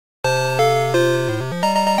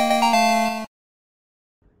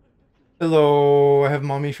Hello, I have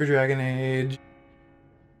mommy for Dragon Age.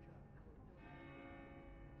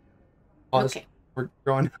 Pause. Okay, We're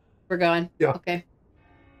going. we're going. Yeah. Okay.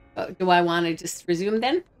 Do I want to just resume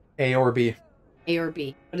then? A or B. A or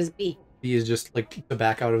B? What is B? B is just like the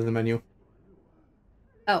back out of the menu.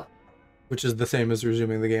 Oh. Which is the same as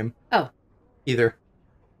resuming the game. Oh. Either.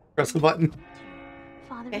 Press the button.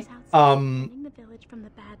 Okay.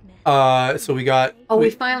 So we got... Oh,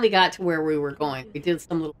 we finally got to where we were going. We did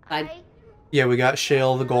some little side... Yeah, we got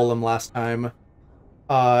Shale the Golem last time.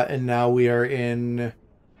 And now we are in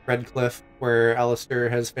Redcliffe, where Alistair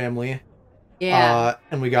has family. Yeah.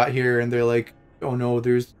 And we got here and they're like, oh no,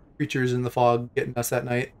 there's creatures in the fog getting us at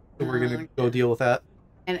night. So we're going to go deal with that.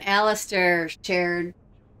 And Alistair shared...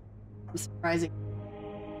 surprising.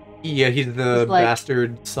 Yeah, he's the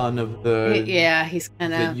bastard son of the... Yeah, he's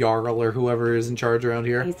kind of... the Jarl or whoever is in charge around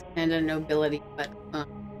here. He's kind of nobility, but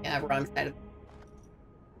yeah, wrong side of...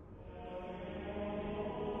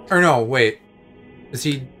 Or no, wait. Is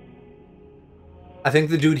he... I think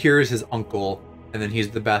the dude here is his uncle, and then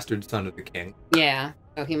he's the bastard son of the king. Yeah,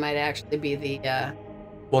 so he might actually be the...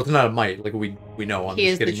 Well, it's not a might, like we know. I'm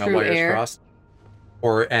just getting my wires crossed.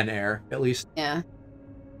 Or an heir, at least. Yeah.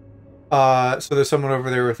 So there's someone over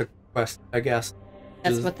there with a quest, I guess.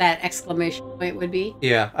 That's what that exclamation point would be?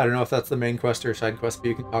 Yeah, I don't know if that's the main quest or side quest, but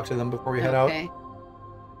you can talk to them before we head out. Okay,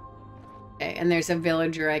 and there's a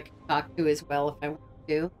villager I can talk to as well if I want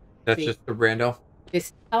to. That's just the rando? This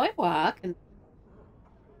is how I walk. And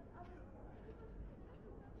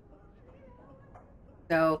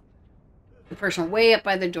so, the person way up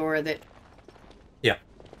by the door that... Yeah.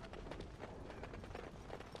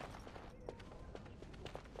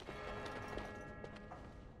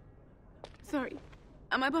 Sorry,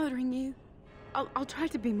 am I bothering you? I'll try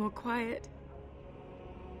to be more quiet.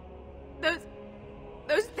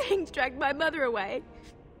 Those things dragged my mother away.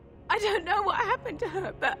 I don't know what happened to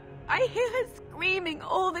her, but I hear her screaming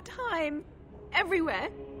all the time, everywhere.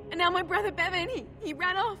 And now my brother Bevan, he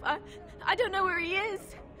ran off. I don't know where he is.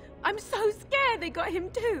 I'm so scared they got him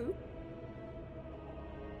too.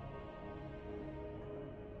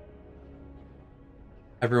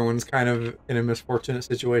 Everyone's kind of in a misfortunate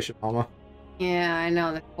situation, Mama. Yeah, I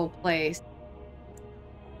know, the whole place.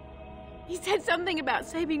 He said something about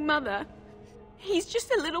saving Mother. He's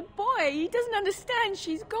just a little boy. He doesn't understand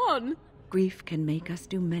she's gone. Grief can make us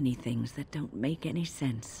do many things that don't make any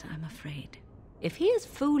sense, I'm afraid. If he has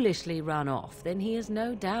foolishly run off, then he is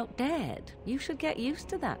no doubt dead. You should get used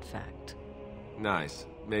to that fact. Nice.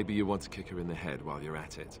 Maybe you want to kick her in the head while you're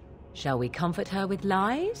at it. Shall we comfort her with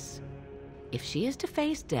lies? If she is to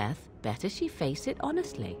face death, better she face it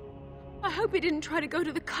honestly. I hope he didn't try to go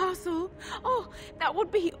to the castle. Oh, that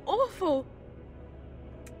would be awful.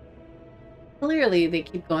 Clearly, they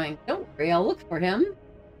keep going, don't worry, I'll look for him.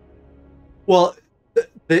 Well,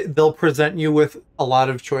 they'll present you with a lot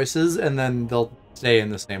of choices, and then they'll stay in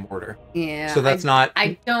the same order. Yeah. So that's not...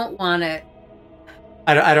 I don't want to...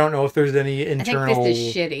 I don't know if there's any internal... I think this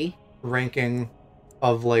is shitty. ...ranking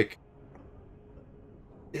of, like...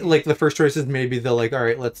 Like, the first choice is maybe the, like,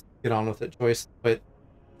 alright, let's get on with it choice, but...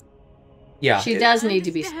 Yeah. She does need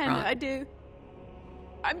to be strong. I do.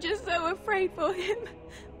 I'm just so afraid for him.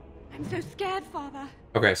 I'm so scared, Father.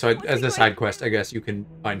 Okay, so as a side quest, I guess you can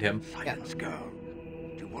find him. Silence, girl.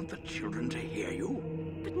 Do you want the children to hear you?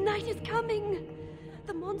 But night is coming.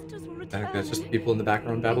 The monsters will return. I think that's just people in the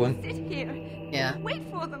background babbling. Sit here. Yeah. Wait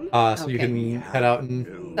for them. So you can head out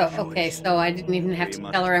and... So, okay, so I didn't even have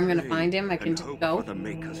to tell her I'm going to find him. I can just go.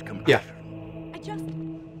 Yeah.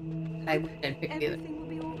 I wish I'd picked the other.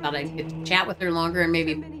 Thought I'd get to chat with her longer and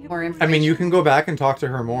maybe more information. I mean, you can go back and talk to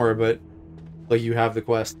her more, but like you have the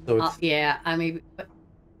quest, so it's... yeah, I mean...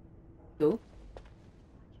 Who?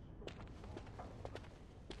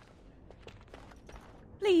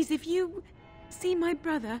 Please, if you see my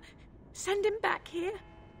brother, send him back here.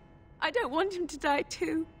 I don't want him to die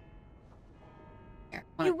too.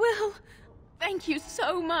 You will. Thank you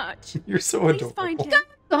so much. You're so Please adorable. find him.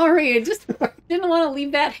 Sorry, I just didn't want to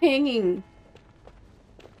leave that hanging.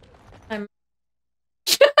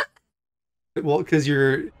 Well, because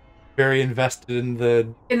you're very invested in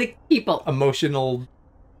the people emotional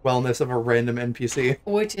wellness of a random NPC.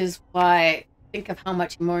 Which is why think of how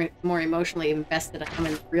much more emotionally invested I am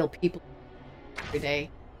in real people every day.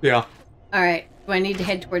 Yeah. All right. Do I need to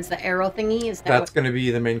head towards the arrow thingy? Is that that's going to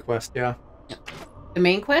be the main quest? Yeah. The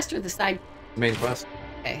main quest or the side? The main quest.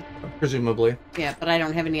 Okay. Presumably. Yeah, but I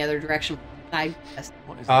don't have any other direction for the side quest.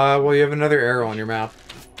 Well, you have another arrow on your map.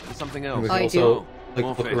 There's something else. And we can also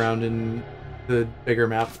like look around in the bigger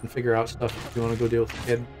maps and figure out stuff if you want to go deal with the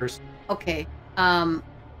kid first. Okay.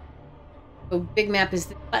 So big map is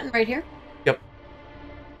this button right here? Yep.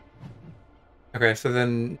 Okay, so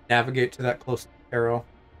then navigate to that close arrow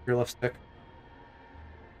with your left stick.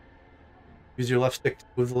 Use your left stick to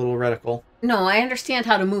move the little reticle. No, I understand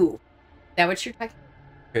how to move. Is that what you're talking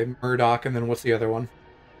about? Okay, Murdoch, and then what's the other one?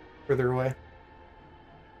 Further away.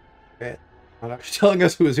 Okay, not actually telling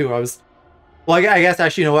us who is who. Well, I guess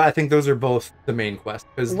actually, you know what? I think those are both the main quest.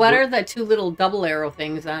 What are the two little double arrow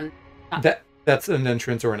things on top? That's an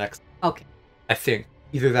entrance or an exit. Okay. I think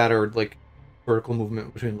either that or like vertical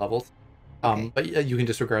movement between levels. Okay. But you can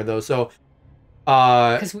disregard those. So,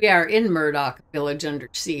 because we are in Murdoch Village under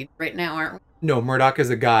siege right now, aren't we? No, Murdoch is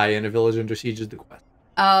a guy, and a village under siege is the quest.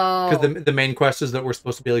 Oh. Because the main quest is that we're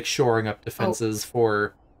supposed to be like shoring up defenses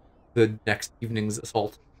for the next evening's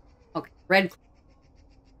assault. Okay. Red.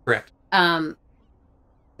 Correct. So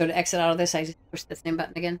to exit out of this, I just push the same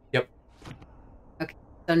button again? Yep. Okay.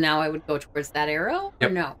 So now I would go towards that arrow? Yep.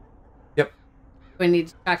 Or no? Yep. Do I need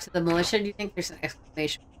to talk to the militia? Do you think there's an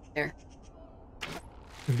exclamation there?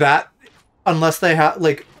 That, unless they have,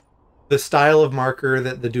 like, the style of marker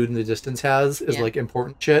that the dude in the distance has is, like,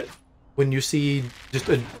 important shit. When you see just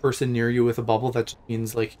a person near you with a bubble, that just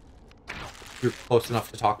means, like, you're close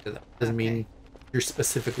enough to talk to them. Doesn't mean you're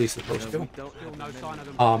specifically supposed to.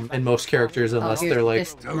 And most characters, unless they're like,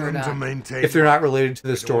 if they're not related to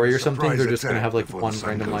the story or something, they're just going to have like one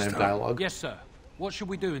random line of dialogue. Yes, sir. What should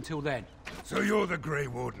we do until then? So you're the Grey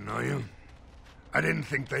Warden, are you? I didn't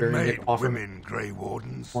think they Very made offer women Grey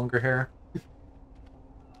Wardens. Longer hair.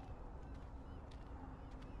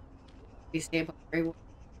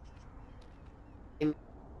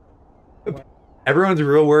 Everyone's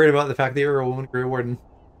real worried about the fact that you're a woman Grey Warden.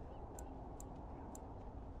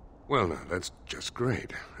 Well, now, that's just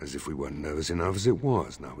great. As if we weren't nervous enough as it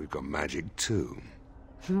was. Now we've got magic, too.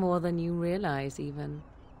 More than you realize, even.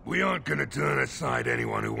 We aren't gonna turn aside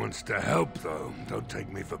anyone who wants to help, though. Don't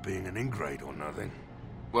take me for being an ingrate or nothing.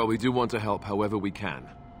 Well, we do want to help however we can.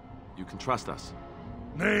 You can trust us.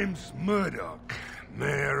 Name's Murdoch,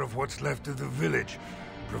 mayor of what's left of the village,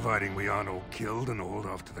 providing we aren't all killed and hauled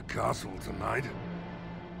off to the castle tonight.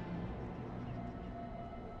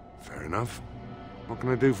 Fair enough. What can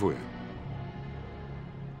I do for you?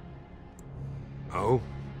 Oh?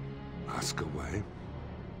 Ask away.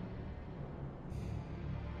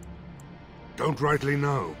 Don't rightly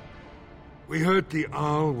know. We heard the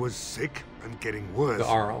Arl was sick and getting worse. The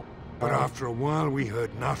Arl. But after a while we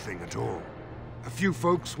heard nothing at all. A few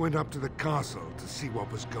folks went up to the castle to see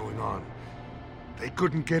what was going on. They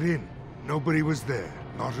couldn't get in. Nobody was there,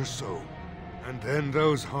 not a soul. And then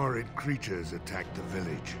those horrid creatures attacked the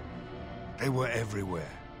village. They were everywhere.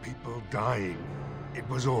 People dying. It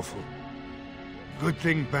was awful. Good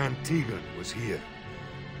thing Ban Tegan was here.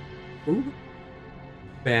 Who?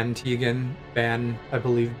 Ban Tegan. Ban, I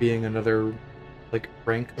believe, being another, like,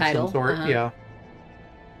 rank of Title? some sort. Yeah.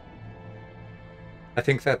 I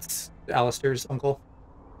think that's Alistair's uncle.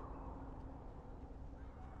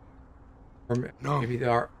 Or No. maybe they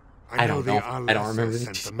are. I don't know. the I don't remember the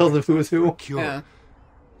sent the details of who was who. cure. Yeah.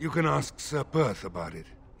 You can ask Sir Perth about it.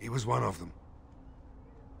 He was one of them.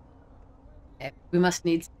 Okay. We must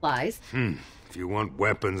need supplies. If you want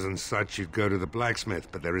weapons and such, you'd go to the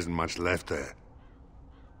blacksmith, but there isn't much left there.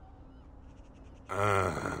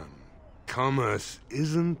 Commerce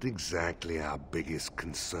isn't exactly our biggest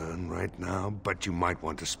concern right now, but you might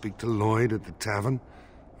want to speak to Lloyd at the tavern.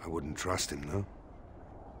 I wouldn't trust him, though.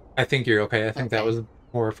 I think you're okay. I think that was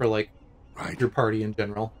more for, like, Right. your party in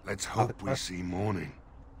general. Let's hope we see morning.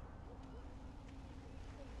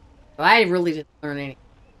 So I really didn't learn anything.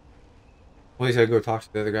 Well, he's gotta go talk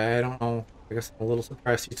to the other guy. I don't know. I guess I'm a little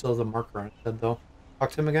surprised he still has a marker on his head, though.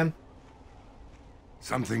 Talk to him again?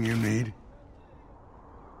 Something you need?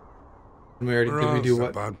 Did we do what?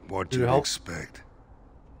 About what to you help? expect.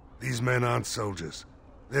 These men aren't soldiers.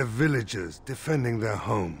 They're villagers defending their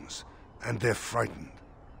homes, and they're frightened.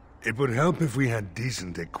 It would help if we had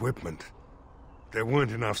decent equipment. There weren't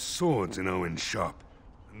enough swords in Owen's shop,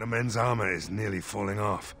 and the men's armor is nearly falling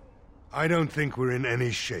off. I don't think we're in any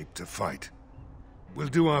shape to fight. We'll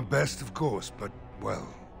do our best, of course, but, well,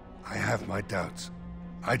 I have my doubts.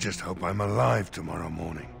 I just hope I'm alive tomorrow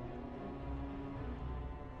morning.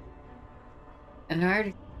 And I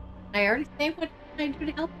already say what can I do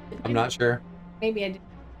to help? I'm not sure. Maybe I did.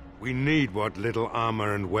 We need what little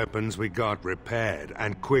armor and weapons we got repaired,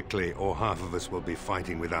 and quickly, or half of us will be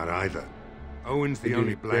fighting without either. Owen's the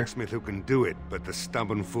only blacksmith who can do it, but the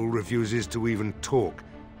stubborn fool refuses to even talk.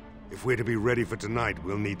 If we're to be ready for tonight,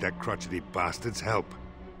 we'll need that crotchety bastard's help.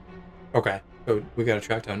 Okay, so we gotta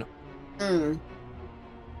track down.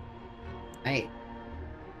 Right.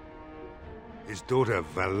 His daughter,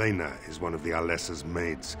 Valena, is one of the Alessa's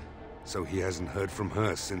maids, so he hasn't heard from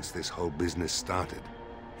her since this whole business started.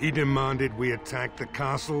 He demanded we attack the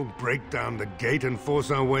castle, break down the gate, and force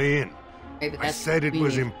our way in. Maybe I that's said it what we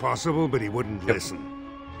was need. impossible, but he wouldn't listen.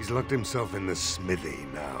 He's locked himself in the smithy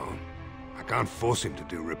now. I can't force him to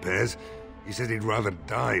do repairs. He said he'd rather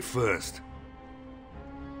die first.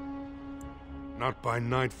 Not by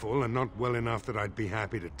nightfall, and not well enough that I'd be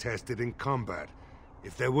happy to test it in combat.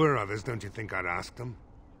 If there were others, don't you think I'd ask them?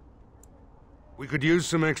 We could use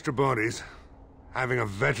some extra bodies. Having a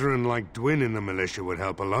veteran like Dwin in the militia would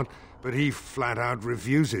help a lot, but he flat out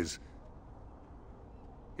refuses.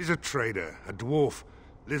 He's a trader, a dwarf,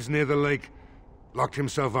 lives near the lake. Locked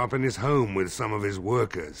himself up in his home with some of his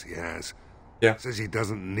workers, he has. Yeah. Says he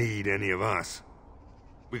doesn't need any of us.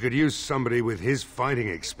 We could use somebody with his fighting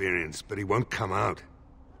experience, but he won't come out.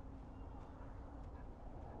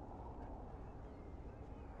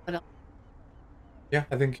 What else? Yeah,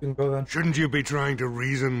 I think you can go then. Shouldn't you be trying to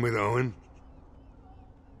reason with Owen?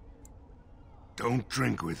 Don't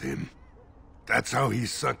drink with him. That's how he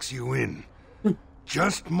sucks you in.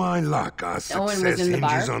 Just my luck, our Owen was success in the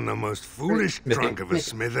hinges bar? on the most foolish Smithy. drunk of a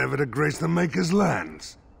smith ever to grace the Maker's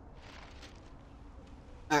lands.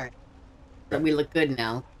 All right. So we look good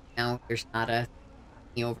now. Now there's not a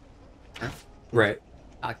over. Right.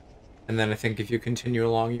 Talk. And then I think if you continue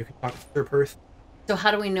along, you can talk to Sir Perth. So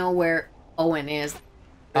how do we know where Owen is?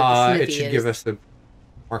 Where the It smithy should is? give us a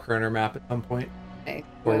marker on our map at some point, Okay.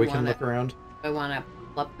 where we can look around. I want to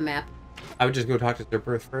pull up the map. I would just go talk to Sir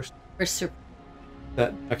Perth first. Where's Sir?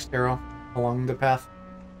 That next arrow along the path.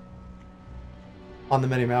 On the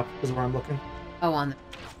mini-map is where I'm looking. Oh, on the.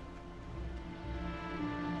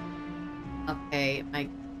 Okay, I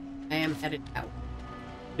am headed out.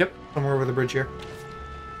 Yep, somewhere over the bridge here.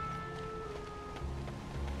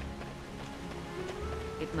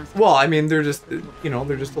 It must Well, I mean, they're just,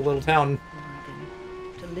 they're just a little town.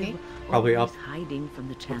 to live Probably always up hiding from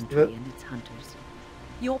the of Chantry it. and its hunters.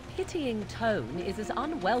 Your pitying tone is as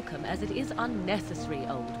unwelcome as it is unnecessary,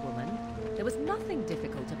 old woman. There was nothing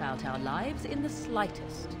difficult about our lives in the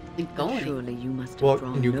slightest. Keep going. Surely you must have Well,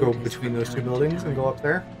 drawn can you go notice between from those two time to buildings and time. go up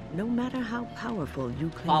there? No matter how powerful you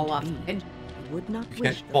claim Fall to off be, the edge. you would not You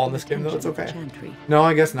wish can't the fall in full this game, though, it's attention of the okay. Chantry. No,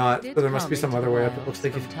 I guess not. Did But there must be come some into other way up. the It looks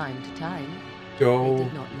wilds like if from time to time. you They go...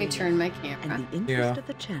 did not Let me leave. turn my camera. And the interest Yeah. of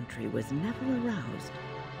the Chantry was never aroused.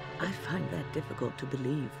 I find that difficult to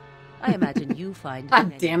believe. I imagine you find God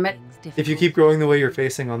many damn it. things If you difficult. keep going the way you're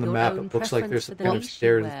facing on the Your map, own it looks like there's preference some for the kind of leash you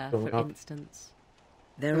stairs wear, going for up. instance.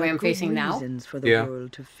 There The way are I'm good facing now? reasons for the Yeah.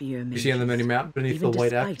 world to fear You see on the mages, mini-map beneath even the white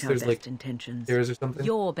despite X, our there's best like intentions. stairs or something.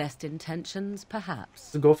 Your best intentions, perhaps.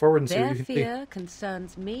 So go forward and see Their what you can see. fear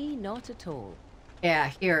concerns me not at all. Yeah,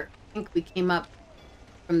 here. I think we came up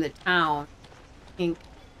from the town. I think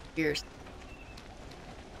here's.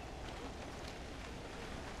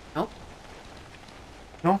 Nope.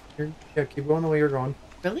 No, yeah, keep going the way you're going.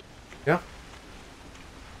 Really? Yeah.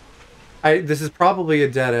 This is probably a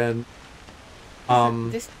dead end.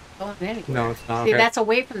 This is going anywhere. No, it's not. See, Okay. that's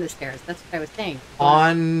away from the stairs. That's what I was saying.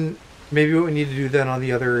 On maybe what we need to do then on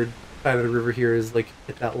the other side of the river here is like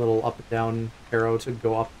hit that little up and down arrow to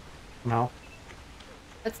go up somehow.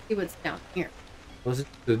 Let's see what's down here. Was it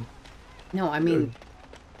the No, I mean,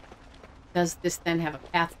 does this then have a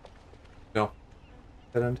path? no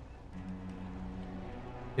dead end?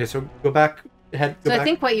 Yeah, so go back. Go So back. I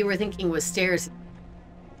think what you were thinking was stairs,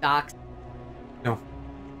 docks. No.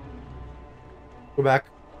 Go back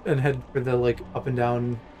and head for the like up and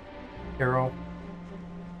down arrow.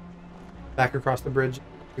 Back across the bridge.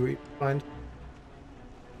 See what you find.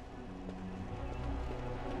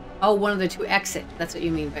 Oh, one of the two exits. That's what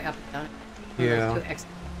you mean by up and down. One of those Yeah. two exits.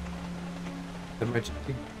 That might just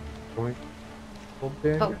be going. But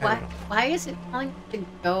why is it telling you to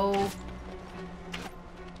go?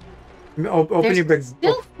 Open There's your big.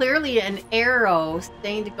 still clearly an arrow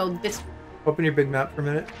saying to go this. Open your big map for a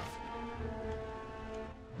minute.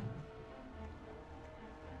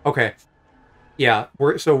 Okay. Yeah,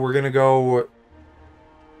 we're gonna go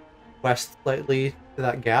west slightly to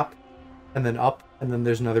that gap, and then up, and then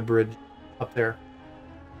there's another bridge up there.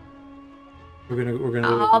 We're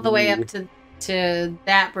gonna All the way up to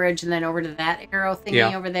that bridge and then over to that arrow thingy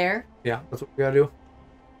Yeah. over there. Yeah, that's what we gotta do.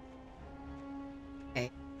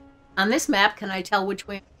 On this map, can I tell which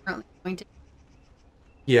way I'm currently pointed?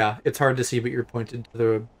 Yeah, it's hard to see, but you're pointed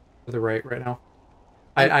to the right now.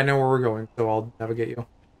 I know where we're going, so I'll navigate you.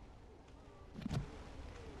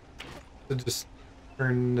 So just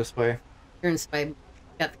turn this way. Turns by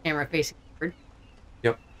got the camera facing forward.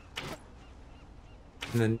 Yep.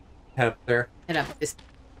 And then head up there. Head up this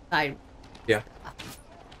side. Yeah.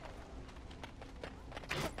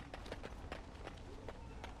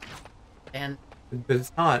 And But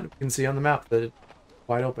it's not. You can see on the map that it's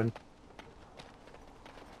wide open.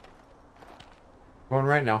 Going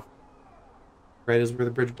right now. Right as where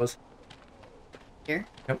the bridge was. here?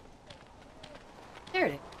 Yep. There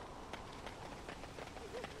it is.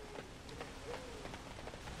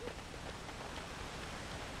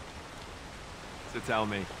 So tell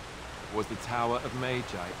me, was the Tower of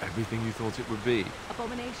Magi everything you thought it would be?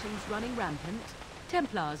 Abominations running rampant.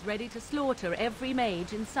 Templars ready to slaughter every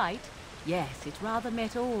mage in sight. Yes, it rather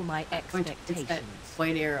met all my It's that expectations.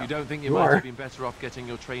 white arrow. You don't think you You might are. have been better off getting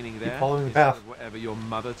your training there? following the instead path. of whatever your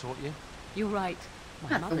mother taught you? You're right. My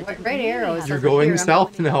Yeah, mother the didn't right arrow really is have You're over going here.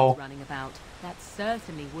 south now. running about. That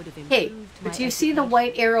certainly would have improved Hey, my but do you see the education.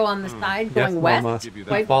 white arrow on the side Yes, going west? Mama. Give you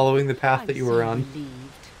that. White Following the path I'm that you were so on. relieved.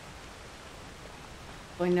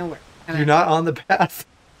 going nowhere. You're not on the path.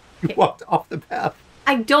 You Okay. walked off the path.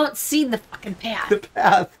 I don't see the fucking path. The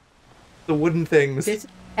path. The wooden things. This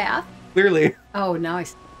path? Clearly. Oh, now I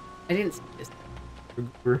see. I didn't see this.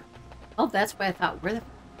 Oh, that's why I thought, where the...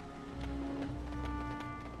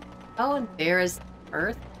 Oh, and there is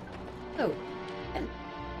Earth. Oh, and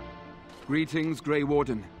Greetings, Grey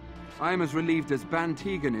Warden. I am as relieved as Ban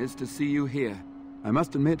Tegan is to see you here. I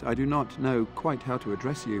must admit I do not know quite how to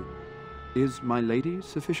address you. Is my lady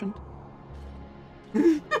sufficient?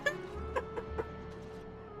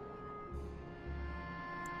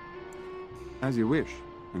 As you wish,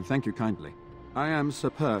 and thank you kindly. I am Sir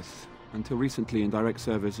Perth, until recently in direct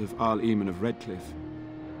service of Arl Eamon of Redcliffe.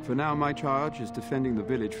 For now my charge is defending the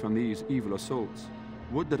village from these evil assaults.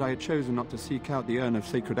 Would that I had chosen not to seek out the urn of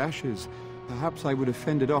sacred ashes. Perhaps I would have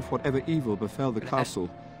fended off whatever evil befell the castle,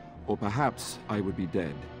 or perhaps I would be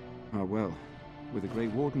dead. Ah well, with the Grey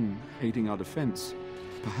Warden aiding our defense,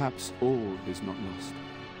 perhaps all is not lost.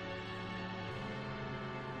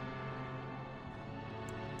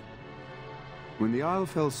 When the Isle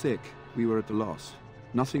fell sick, we were at a loss.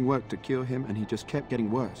 Nothing worked to cure him, and he just kept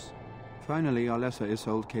getting worse. Finally, our lesser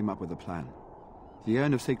Isolde came up with a plan. The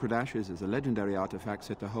Urn of Sacred Ashes is a legendary artifact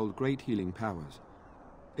said to hold great healing powers.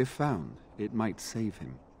 If found, it might save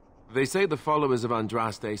him. They say the followers of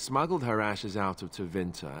Andraste smuggled her ashes out of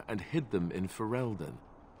Tevinter and hid them in Ferelden.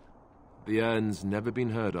 The urn's never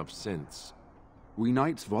been heard of since. We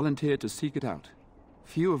knights volunteered to seek it out.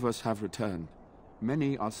 Few of us have returned.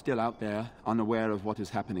 Many are still out there, unaware of what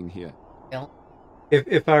is happening here. Bill.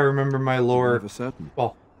 If I remember my lore, Never certain.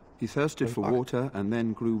 well, He thirsted for water and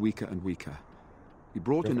then grew weaker and weaker. We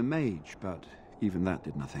brought in a mage, but even that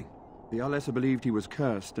did nothing. The Arlessa believed he was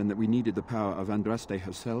cursed and that we needed the power of Andraste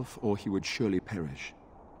herself, or he would surely perish.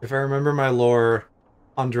 if I remember my lore,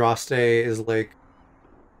 Andraste is like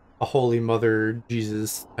a Holy Mother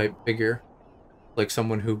Jesus type figure, like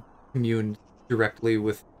someone who communed directly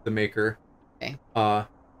with the Maker. Okay.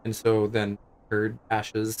 And so then her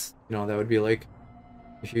ashes, that would be like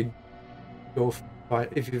if you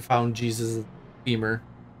if you found Jesus' femur,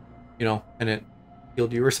 and it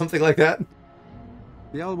healed you or something like that.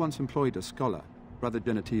 The Jarl once employed a scholar, Brother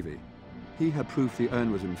Genetivi. He had proof the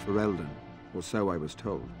urn was in Ferelden, or so I was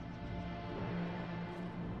told.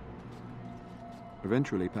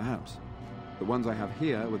 Eventually, perhaps. The ones I have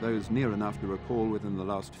here were those near enough to recall within the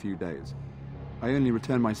last few days. I only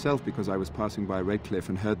returned myself because I was passing by Redcliffe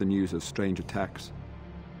and heard the news of strange attacks.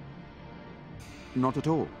 Not at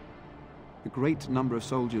all. A great number of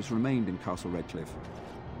soldiers remained in Castle Redcliffe.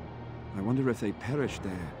 I wonder if they perished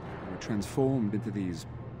there, or were transformed into these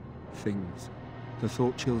things. The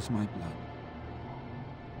thought chills my blood.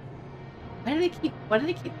 Why do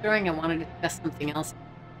they keep throwing? I want to discuss something else.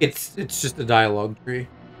 It's just a dialogue tree.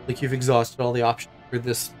 Like you've exhausted all the options for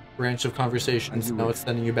this branch of conversations. you Now wish. it's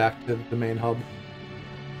sending you back to the main hub.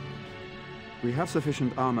 We have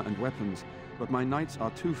sufficient armor and weapons, but my knights are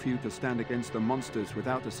too few to stand against the monsters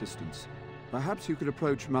without assistance. Perhaps you could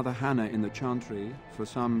approach Mother Hannah in the Chantry for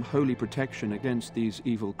some holy protection against these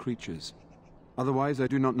evil creatures. Otherwise, I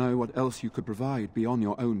do not know what else you could provide beyond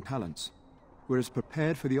your own talents. We're as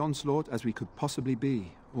prepared for the onslaught as we could possibly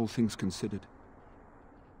be, all things considered.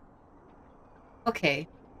 Okay.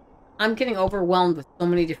 I'm getting overwhelmed with so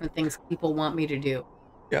many different things people want me to do.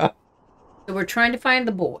 Yeah. So we're trying to find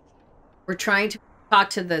the boy. We're trying to talk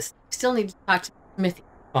to this. Still need to talk to the smithy.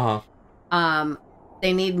 Uh-huh.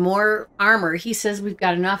 They need more armor. He says we've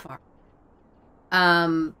got enough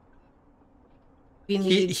armor. We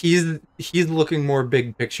need. He's looking more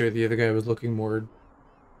big picture. The other guy was looking more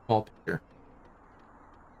small picture.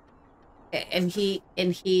 And he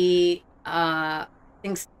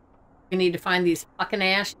thinks we need to find these fucking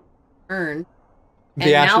ash urn. And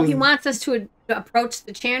The now ashes- he wants us to approach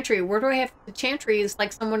the chantry. Where do I have the chantry? Is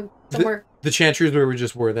like somewhere. The chantry is where we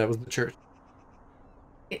just were. That was the church.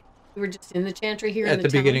 We were just in the Chantry here at the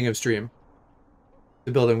beginning of stream.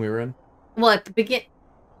 The building we were in. Well, at the begin.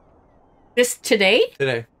 This today?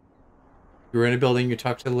 Today. You were in a building. You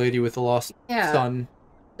talked to the lady with the lost son,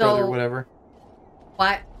 brother, whatever.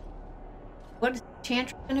 What is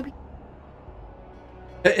Chantry going to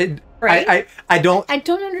be? Right? I don't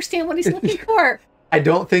understand what he's looking for. I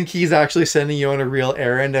don't think he's actually sending you on a real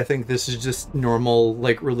errand. I think this is just normal,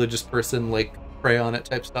 like, religious person, like, pray on it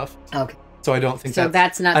type stuff. Okay. So I don't think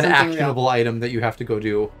that's not an something actionable item that you have to go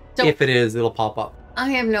do. So if it is, it'll pop up. I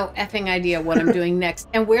have no effing idea what I'm doing next.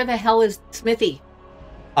 And where the hell is Smithy?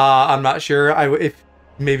 I'm not sure. If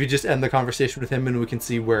maybe just end the conversation with him and we can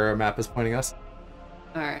see where our map is pointing us.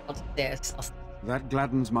 All right, I'll do this. That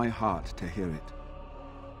gladdens my heart to hear it.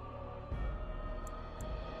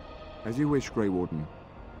 As you wish, Grey Warden.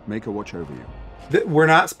 Make a watch over you. We're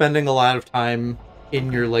not spending a lot of time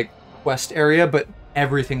in your, like, quest area, but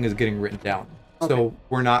everything is getting written down. Okay. So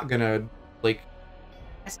we're not gonna, like...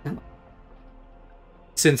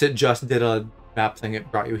 Since it just did a map thing,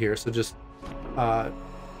 it brought you here. So just try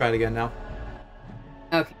it again now.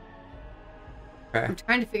 Okay. I'm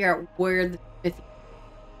trying to figure out where the Smithy...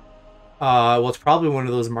 well, it's probably one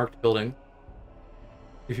of those marked buildings.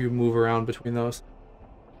 If you move around between those.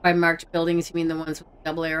 By marked buildings, you mean the ones with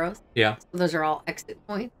double arrows? Yeah. So those are all exit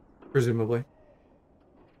points? Presumably.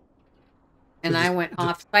 And so I went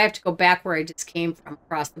off. So I have to go back where I just came from,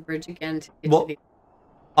 across the bridge again. To get to the...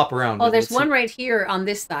 Hop around. Oh, there's one right here on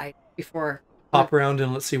this side before. Hop around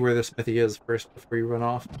and let's see where the Smithy is first before you run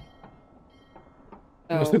off.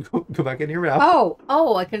 So... go back into your map.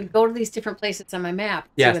 Oh, I can go to these different places on my map.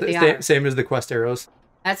 Yeah, same as the quest arrows.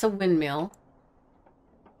 That's a windmill.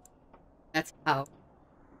 That's how.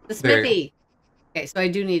 The Smithy. Okay, so I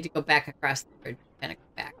do need to go back across the bridge and go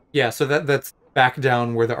back. Yeah, so that's back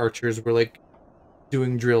down where the archers were, like,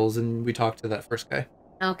 doing drills and we talked to that first guy.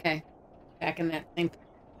 Okay. Back in that same...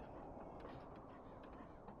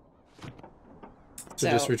 So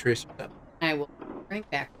just retrace that. I will bring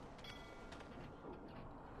back.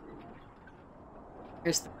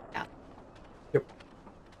 Here's the path. Yep.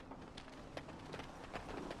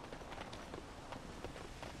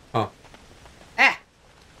 Oh. Ah!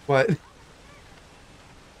 What?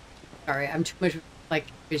 Sorry, I'm too much like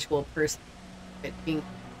a visual person. But being...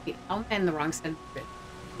 I'm in the wrong side of the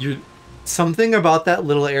bridge. Something about that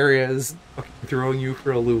little area is fucking throwing you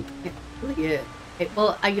for a loop. It really is.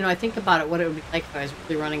 Well, I think about it, what it would be like if I was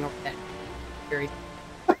really running over that. Very.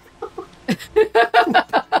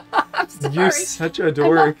 I'm sorry. You're such a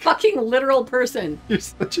dork. I'm a fucking literal person. You're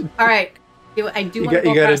such a. All right, I do want to go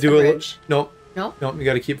you gotta across do the bridge. Nope. Nope. You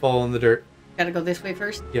gotta keep following the dirt. Gotta go this way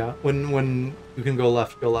first. Yeah. When you can go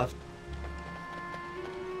left, go left.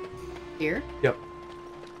 Here. Yep.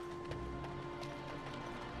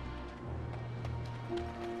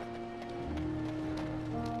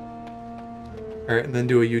 Alright, and then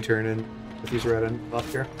do a U-turn and with these right on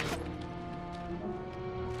left here.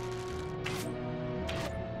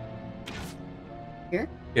 Here?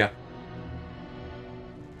 Yeah.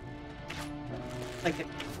 Like it.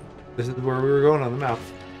 This is where we were going on the map.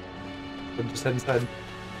 So just head inside.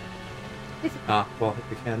 Well,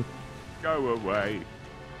 if you can. Go away.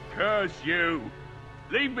 Curse you.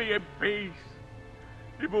 Leave me in peace.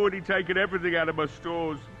 You've already taken everything out of my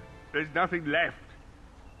stores. There's nothing left.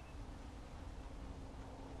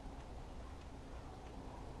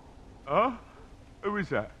 Huh? Who is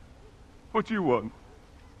that? What do you want?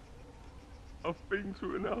 I've been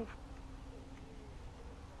through enough.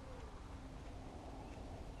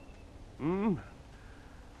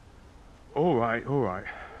 All right.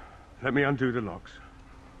 Let me undo the locks.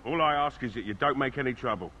 All I ask is that you don't make any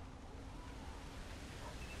trouble.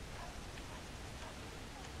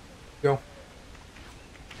 Go.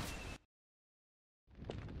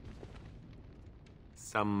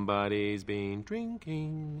 Somebody's been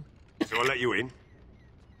drinking. So I let you in.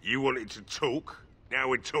 You wanted to talk. Now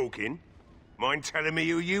we're talking. Mind telling me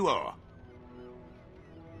who you are?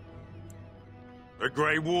 The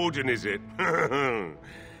Grey Warden, is it?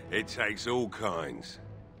 It takes all kinds.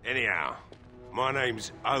 Anyhow, my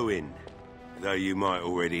name's Owen, though you might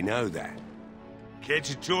already know that. Care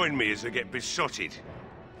to join me as I get besotted?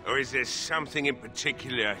 Or is there something in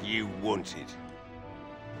particular you wanted?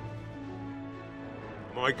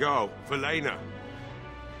 My girl, Velena,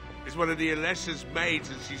 is one of the Alessa's maids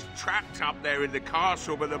and she's trapped up there in the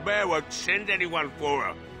castle, but the mayor won't send anyone for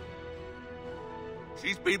her.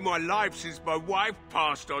 She's been my life since my wife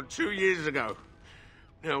passed on 2 years ago.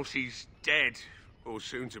 Now she's dead, or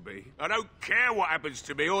soon to be. I don't care what happens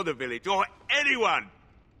to me or the village, or anyone!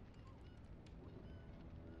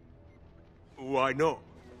 Why not?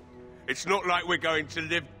 It's not like we're going to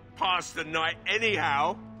live pass the night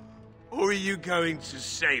anyhow? Or are you going to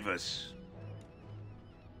save us?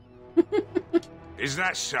 Is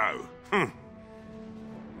that so?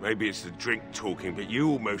 Maybe it's the drink talking, but you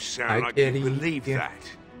almost sound like you believe that.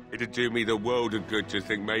 It'd do me the world of good to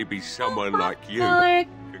think maybe someone like you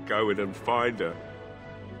could go in and find her.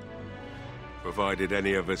 Provided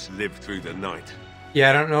any of us live through the night. Yeah,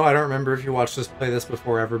 I don't know. I don't remember if you watched us play this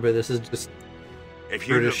before ever, but this is just if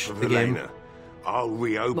you British, look for Velena, I'll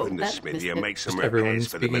reopen the smithy and make some repairs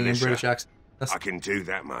for the militia. British accent. I can do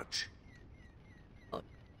that much.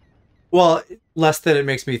 Well, less that it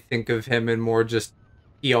makes me think of him and more just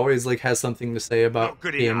he always like has something to say about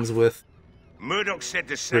games with Murdoch said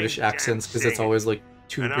the same British accents because it's always like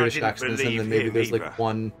two British accents and then maybe there's like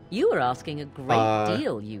one. You were asking a great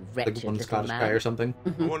deal, you wretched like one little Scottish man. guy or something.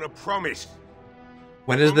 I want to promise.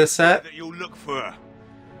 When is this set? That you'll look for her.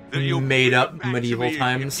 Made up medieval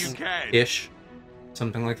times ish,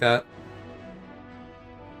 something like that.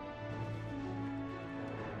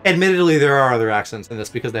 Admittedly, there are other accents in this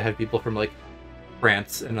because they have people from like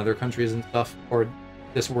France and other countries and stuff, or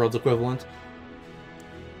this world's equivalent.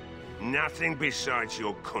 Nothing besides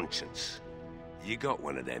your conscience. You got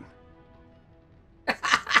one of them.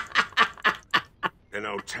 Then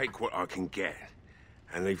I'll take what I can get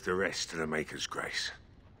and leave the rest to the Maker's grace.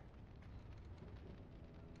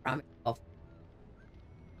 A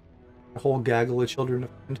whole gaggle of children.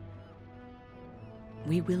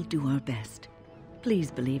 We will do our best. Please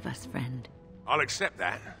believe us, friend. I'll accept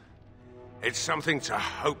that. It's something to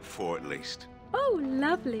hope for, at least. Oh,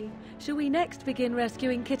 lovely. Shall we next begin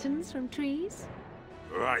rescuing kittens from trees?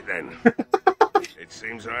 Right then. It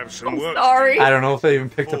seems I have some work. Sorry. I don't know if I even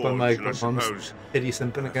picked up on my Forge, and I mom's suppose pity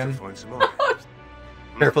simping again. find some more.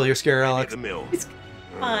 Careful, you're scared, Alex. The mill. It's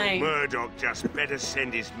fine. Murdoch just better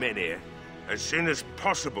send his men here as soon as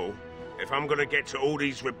possible if I'm going to get to all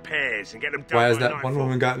these repairs and get them done. Why is by that nightfall. one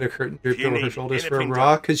woman got in a curtain draped If you over her need shoulders for a anything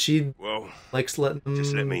bra? done, Because she well, likes letting them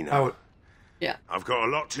just let me know. out. Yeah. I've got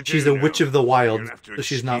a lot to do. She's a witch of the wild, You'll have to so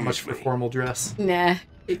she's not much excuse for me. formal dress. Nah.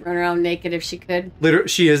 She'd run around naked if she could. Literally,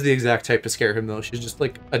 she is the exact type to scare him, though. She's just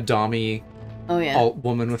like a dommy Oh, yeah. alt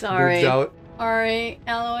woman with Sorry. boobs out. Sorry.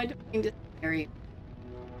 Aloe, I don't mean to scare you.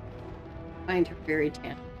 I find her very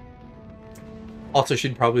tan. Also,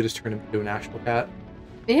 she'd probably just turn him into an actual cat.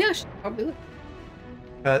 Yeah, she probably would.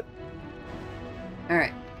 Cat.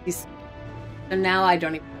 Alright. So now I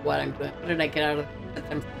don't even know what I'm doing. What did I get out of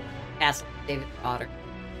the castle with David's daughter?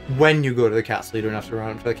 When you go to the castle, you don't have to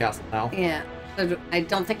run to the castle now. Yeah. So I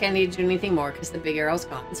don't think I need to do anything more because the big arrow's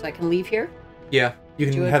gone. So I can leave here. Yeah, you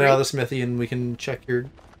can Do you head out agree? of the smithy and we can check your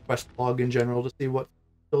quest log in general to see what's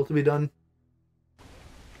still to be done.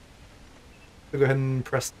 So go ahead and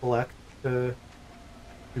press select to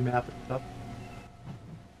do map and stuff.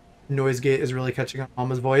 Noise gate is really catching up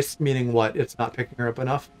Mama's voice, meaning what? It's not picking her up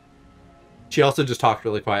enough. She also just talked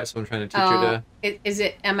really quiet, so I'm trying to teach her to... Is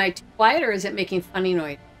it? Am I too quiet or is it making funny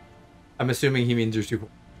noise? I'm assuming he means you're too...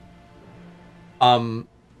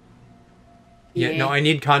 Yeah, no, I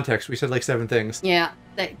need context. We said like 7 things. Yeah.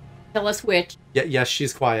 Tell us which. Yeah, yes,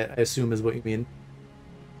 she's quiet, I assume is what you mean.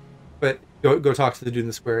 But go talk to the dude in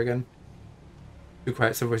the square again. Too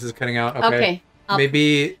quiet, so voice is cutting out. Okay.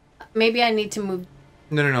 Maybe I need to move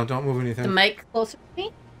No, don't move anything. the mic closer to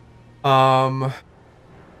me.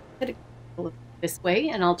 This way,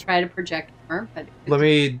 and I'll try to project more. But Let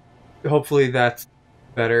me... Hopefully that's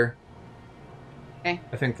better. Okay.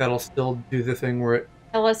 I think that'll still do the thing where it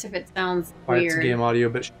tell us if it sounds quiets weird. game audio,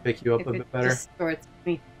 but it should pick you up if a it bit better. distorts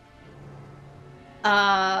me.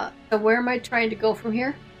 So where am I trying to go from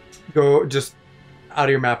here? Go just out of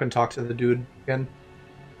your map and talk to the dude again.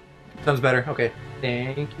 Sounds better. Okay.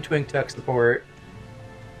 Thank you, Twink Tech Support.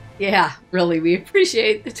 Yeah, really, we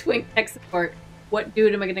appreciate the Twink tech support. What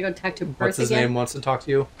dude am I going to go talk to? What's his again? name wants to talk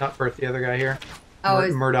to you? Not Firth, the other guy here. Oh,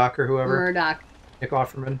 it's Murdoch or whoever. Murdoch. Nick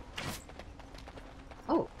Offerman.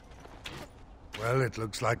 Oh. Well, it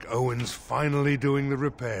looks like Owen's finally doing the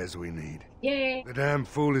repairs we need. Yay. The damn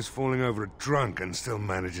fool is falling over drunk and still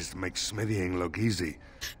manages to make smithying look easy.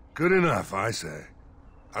 Good enough, I say.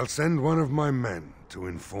 I'll send one of my men to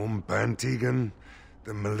inform Bantegan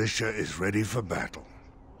the militia is ready for battle.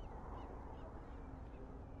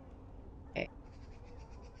 Okay.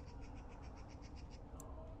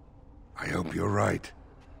 I hope you're right.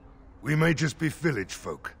 We may just be village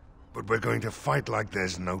folk, but we're going to fight like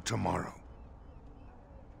there's no tomorrow.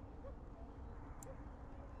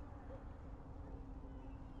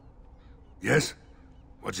 Yes?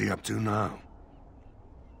 What's he up to now?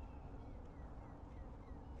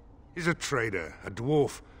 He's a trader, a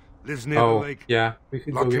dwarf. Lives near the lake. Yeah. We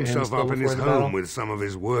could Locked go get him himself still up in his before the battle. home with some of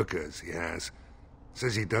his workers, he has.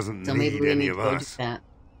 Says he doesn't So maybe need we any need of to go do us. that.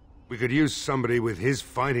 We could use somebody with his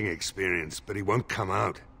fighting experience, but he won't come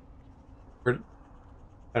out.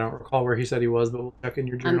 I don't recall where he said he was, but we'll check in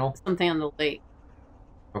your journal. Something on the lake.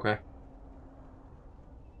 Okay.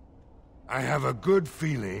 I have a good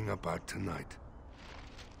feeling about tonight.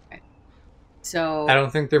 Okay. So I don't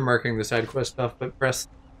think they're marking the side quest stuff, but press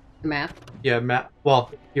the map. Yeah, map. Well,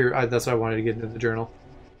 here that's why I wanted to get into the journal.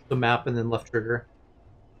 The map and then left trigger.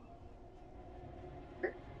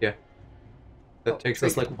 Yeah. That takes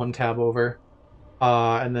us like one tab over.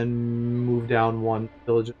 And then move down one,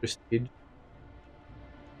 Village of Prestige.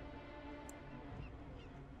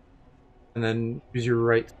 And then use your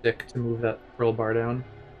right stick to move that scroll bar down.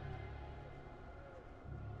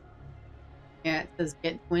 Yeah, it says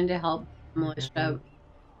get Gwyn to help militia.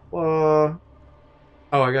 Oh,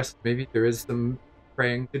 I guess maybe there is some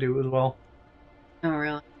praying to do as well. Oh,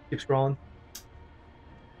 really? Keep scrolling.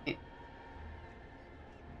 Okay.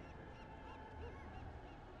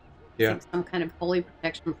 Yeah. I think some kind of holy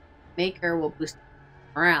protection from the Maker will boost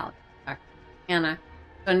morale. Talk to Hannah.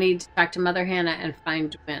 So I need to talk to Mother Hannah and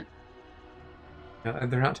find Gwyn. Yeah,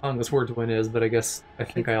 they're not telling us where Gwyn is, but I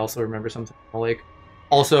think I also remember something from the lake.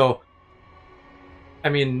 Also, I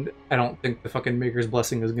mean, I don't think the fucking Maker's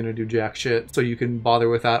Blessing is going to do jack shit, so you can bother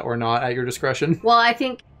with that or not at your discretion. Well, I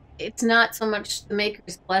think it's not so much the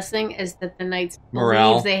Maker's Blessing as that the Knights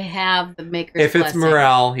Morale. believe they have the Maker's If Blessing. it's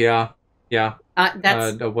morale, yeah.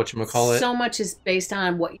 That's whatchamacallit. so much is based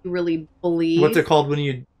on what you really believe. What's it called when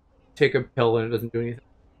you take a pill and it doesn't do anything?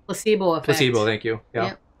 Placebo effect. Placebo, thank you.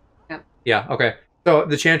 Yeah. Yep. Yeah, okay. So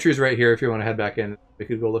the Chantry is right here if you want to head back in. We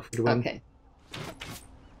could go look for Gwyn. Okay.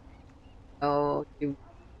 Oh,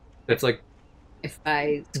 It's like if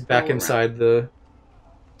I back inside the...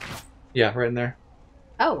 Yeah, right in there.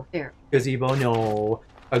 Oh, there. Gazebo? No.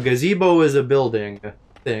 A gazebo is a building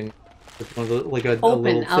thing. It's one of the, like a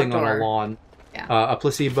little thing on a lawn. Yeah. A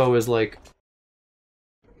placebo is like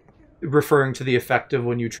referring to the effect of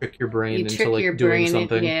when you trick your brain into like doing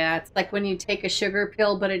something. Yeah, it's like when you take a sugar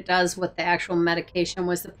pill, but it does what the actual medication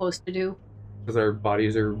was supposed to do. Because our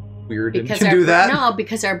bodies are weird Because and can do that. No,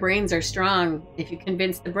 because our brains are strong. If you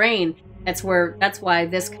convince the brain, that's why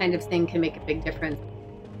this kind of thing can make a big difference.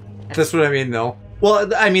 That's what I mean, though.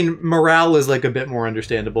 Well, I mean, morale is like a bit more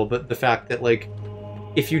understandable, but the fact that like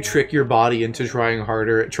if you trick your body into trying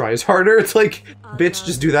harder, it tries harder. It's like, bitch,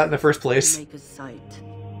 just do that in the first place. Maker's sight.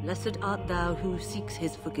 Blessed art thou who seeks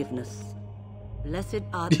his forgiveness. Blessed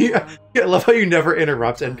art thou. Yeah, I love how you never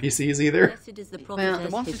interrupt NPCs either. Blessed is the prophetess, the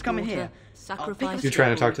monster's coming here. Sacrifice. You're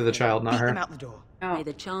trying to talk to the child, not her. Out the door. May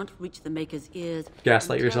the chant reach the Maker's ears.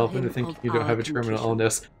 Gaslight and yourself tell into him thinking of you don't our have a terminal contrition.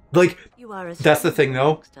 illness. Like, You are a that's the thing,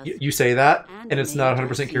 though. amongst us, You say that, and and it's may not it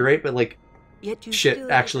 100% see. accurate, but like, Yet you shit,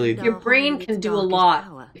 still actually... defend Your our brain home in can its do a darkest lot.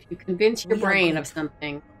 hour. If you convince your We are brain good. of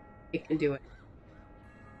something, it can do it.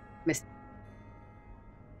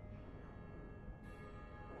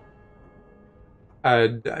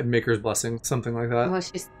 Maker's Blessing, something like that. Well,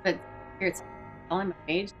 but here it's telling my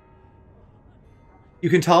age. You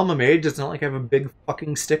can tell I'm a mage, it's not like I have a big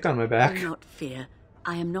fucking stick on my back. Do not fear.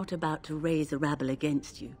 I am not about to raise a rabble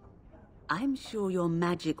against you. I'm sure your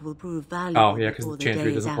magic will prove valuable. Oh, yeah, because before the the Chantry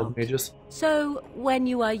day is doesn't hold out. mages. So, when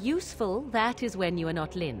you are useful, that is when you are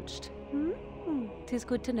not lynched. 'Tis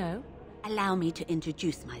good to know. Allow me to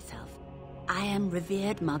introduce myself. I am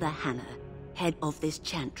revered Mother Hannah, head of this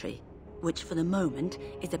chantry, which for the moment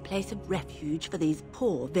is a place of refuge for these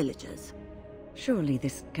poor villagers. Surely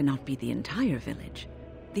this cannot be the entire village.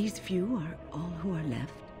 These few are all who are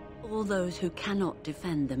left. All those who cannot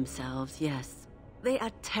defend themselves, yes. They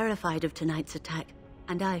are terrified of tonight's attack,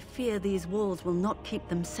 and I fear these walls will not keep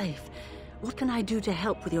them safe. What can I do to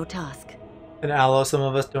help with your task? And Aloe, some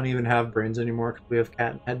of us don't even have brains anymore because we have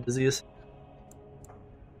cat and head disease.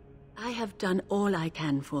 I have done all I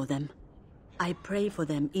can for them. I pray for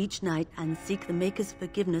them each night and seek the Maker's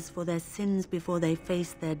forgiveness for their sins before they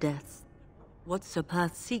face their deaths. What Sir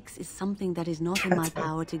Perth seeks is something that is not in my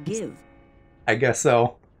power to give. I guess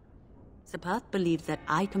so. Sir Perth believes that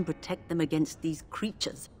I can protect them against these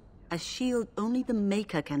creatures, a shield only the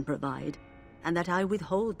Maker can provide, and that I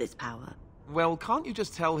withhold this power. Well, can't you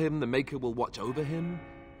just tell him the Maker will watch over him?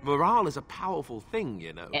 Morale is a powerful thing,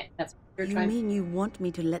 you know. Yeah, that's what you're You trying. mean you want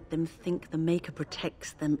me to let them think the Maker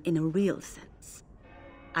protects them in a real sense?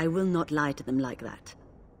 I will not lie to them like that.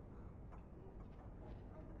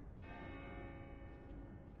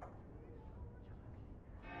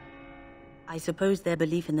 I suppose their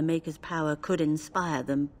belief in the Maker's power could inspire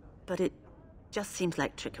them, but it just seems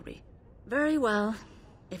like trickery. Very well.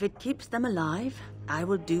 If it keeps them alive, I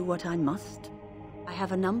will do what I must. I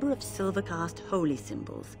have a number of silver-cast holy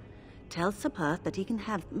symbols. Tell Sir Perth that he can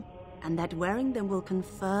have them, and that wearing them will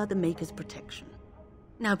confer the Maker's protection.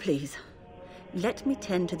 Now please, let me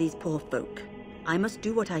tend to these poor folk. I must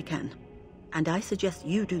do what I can, and I suggest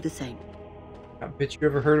you do the same. Bitch, you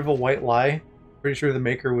ever heard of a white lie? Pretty sure the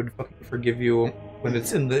Maker would fucking forgive you when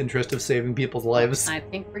it's in the interest of saving people's lives. I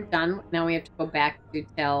think we're done. Now we have to go back to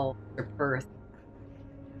tell Sir Perth.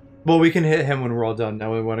 Well, we can hit him when we're all done.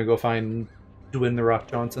 Now we want to go find Dwayne the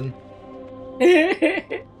Rock Johnson.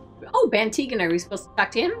 Oh, Bantegan, are we supposed to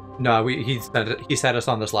talk to him? No, he set us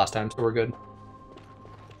on this last time, so we're good.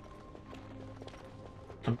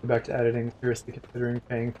 I'm back to editing. Seriously considering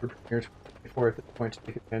paying for Premiere 24 at this point to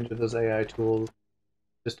take advantage of those AI tools.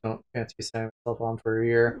 Just don't fancy signing myself on for a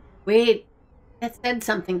year. Wait, that said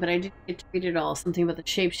something, but I didn't get to read it all. Something about the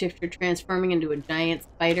shapeshifter transforming into a giant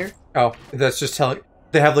spider. Oh, that's just telling.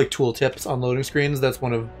 They have like tool tips on loading screens. That's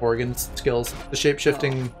one of Morgan's skills. The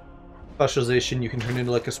shapeshifting specialization, you can turn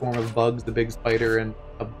into like a swarm of bugs, the big spider, and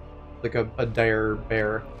a dire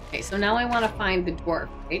bear. Okay, so now I want to find the dwarf,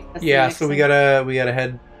 right? That's yeah, so we gotta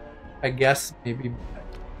head. I guess maybe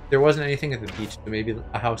there wasn't anything at the beach, but maybe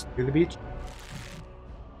a house near the beach.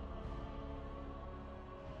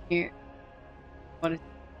 Here, what is?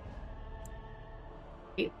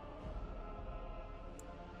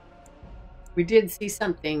 We did see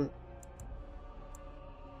something.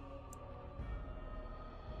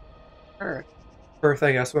 Perth,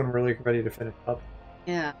 I guess, when we're like ready to finish up.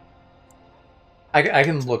 Yeah. I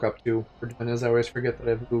can look up too for Dennis. I always forget that I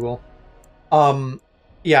have Google.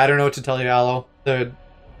 Yeah, I don't know what to tell you, Aloe. The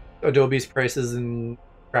Adobe's prices and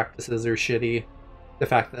practices are shitty. The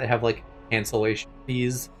fact that they have like cancellation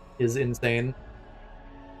fees is insane.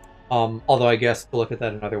 Although I guess to look at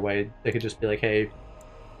that another way, they could just be like, hey,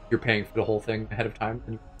 you're paying for the whole thing ahead of time,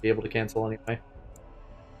 and you'll be able to cancel anyway.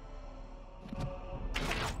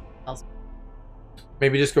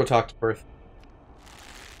 Maybe just go talk to Perth.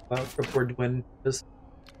 Where Dwayne is.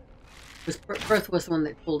 Perth was the one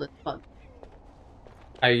that pulled it bug.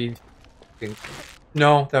 I think.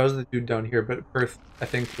 No, that was the dude down here, but Perth, I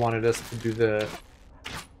think, wanted us to do the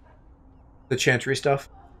chantry stuff.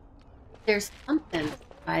 There's something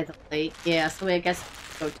by the lake. Yeah, so I guess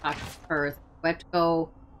go talk to Perth. We have to go.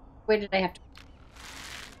 Where did I have to?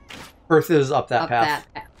 Perth is up that path.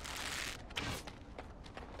 That path.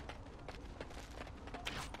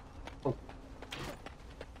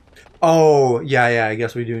 Oh, yeah, I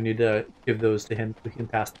guess we do need to give those to him so we can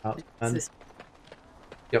pass them out.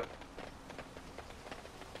 Yep.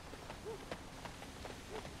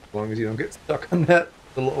 As long as you don't get stuck on that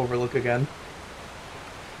little overlook again.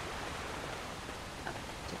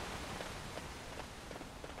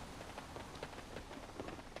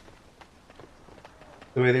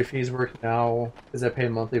 The way their fees work now is I pay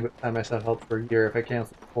monthly, but I myself help for a year. If I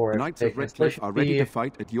cancel before, the Knights of Redcliffe are ready to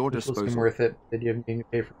fight at your disposal. It's worth it. Did you have me to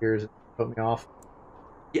pay for years and put me off?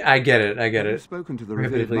 Yeah, I get it. I've spoken to the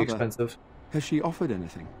revered mother. Expensive. Has she offered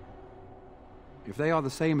anything? If they are the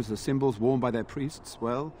same as the symbols worn by their priests,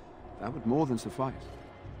 well, that would more than suffice.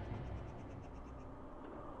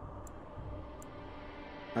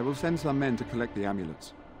 I will send some men to collect the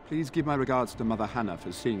amulets. Please give my regards to Mother Hannah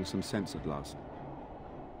for seeing some sense at last.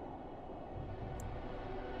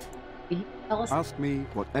 Ask me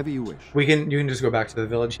whatever you wish. You can just go back to the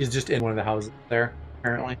village. He's just in one of the houses there,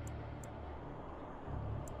 apparently.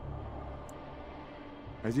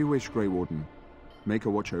 As you wish, Grey Warden. Make a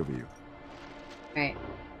watch over you. Right.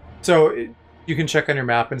 So you can check on your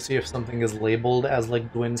map and see if something is labeled as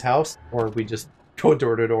like Dwyn's house, or we just go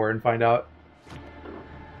door to door and find out.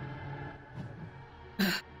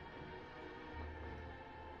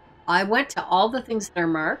 I went to all the things that are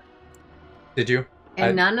marked. Did you?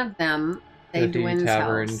 And none of them say Dwyn's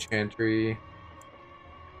Tavern, house. Chantry.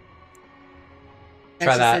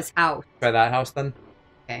 Try that. Says house. Try that house then.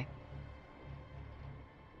 Okay.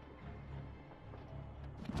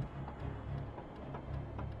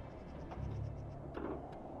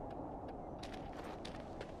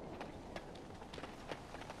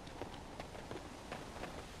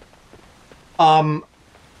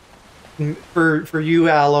 For you,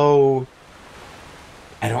 Aloe,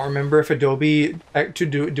 I don't remember if Adobe to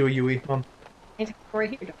do a UE, Mom.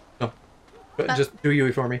 Right here. No, but just do a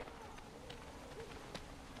UE for me.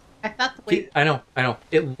 I thought the way. I know.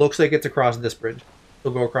 It looks like it's across this bridge.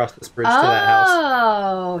 We'll go across this bridge to that house.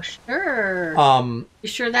 Oh, sure. You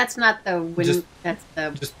sure that's not the wind? That's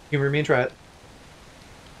the. Just humor me and try it.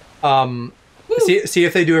 See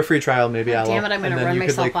if they do a free trial, maybe. Aloe. Damn it! I'm gonna run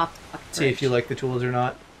myself off the bridge. See if you like the tools or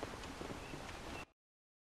not.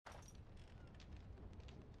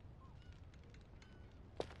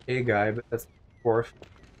 Hey, guy, but that's dwarf.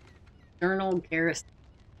 Journal Garrison.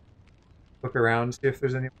 look around, see if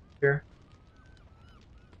there's anyone here.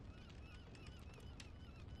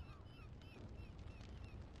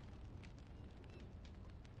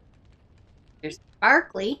 There's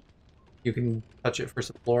sparkly. You can touch it for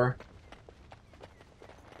some lore.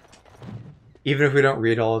 Even if we don't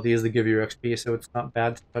read all of these, they give you XP, so it's not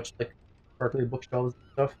bad to touch like sparkly bookshelves and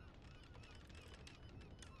stuff.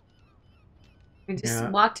 We just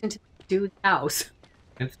walked into the dude's house.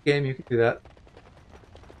 In this game, you can do that.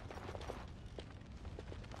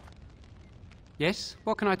 Yes?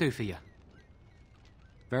 What can I do for you?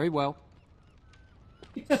 Very well.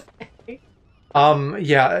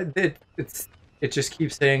 Yeah, it just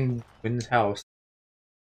keeps saying Wynn's house.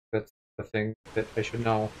 That's the thing that I should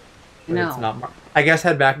know. No. It's not I guess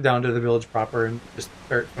head back down to the village proper and just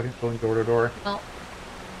start fucking going door to door. Well,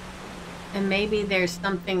 and maybe there's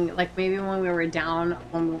something, like maybe when we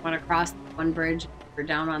went across one bridge, we were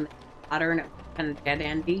down on the water and it was kind of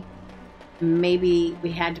dead-endy. Maybe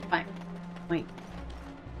we had to find a point.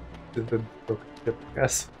 The broken ship, I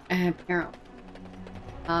guess. Apparently.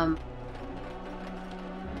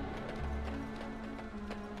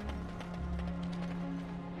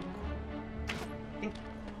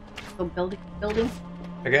 Building.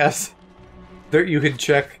 I guess. There you could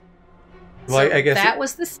check. Well, So I guess that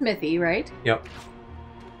was the smithy, right? Yep.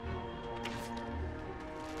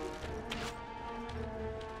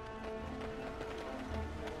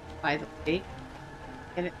 By the way,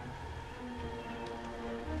 get it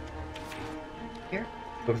here.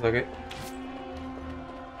 Looks like it.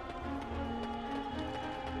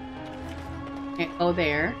 Can't go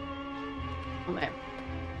there. Hold on.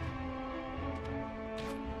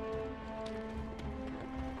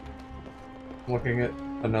 Looking at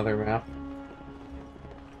another map.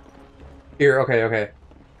 Here, okay.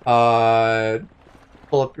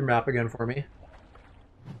 Pull up your map again for me.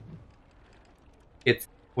 It's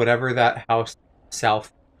whatever that house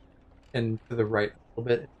south and to the right a little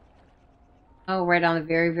bit. Oh, right on the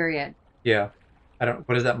very, very edge. Yeah.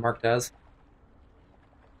 What is that marked as?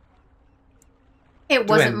 It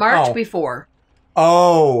wasn't marked Oh. before.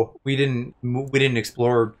 Oh, we didn't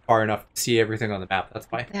explore far enough to see everything on the map. That's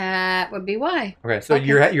why. That would be why. Okay, so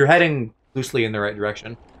you're heading loosely in the right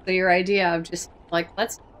direction. So your idea of just like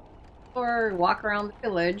let's explore, walk around the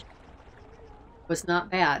village was not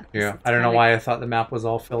bad. Yeah, I don't know why I thought the map was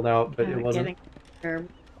all filled out, but it wasn't. Where we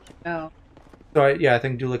go. So I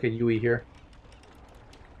think do like a UE here.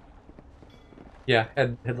 Yeah,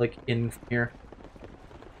 head like in from here.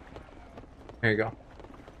 There you go.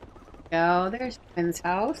 Go. There's Wynn's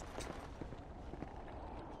house.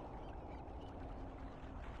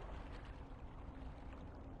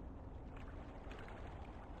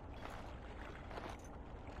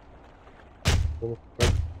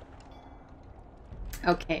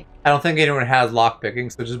 Okay. I don't think anyone has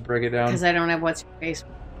lockpicking, so just break it down. Because I don't have what's your face.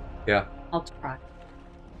 Yeah. I'll try.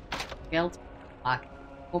 Failed. Lock.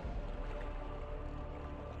 Oh.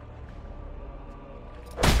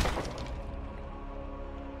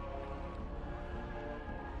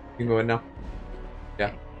 You can go in now.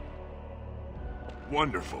 Yeah.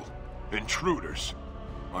 Wonderful. Intruders.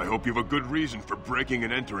 I hope you have a good reason for breaking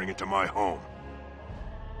and entering into my home.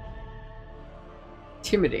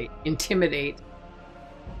 Intimidate.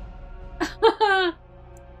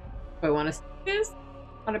 Do I want to see this?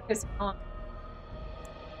 I want to piss him off.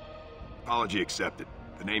 Apology accepted.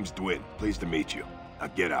 The name's Dwin. Pleased to meet you. Now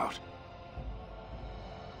get out.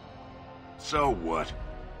 So what?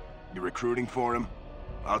 You recruiting for him?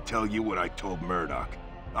 I'll tell you what I told Murdoch.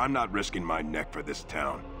 I'm not risking my neck for this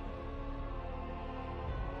town.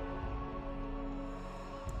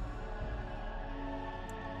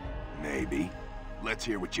 Maybe. Let's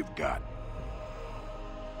hear what you've got.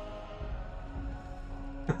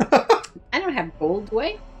 I don't have gold, do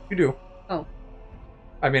I? You do. Oh.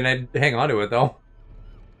 I mean, I'd hang on to it, though.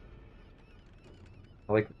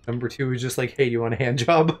 Like, number 2 is just like, hey, you want a hand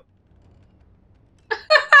job?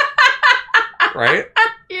 Right?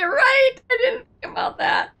 You're right. I didn't think about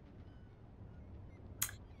that.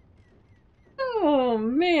 Oh,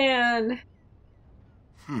 man.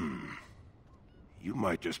 You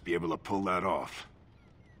might just be able to pull that off.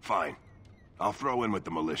 Fine. I'll throw in with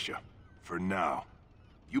the militia. For now.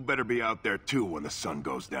 You better be out there too when the sun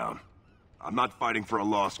goes down. I'm not fighting for a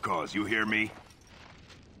lost cause, you hear me?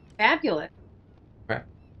 Fabulous. Okay.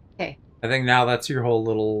 Okay. I think now that's your whole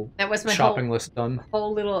little That was my shopping list done.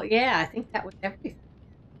 Whole little, yeah, I think that was everything.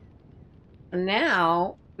 And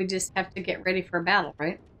now we just have to get ready for a battle,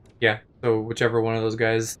 right? Yeah, so whichever one of those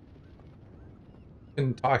guys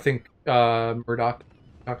can talk, I think Murdoch,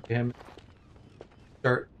 talk to him,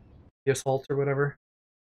 start the assault or whatever.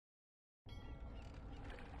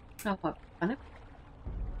 Oh, what? fun of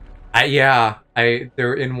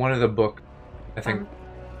they're in one of the books. I think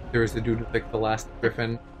there was the dude with like the last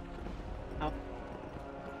griffin. Oh.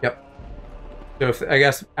 Yep. So I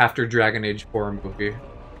guess after Dragon Age 4 movie,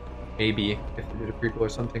 maybe if they did a prequel or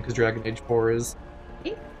something, because Dragon Age 4 is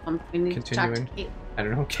we need continuing. to talk to Caitlin. I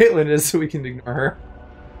don't know who Caitlin is, so we can ignore her.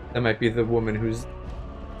 That might be the woman whose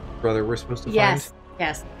brother we're supposed to find. Yes,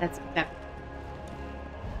 that's exactly.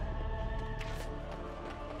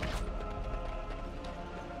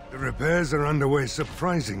 The repairs are underway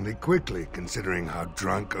surprisingly quickly, considering how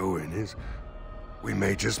drunk Owen is. We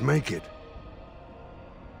may just make it.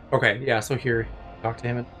 Okay, yeah, so here, talk to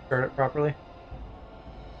him and start it properly.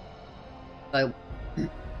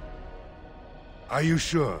 Are you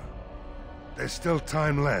sure? There's still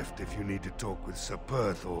time left if you need to talk with Sir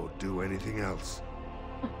Perth or do anything else.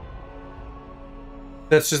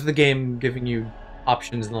 That's just the game giving you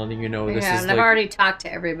options and letting you know this is and I've already talked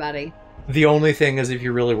to everybody. The only thing is if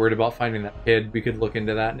you're really worried about finding that kid, we could look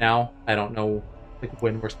into that now. I don't know like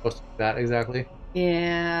when we're supposed to do that exactly.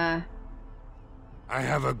 Yeah. I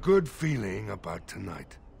have a good feeling about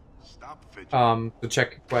tonight. So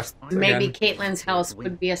check quest. Maybe again. Caitlin's house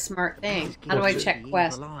would be a smart thing. How do I check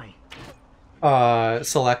quest?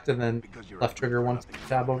 Select and then left trigger once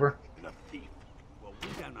tab over.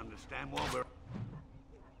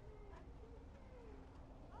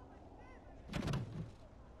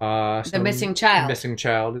 The missing child. Missing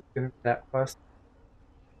child is going to be that quest.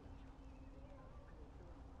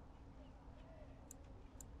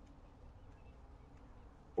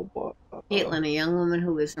 Caitlin, a young woman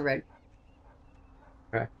who lives in Red.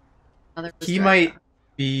 Okay. He might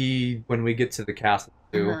be when we get to the castle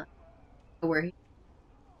too. Where he?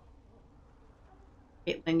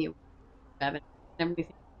 Caitlin, you haven't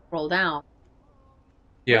everything rolled out.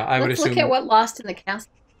 Yeah, I would assume. Let's look at what lost in the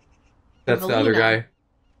castle. That's the other guy.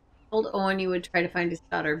 Told Owen you would try to find his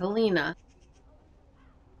daughter, Valina.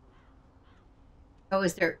 So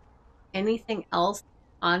is there anything else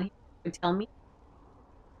on here you could tell me?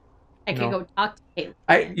 I can go talk to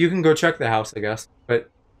Caitlin. You can go check the house, I guess. But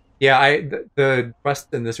yeah, the quests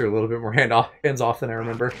in this are a little bit more hands off than I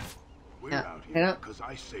remember. We're out here because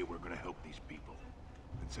I say we're going to help these people.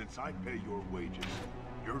 And since I pay your wages,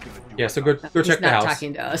 you're going to do Yeah, so go check the house. He's not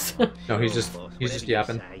talking to us. No, he's just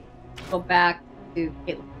yapping. Go back to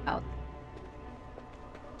Caitlin's house.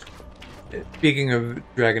 Speaking of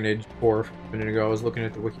Dragon Age 4 a minute ago, I was looking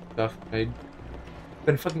at the wiki stuff. It's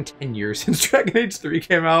been fucking 10 years since Dragon Age 3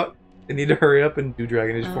 came out. They need to hurry up and do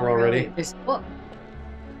Dragon Age 4 already. Really? There's a book.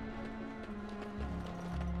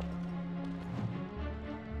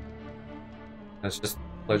 That's just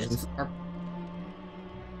Legends.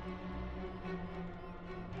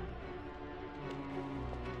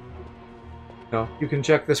 No, you can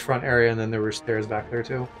check this front area, and then there were stairs back there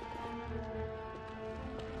too.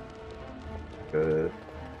 Good.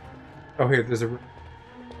 Oh, here, there's a.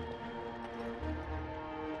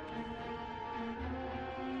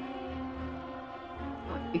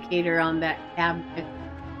 Indicator on that cabinet.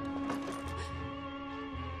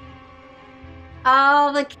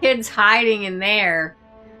 Oh, the kid's hiding in there.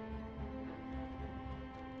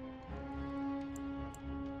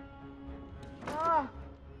 Ah,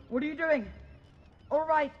 what are you doing? All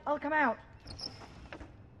right, I'll come out.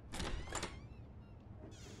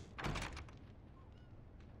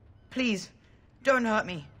 Please, don't hurt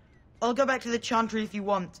me. I'll go back to the Chantry if you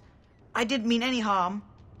want. I didn't mean any harm.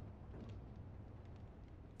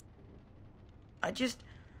 I just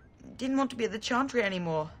didn't want to be at the Chantry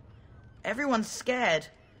anymore. Everyone's scared,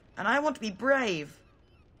 and I want to be brave.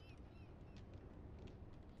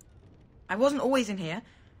 I wasn't always in here.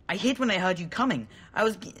 I hid when I heard you coming. I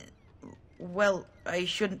was... Well, I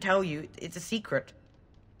shouldn't tell you. It's a secret.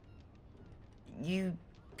 You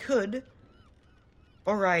could.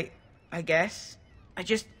 Alright, I guess.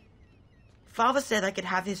 Father said I could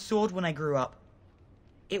have his sword when I grew up.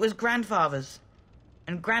 It was Grandfather's.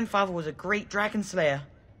 And Grandfather was a great dragon slayer.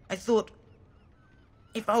 I thought,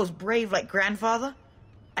 if I was brave like Grandfather,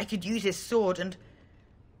 I could use his sword and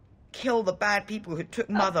kill the bad people who took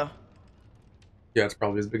Mother. Yeah, it's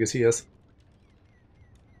probably as big as he is.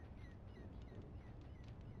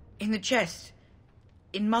 In the chest.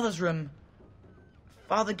 In Mother's room.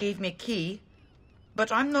 Father gave me a key,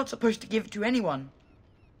 but I'm not supposed to give it to anyone.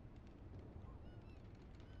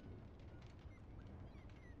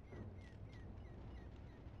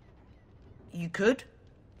 You could?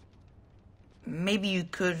 Maybe you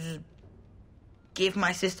could give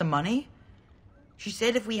my sister money? She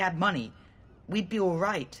said if we had money, we'd be all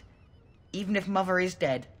right, even if Mother is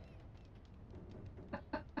dead.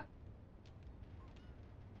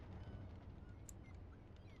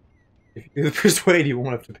 If you do the persuade, you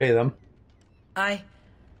won't have to pay them. I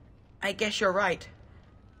guess you're right.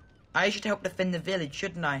 I should help defend the village,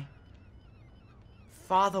 shouldn't I?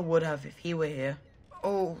 Father would have if he were here.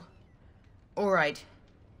 Oh, alright.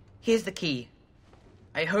 Here's the key.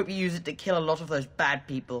 I hope you use it to kill a lot of those bad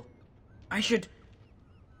people. I should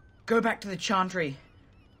go back to the chantry.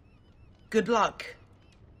 Good luck.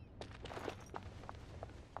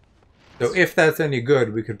 So if that's any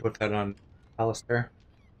good, we could put that on Alistair.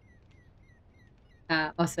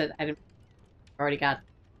 Also, I didn't already got.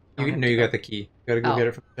 You got the key. You gotta go Oh. get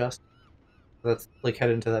it from the chest. Let's like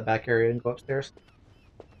head into that back area and go upstairs.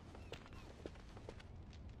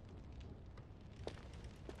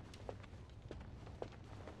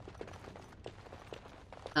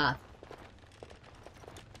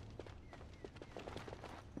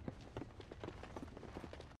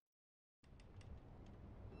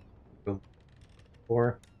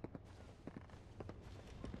 Four.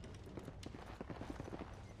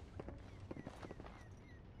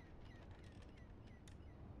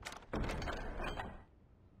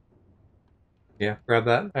 Yeah, grab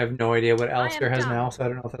that. I have no idea what Alistair has now, so I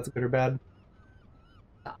don't know if that's good or bad.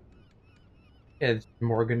 It's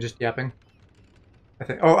Morgan just yapping. I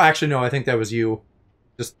think. Oh, actually, no. I think that was you,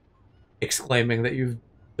 just exclaiming that you've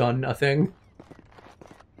done a thing.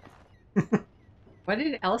 What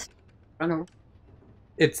did Alistair run over?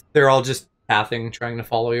 They're all just pathing, trying to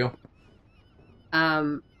follow you.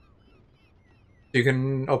 You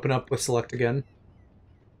can open up with select again.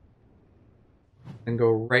 And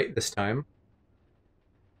go right this time.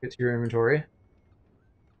 Get to your inventory.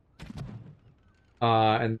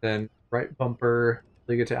 And then right bumper,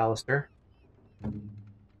 till you get to Alistair. And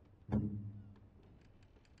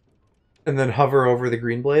then hover over the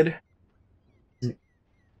green blade.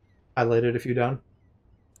 Highlight it if you're down.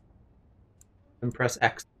 And press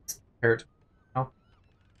X. Compare it to now.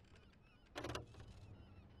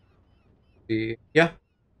 Yeah.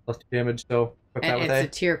 Plus 2 damage, so put that And with it's A. a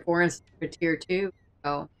tier 4 instead of a tier 2.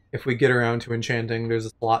 Oh. If we get around to enchanting, there's a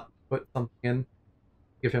slot to put something in.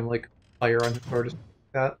 Give him like fire on his sword or something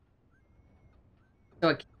like that. So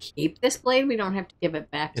I can keep this blade? We don't have to give it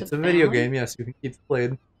back to It's the a video family? game, yes, you can keep the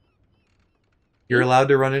blade. You're allowed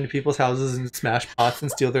to run into people's houses and smash pots and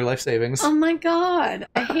steal their life savings. Oh my god,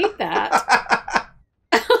 I hate that.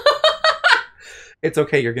 It's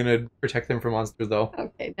okay, you're gonna protect them from monsters though.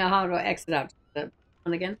 Okay, now how do I exit out? The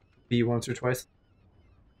one again? B once or twice.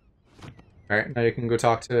 Alright, now you can go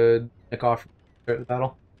talk to Nick off and start the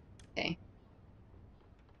battle. Okay.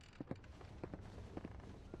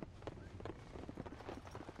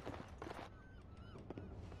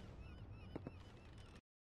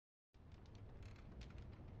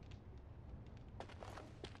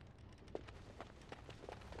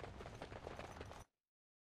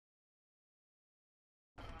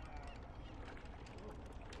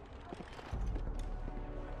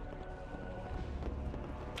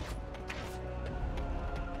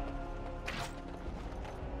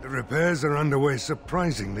 The repairs are underway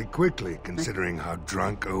surprisingly quickly, considering how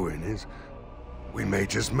drunk Owen is. We may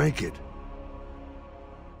just make it.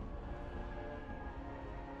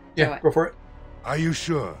 Yeah, go for it. Are you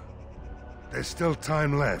sure? There's still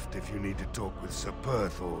time left if you need to talk with Sir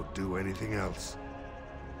Perth or do anything else.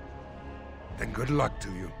 Then good luck to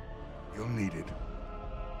you. You'll need it.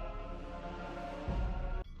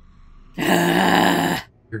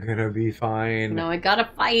 You're gonna be fine. No, I gotta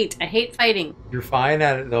fight. I hate fighting. You're fine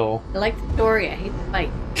at it though. I like the story. I hate the fight.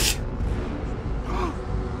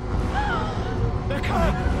 They're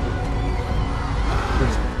coming!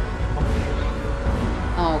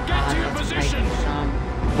 Oh god, Get to your that's positions!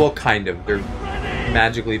 right. Well, kind of. They're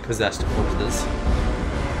magically possessed corpses.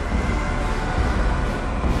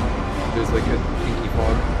 There's like a pinky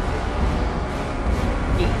fog.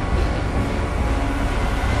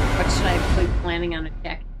 What should I be planning on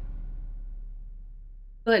attacking?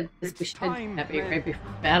 Good, because we should have it right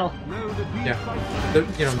before battle. Yeah.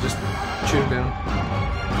 You know, just shoot him down.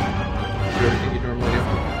 Do everything you normally do.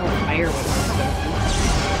 Oh, fire was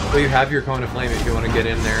so Well, you have your cone of flame if you want to get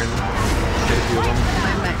in there and get a few of them.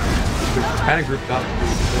 They're kind of grouped up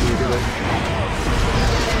when you do it.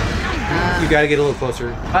 You gotta get a little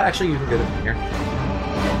closer. Actually, you can get it from here.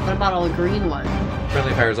 What about all the green ones?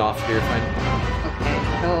 Friendly fire's off, so you're fine. Okay,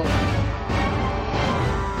 so...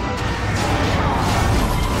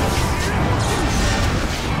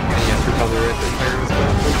 And you have to recover it, the fire as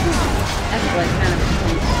well. That's what kind of...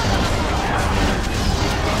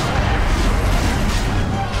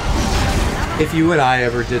 If you and I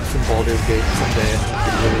ever did some Baldur's Gate someday,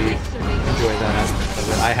 I would really enjoy that aspect of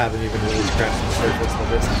it. I haven't even really scratched the surface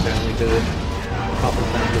of it since I only did it couple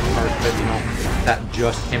times with parts, but you know, that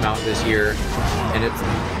just came out this year, and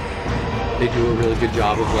they do a really good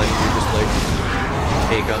job of letting you just like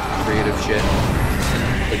make up creative shit.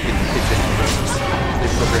 Like it just works. They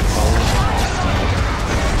program well.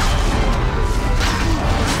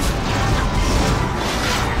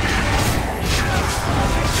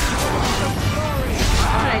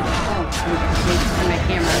 My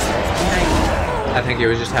camera behind. I think it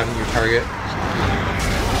was just having you target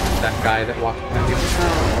that guy that walked behind you.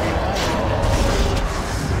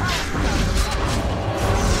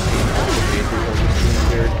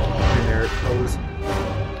 Their toes.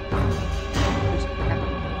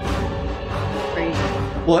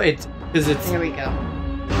 Well, it's because it's. There we go.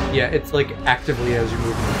 Yeah, it's like actively as you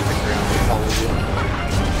move into the ground, it follows you.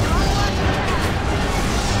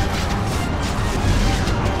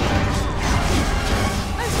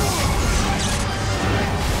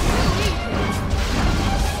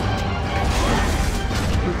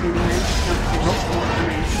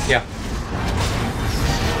 Yeah.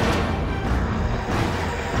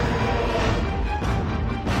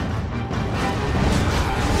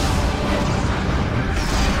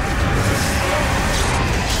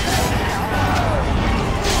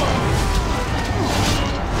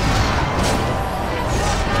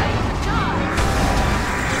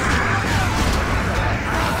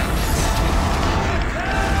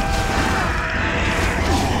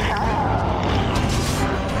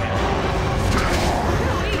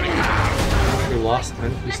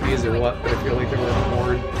 NPCs or what, but I feel like there were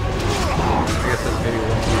more. I guess that's maybe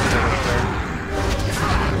one piece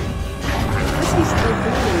What's he still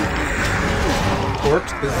doing?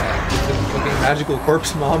 Corpse? Because it's a fucking magical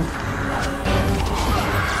corpse mob.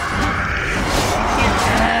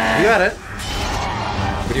 You got it.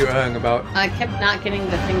 What are you uhing about? I kept not getting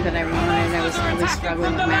the thing that I wanted. I was really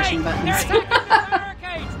struggling with mashing buttons.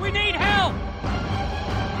 Barricades! We need help!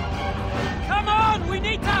 Come on! We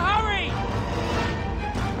need to hurry!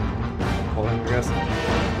 Hold on, I guess.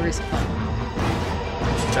 Where is it?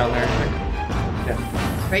 Down there, I think. Yeah.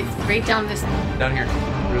 Right down this. Down here.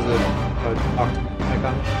 There's a octopus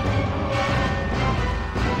icon.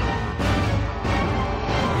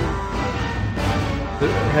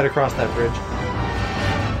 Head across that bridge.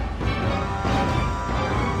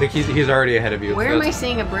 I think he's already ahead of you. Where am I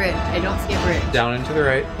seeing a bridge? I don't see a bridge. Down and to the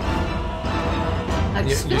right. I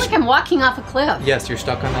just feel like I'm walking off a cliff. Yes, you're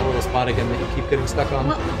stuck on that little spot again that you keep getting stuck on.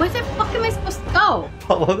 Well, where the fuck am I supposed to go?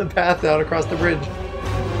 Follow the path out across the bridge.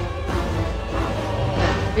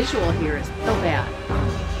 The visual here is so bad.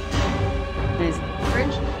 And is it the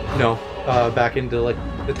bridge? No, back into like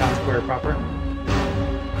the town square proper.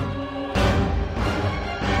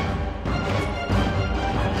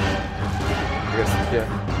 I guess, yeah.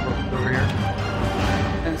 Over here.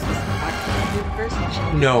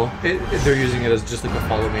 No, they're using it as just like a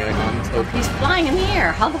follow me icon. So. He's flying in the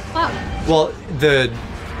air. How the fuck? Well, the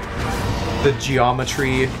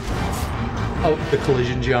geometry, the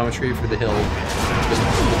collision geometry for the hill just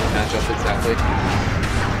doesn't match up exactly.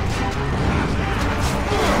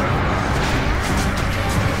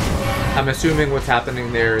 I'm assuming what's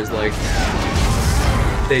happening there is like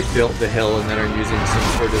they built the hill and then are using some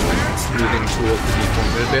sort of like smoothing tool to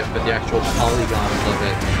deform it a bit, but the actual polygons of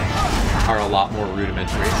it are a lot more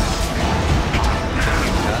rudimentary.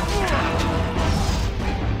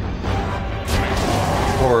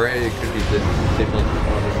 Or it could be that they built it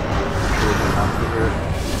on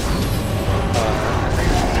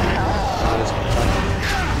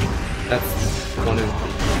that's one of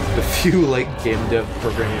the few like game dev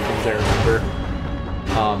programming things I remember.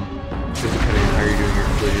 Because depending on how you're doing your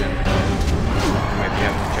collision, you might be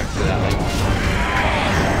having to check for that like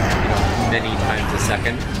many times a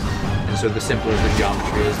second. And so the simpler the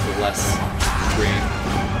geometry is, the less strain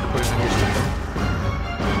put on your system.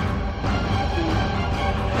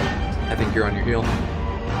 I think you're on your heel.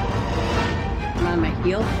 I'm on my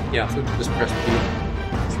heel? Yeah, so just press P.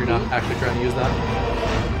 So you're not actually trying to use that.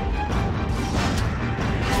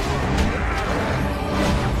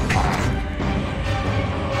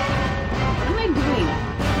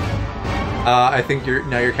 I think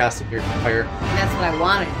now you're casting your fire. That's what I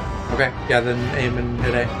wanted. Okay, yeah, then aim and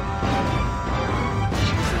hit A.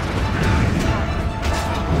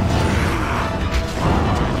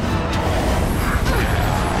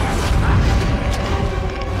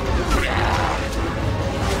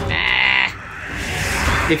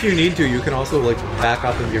 If you need to, you can also like back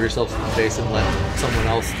up and give yourself some space and let someone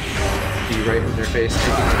else be right in their face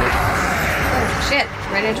taking a hit. Oh shit!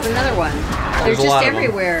 Right into another one. They're just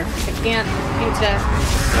everywhere. I can't seem to.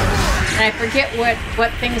 And I forget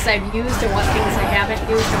what things I've used and what things I haven't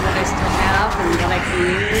used and what I still have and what I can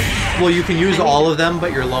use. Well, you can use all of them,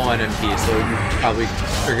 but you're low on MP, so you probably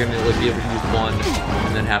are going to be able to use one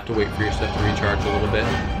and then have to wait for your stuff to recharge a little bit.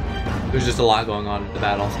 There's just a lot going on in the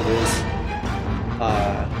battle, so there's,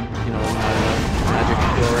 you know, not enough magic to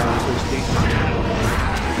go around, so to speak.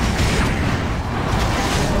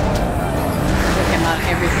 I'm out of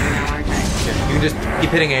everything now, aren't I? Yeah, you can just keep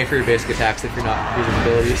hitting A for your basic attacks if you're not using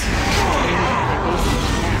abilities.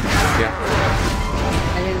 Yeah.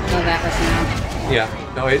 I didn't know that was enough. Yeah.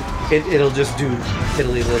 No, it'll just do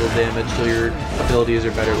piddly little damage till your abilities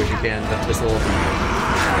are better when you can, but this will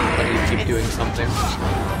let you keep doing something.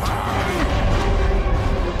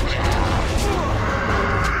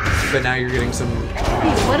 But now you're getting some...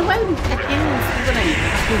 What do I can't even see what I'm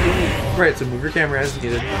doing. Right, so move your camera as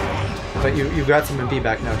needed. But you've got some MP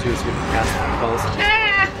back now too, so you can cast spells.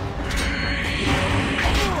 Ah!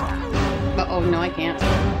 Oh no, I can't.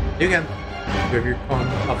 You can. You have your phone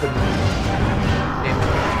up and aim.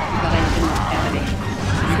 But I didn't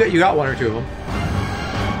have any. You got one or two of them.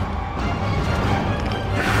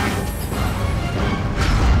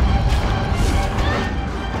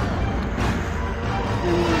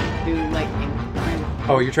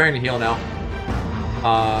 Oh, you're trying to heal now.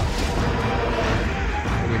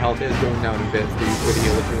 And your health is going down a bit, so you could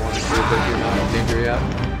heal if you wanted to, but you're not in danger yet.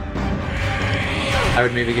 I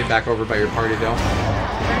would maybe get back over by your party, though.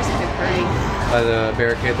 Where's the party? By the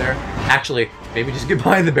barricade there. Actually, maybe just get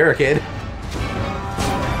behind the barricade.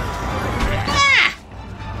 Ah!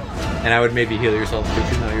 And I would maybe heal yourself, too,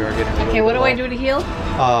 because now you are getting a little Okay, what do low. I do to heal?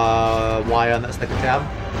 Y on that second tab.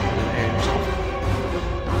 And yourself.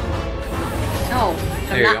 No.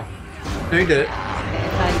 There you go. No, you did it. I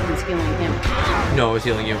thought he was healing him. No, it was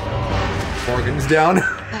healing you. Morgan's down.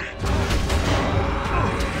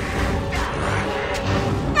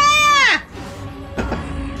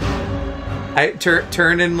 I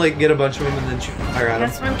turn and like get a bunch of them and then shoot fire at them.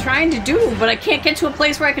 That's what I'm trying to do, but I can't get to a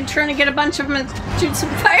place where I can turn and get a bunch of them and shoot some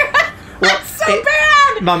fire. That's so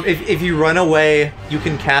bad! Mom, if you run away, you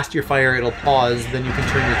can cast your fire, it'll pause, then you can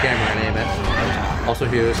turn your camera and aim it. Also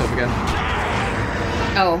heal yourself again.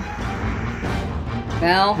 Oh.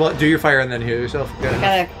 Well, do your fire and then heal yourself again. I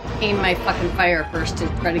gotta aim my fucking fire first to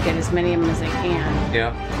try to get as many of them as I can.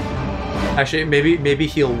 Yeah. Actually, maybe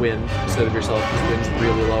heal Wind instead of yourself, because Wind's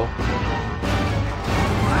really low.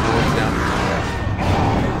 Down.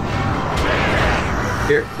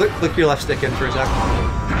 Here, click your left stick in for a sec.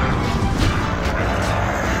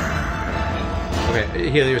 Okay,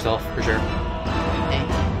 heal yourself for sure.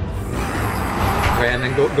 Okay, and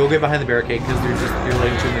then go get behind the barricade because you're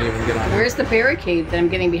letting too many of them get on. Where's the barricade that I'm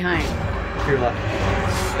getting behind? To your left.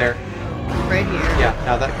 There. Right here. Yeah,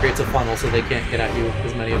 now that creates a funnel so they can't get at you,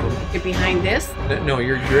 as many of them. You're behind this? No,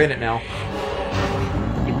 you're in it now.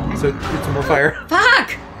 So get some more fire.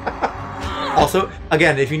 Fuck! Also,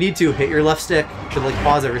 again, if you need to, hit your left stick to like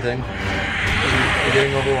pause everything. You're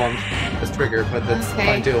getting overwhelmed. That's trigger, but that's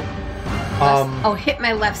fine too. Hit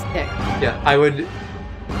my left stick. Yeah, I would,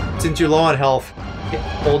 since you're low on health,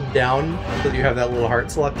 hold down so that you have that little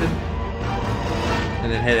heart selected,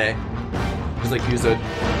 and then hit A. Just like use a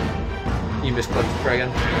you misclicked to try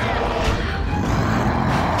again.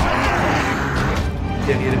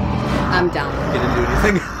 Didn't need it. I'm down. You didn't do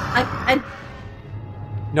anything.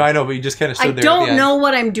 No, I know, but you just kind of stood there. I don't know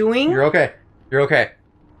what I'm doing. You're okay. You're okay.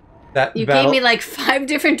 You gave me like 5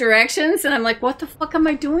 different directions, and I'm like, what the fuck am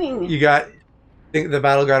I doing? You got... I think the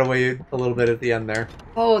battle got away a little bit at the end there.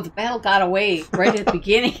 Oh, the battle got away right at the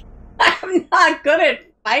beginning. I'm not good at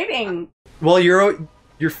fighting. Well, you're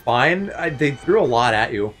fine. They threw a lot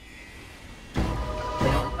at you. They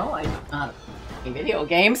don't know I'm not playing video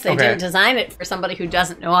games. They didn't design it for somebody who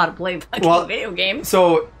doesn't know how to play fucking video games.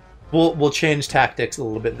 So we'll change tactics a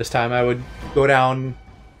little bit this time. I would go down.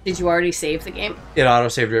 Did you already save the game? It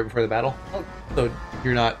auto-saved right before the battle. Oh. So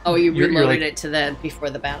you're not... Oh, you reloaded like, it to the before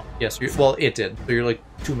the battle. Yes, well, it did. So you're like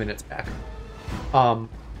 2 minutes back.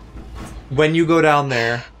 When you go down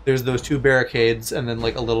there, there's those 2 barricades and then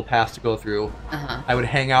like a little path to go through. Uh-huh. I would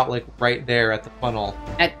hang out like right there at the funnel.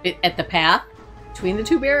 At the path? Between the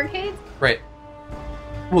 2 barricades? Right.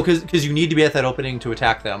 Well, because you need to be at that opening to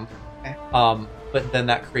attack them. Okay. But then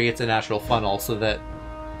that creates a natural funnel so that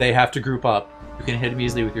they have to group up. You can hit them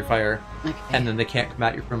easily with your fire, and then they can't come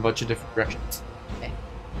at you from a bunch of different directions. Okay.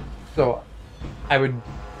 So I would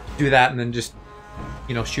do that and then just,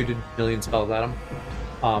 shoot a million spells at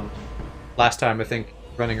them. Last time, I think,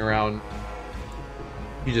 running around,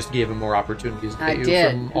 you just gave them more opportunities to hit you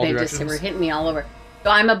from all directions. They were hitting me all over. So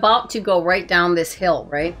I'm about to go right down this hill,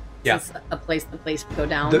 right? Yeah. A place to go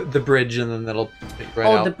down. The bridge, and then that'll spit you right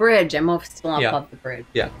out. Oh, the bridge. I'm still above the bridge.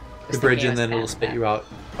 Yeah. The bridge, and then it'll spit you out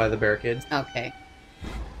by the barricades. Okay.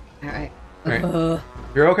 All right.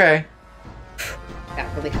 You're okay.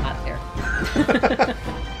 Got really hot there.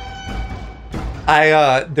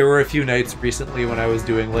 There were a few nights recently when I was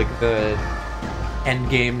doing like the end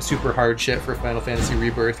game super hard shit for Final Fantasy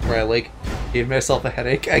Rebirth where I like gave myself a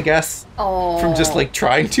headache, I guess. Oh. From just like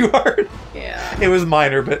trying too hard. Yeah. It was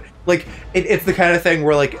minor, but like it's the kind of thing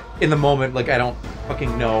where like in the moment like I don't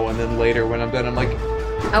fucking know, and then later when I'm done I'm like,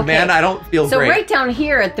 man, I don't feel great. So right down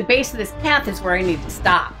here at the base of this path is where I need to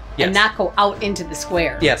stop and not go out into the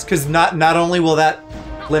square. Yes, because not only will that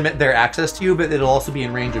limit their access to you, but it'll also be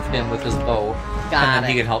in range of him with his bow. And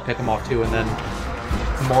then he can help pick him off too, and then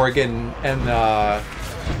Morgan and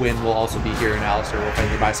Wynn will also be here, and Alistair will play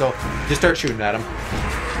nearby. So just start shooting at him.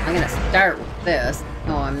 I'm gonna start with this.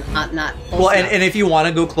 No, I'm not close well, enough. and if you want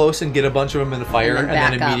to go close and get a bunch of them in the fire, and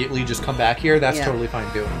then back immediately just come back here, that's totally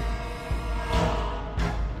fine too.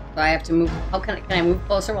 So I have to move. How can I move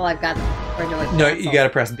closer while I've got? Or do I No, you got to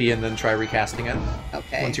press B and then try recasting it.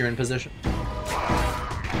 Okay. Once you're in position. Still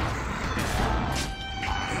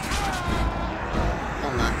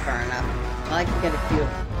not far enough. Well, I can get a few.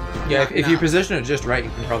 Yeah, if you position it just right, you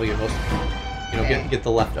can probably get most. Get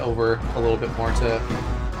the left over a little bit more to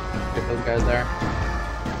get those guys there.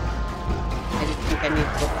 I just think I need to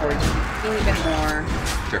go forward just a teeny bit more.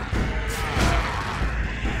 Sure.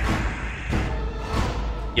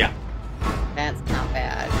 Yeah. That's not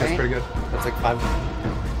bad. That's right? pretty good. That's like 5.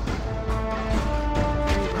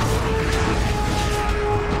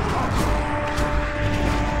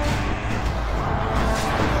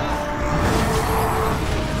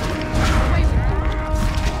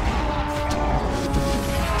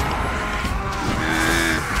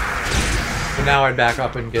 So now I'd back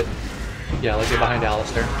up and get behind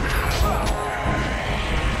Alistair.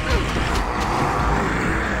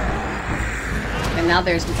 And now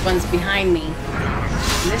there's ones behind me.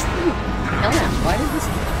 And this didn't kill him. Why did this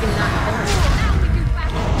fucking not kill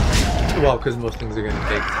him? Well, because most things are going to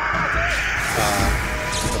take a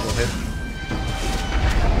couple hits.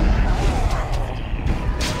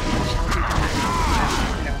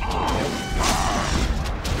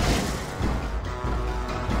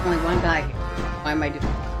 Only one guy here. Why am I doing?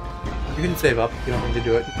 You can save up. You don't need to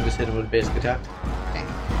do it. You can just hit him with a basic attack. Okay.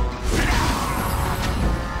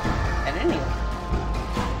 And anyway.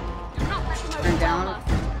 Turn down.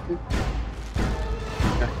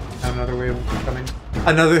 Okay. Another way of coming.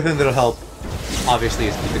 Another thing that'll help, obviously,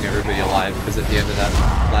 is keeping everybody alive, because at the end of that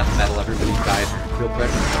last battle, everybody died real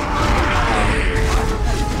quick.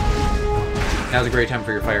 Now's a great time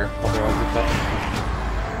for your fire, while they're all grouped up.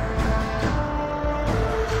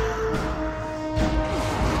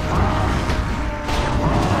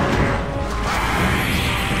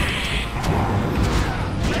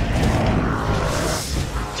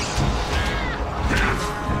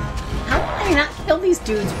 Kill these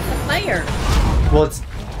dudes with the fire. Well,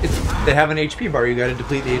 they have an HP bar. You got to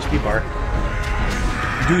deplete the HP bar.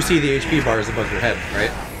 You do see the HP bars above your head,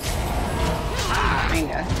 right?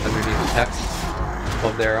 Kinda. Underneath the text,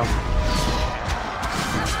 above the arrow.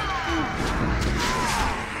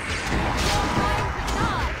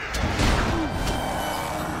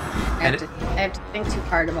 I have to think too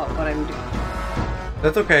hard about what I'm doing.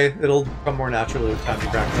 That's okay. It'll come more naturally with time to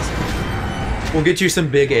practice. We'll get you some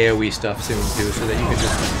big AoE stuff soon, too, so that you can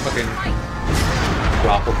just fucking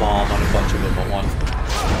drop a bomb on a bunch of them at once.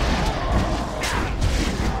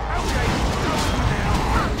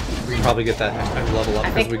 We can probably get that next time to level up,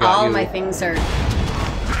 because we got all my things are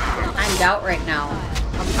timed out right now.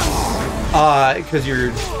 Because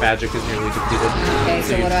your magic is nearly depleted. Okay,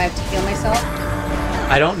 so what do I have to heal myself?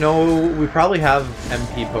 I don't know. We probably have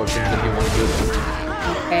MP potions if you want to do them.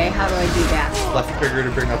 Okay, how do I do that? Left trigger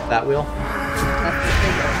to bring up that wheel. Left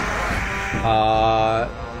trigger.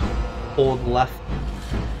 Hold left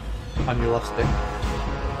on your left stick.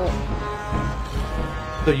 Oh.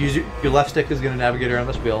 So use your left stick is going to navigate around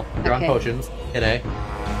this wheel. You're on potions. Hit A.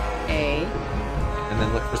 A. And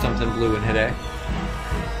then look for something blue and hit A.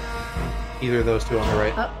 Either of those two on the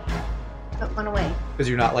right. Oh. Put one away. Because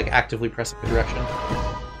you're not like actively pressing the direction.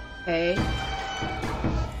 Okay.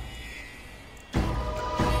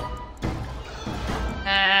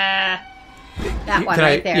 That one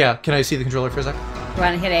right there. Yeah, can I see the controller for a second? You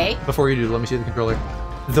want to hit A? Before you do, let me see the controller.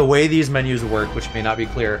 The way these menus work, which may not be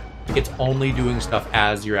clear, it's only doing stuff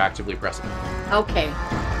as you're actively pressing. Okay.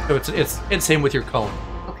 So it's same with your cone.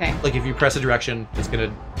 Okay. Like if you press a direction, it's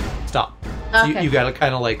gonna stop. Okay. So you gotta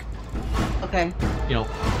kind of like. Okay. You know.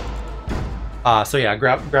 So yeah,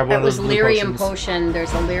 grab one of those blue lyrium potions. potion.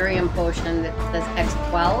 There's a lyrium potion that says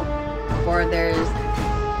X12, or there's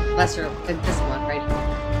lesser. This one right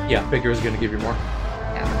here. Yeah, bigger is going to give you more.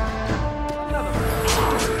 Yeah.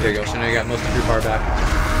 There you go. So now you got most of your bar back.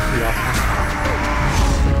 Pretty awesome.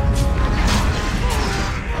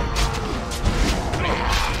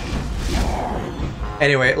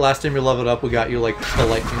 Anyway, last time you leveled up, we got you like the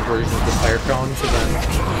lightning version of the fire cone. So then,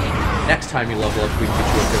 next time you level up, we can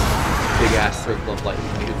get you a big ass circle of lightning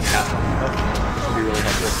that you can cast on stuff. Which will be really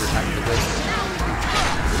helpful for your time to this.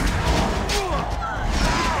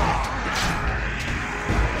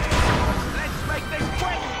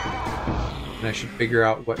 And I should figure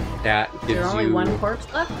out what that gives you. Is there only one corpse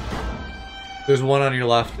left? There's one on your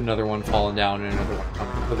left, another one falling down, and another one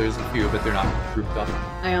coming. So there's a few, but they're not grouped up.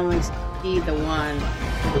 I only see the one.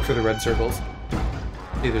 Look for the red circles.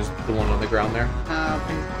 See, there's the one on the ground there.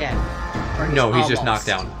 He's dead. Or No, he's just knocked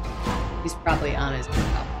down. He's probably on his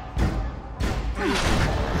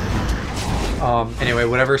Anyway,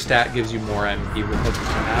 whatever stat gives you more MP with focus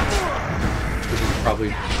on that, which is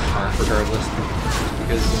probably smart regardless,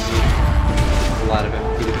 because you need a lot of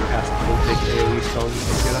MP to be cast to take AoE spells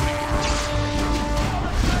and get them.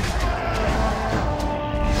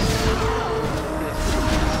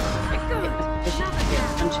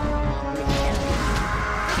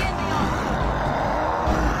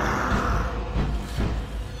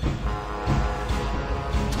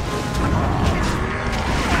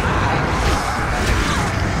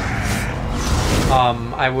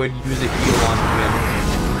 I would use a heal on Win.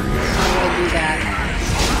 How do I do that?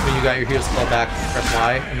 When you got your heal spell back, press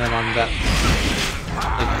Y, and then on that,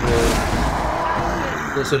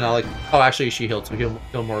 like, so now, like, oh, actually, she healed, so heal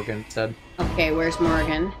Morgan instead. Okay, where's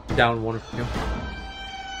Morgan? Down one of you.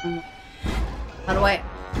 How do I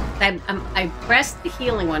pressed the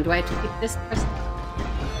healing one. Do I have to keep this pressed?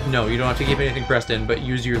 No, you don't have to keep anything pressed in, but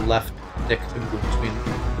use your left stick to move between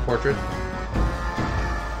the portrait.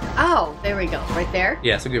 Oh, there we go. Right there?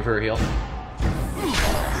 Yeah, so give her a heal. You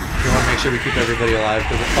want to make sure we keep everybody alive.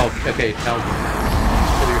 Oh, okay, now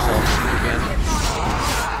kill yourself if you can.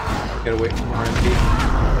 Gotta wait for more MP.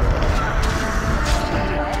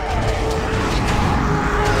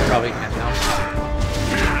 Probably can't now.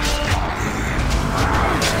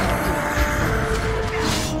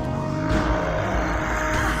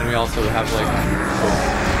 And we also have like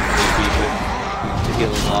the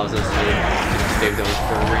healing allows us to save those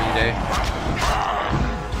for a rainy day.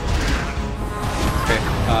 Okay.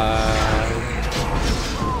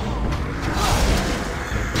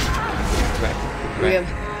 Do we have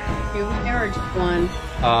two there or just one?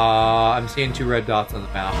 I'm seeing 2 red dots on the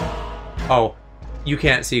map. Oh, you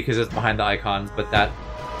can't see because it's behind the icons, but that.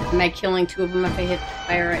 Am I killing 2 of them if I hit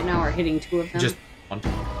fire right now, or hitting 2 of them? Just one.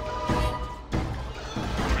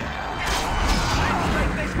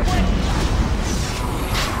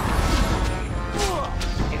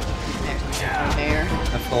 There.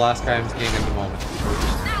 That's the last guy I'm seeing at the moment. So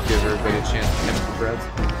just give everybody a chance to get the breads.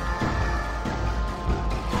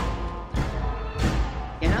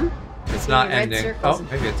 Get him? It's not ending. Oh,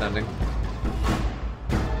 maybe it's ending.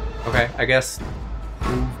 Okay, I guess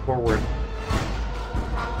move forward.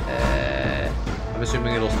 I'm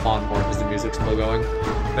assuming it'll spawn more because the music's still going.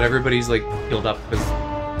 But everybody's like healed up because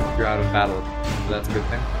you're out of battle, so that's a good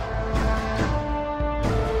thing.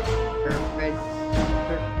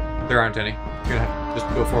 There aren't any. You're gonna have to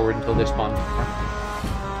just go forward until they spawn.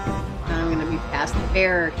 I'm gonna be past the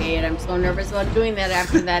barricade. I'm so nervous about doing that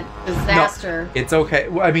after that disaster. No, it's okay.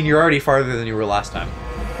 Well, I mean, you're already farther than you were last time.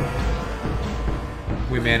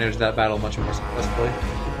 We managed that battle much more successfully.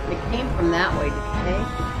 They came from that way, didn't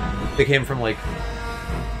they? They came from like.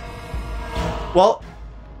 Well,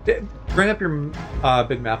 bring up your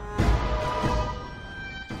big map.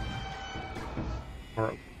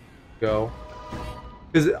 Or go.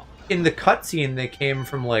 Because in the cutscene, they came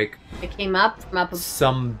from like. They came up from up.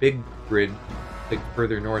 Some big grid, like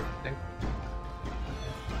further north, I think.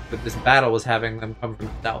 But this battle was having them come from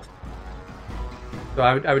the south. So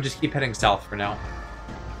I would just keep heading south for now.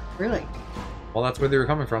 Really? Well, that's where they were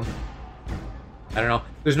coming from. I don't know.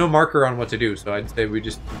 There's no marker on what to do, so I'd say we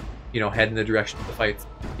just, head in the direction of the fights.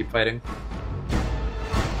 Keep fighting.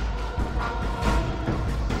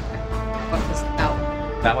 What was out?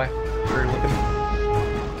 That way? Where you're looking?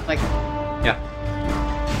 Like... Yeah.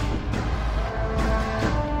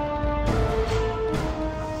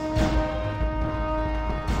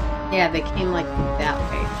 Yeah, they came like that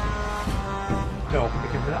way. No, they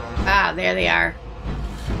came that way. Ah, there they are.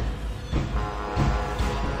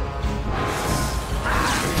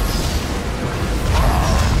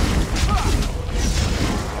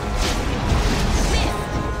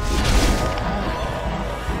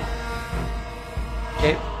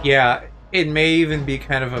 Yeah, it may even be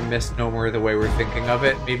kind of a misnomer the way we're thinking of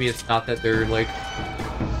it. Maybe it's not that they're, like,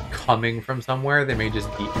 coming from somewhere. They may just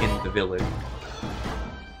be in the village.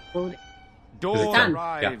 Dawn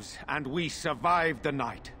arrives, and we survived the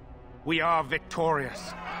night. We are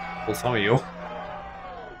victorious. Well, some of you.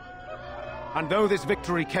 And though this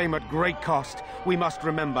victory came at great cost, we must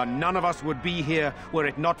remember none of us would be here were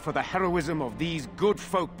it not for the heroism of these good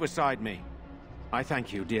folk beside me. I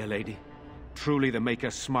thank you, dear lady. Truly the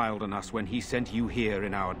Maker smiled on us when he sent you here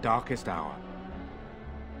in our darkest hour.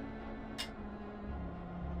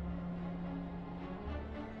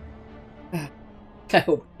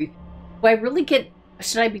 Do I really get...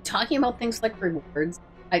 Should I be talking about things like rewards?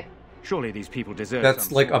 Surely these people deserve That's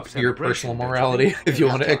some like sort up of to your celebration, personal don't you morality, think? if you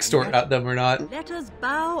want to extort at them or not. Let us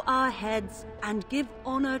bow our heads and give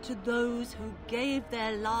honor to those who gave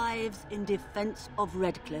their lives in defense of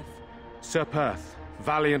Redcliffe. Sir Perth,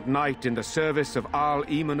 valiant knight in the service of Arl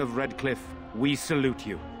Eamon of Redcliffe, we salute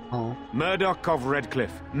you. Oh. Murdoch of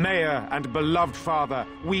Redcliffe, mayor and beloved father,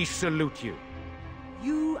 we salute you.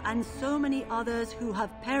 You and so many others who have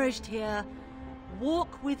perished here,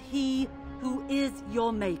 walk with he who is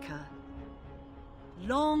your maker.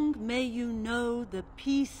 Long may you know the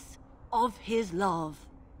peace of his love.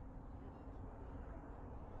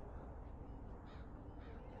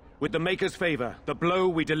 With the Maker's favor, the blow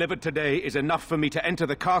we delivered today is enough for me to enter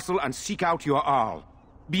the castle and seek out your Arl.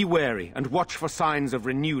 Be wary and watch for signs of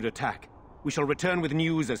renewed attack. We shall return with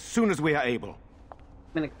news as soon as we are able. I'm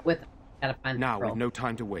gonna go with him. Gotta find now, the we've no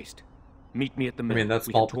time to waste. Meet me at the mill. I mean, that's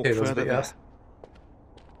we small can talk potatoes, further but yes.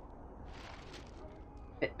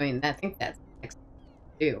 I mean, I think that's next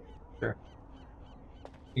too. Sure.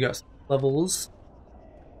 You got some levels.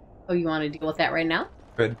 Oh, you want to deal with that right now?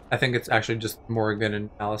 Good. I think it's actually just Morgan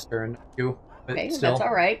and Alistair and you. But Okay, still. that's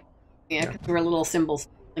all right. Yeah, because there were little symbols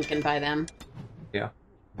blinking by them. Yeah.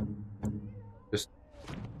 Just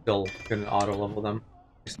still gonna auto level them.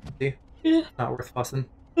 See? Yeah. Not worth fussing.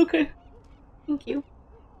 Okay. Thank you.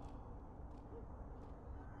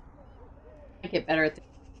 I get better at this.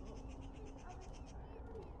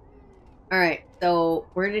 Alright, so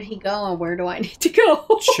where did he go and where do I need to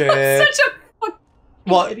go? Check. I'm such a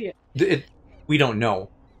fucking idiot. We don't know.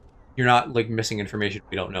 You're not, like, missing information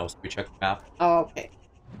we don't know, so we check the map. Oh, okay.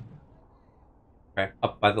 Okay,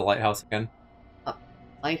 up by the lighthouse again.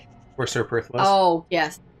 Like? Where Sir Perth was. Oh,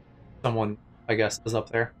 yes. Someone, I guess, is up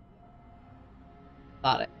there.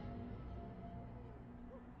 Got it.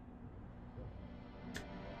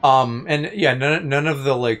 And yeah, none of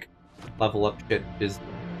the, like, level up shit is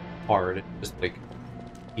hard. It's just, like,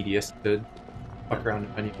 tedious to fuck around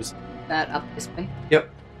in menus. That up this way? Yep.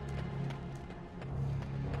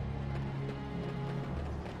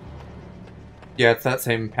 Yeah, it's that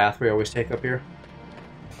same path we always take up here.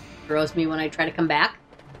 Throws me when I try to come back?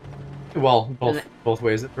 Well, both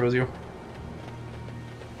ways it throws you.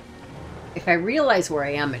 If I realize where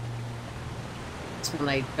I am, it's when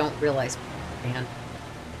I don't realize where I am.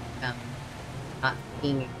 Not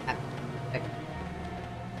being exactly.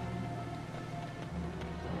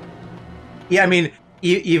 Yeah, I mean,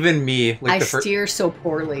 even me, like I steer so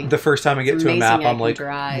poorly. The first time I get to a map, I'm like,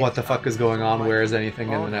 drive. what the fuck is going on? Where is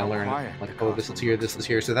anything? And then I learn, like, oh, this is here, this is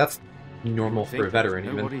here. So that's normal for a veteran,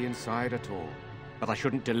 even. Nobody inside at all. But I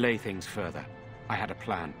shouldn't delay things further. I had a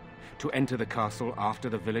plan. To enter the castle after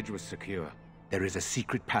the village was secure. There is a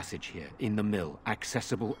secret passage here, in the mill,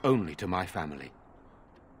 accessible only to my family.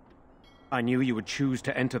 I knew you would choose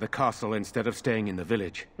to enter the castle instead of staying in the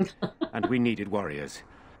village. And we needed warriors.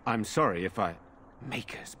 I'm sorry if I...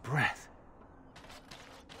 Maker's breath.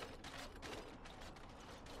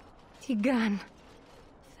 Tigan.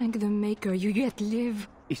 Thank the Maker, you yet live.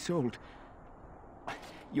 Isolde.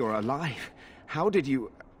 You're alive. How did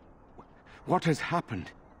you... What has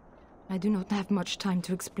happened? I do not have much time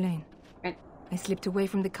to explain. I slipped away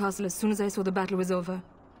from the castle as soon as I saw the battle was over,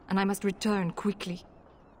 and I must return quickly.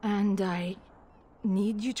 And I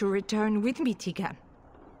need you to return with me, Tigan.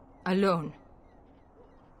 Alone.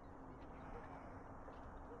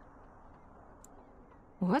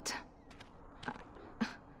 What?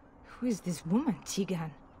 Who is this woman,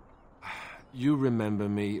 Tigan? You remember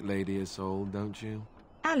me, Lady Isolde, don't you?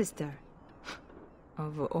 Alistair.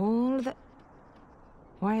 Of all the...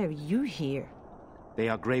 Why are you here? They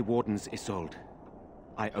are Grey Wardens, Isolde.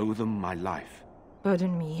 I owe them my life.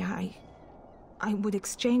 Pardon me, I would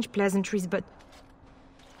exchange pleasantries, but...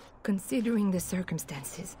 Considering the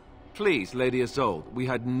circumstances... Please, Lady Isolde, we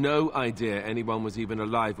had no idea anyone was even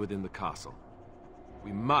alive within the castle.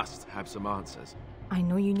 We must have some answers. I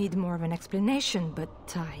know you need more of an explanation, but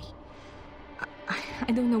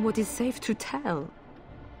I don't know what is safe to tell.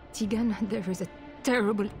 Tigan, there is a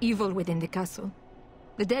terrible evil within the castle.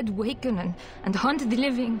 The dead waken and haunt the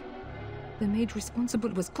living. The maid responsible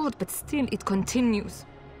was caught, but still it continues.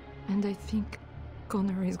 And I think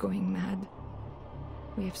Connor is going mad.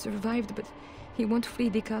 We have survived, but he won't flee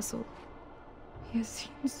the castle. He has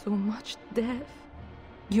seen so much death.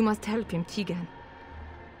 You must help him, Tegan.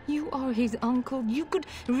 You are his uncle. You could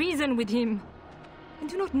reason with him. I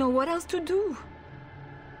do not know what else to do.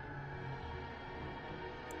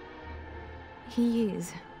 He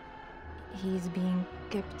is being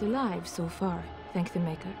kept alive so far, thank the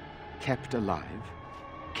Maker. Kept alive?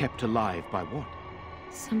 Kept alive by what?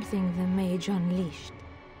 Something the mage unleashed.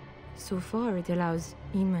 So far it allows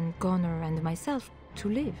Eamon, Connor, and myself to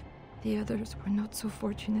live. The others were not so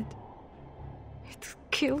fortunate. It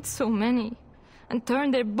killed so many, and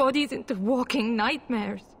turned their bodies into walking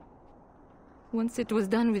nightmares. Once it was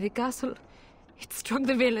done with the castle, it struck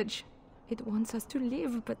the village. It wants us to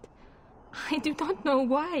live, but I do not know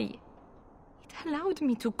why. It allowed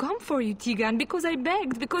me to come for you, Tegan, because I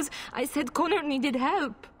begged, because I said Connor needed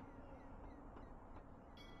help.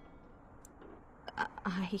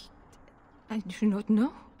 I do not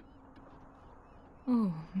know.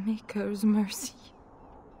 Oh, Maker's mercy.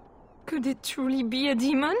 Could it truly be a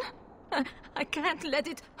demon? I can't let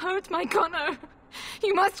it hurt my Connor.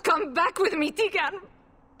 You must come back with me, Tegan.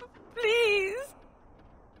 Please.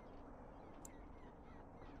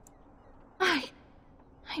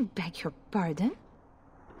 I beg your pardon.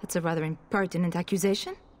 That's a rather impertinent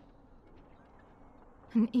accusation.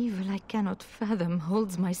 An evil I cannot fathom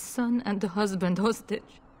holds my son and husband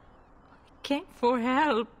hostage. I came for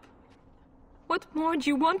help. What more do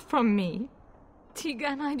you want from me?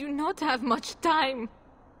 Tegan, I do not have much time.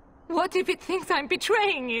 What if it thinks I'm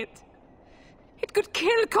betraying it? It could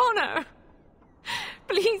kill Connor.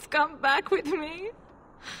 Please come back with me.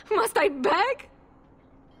 Must I beg?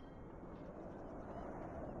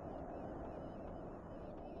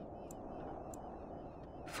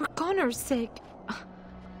 For Connor's sake,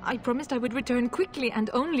 I promised I would return quickly and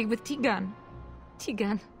only with Tegan.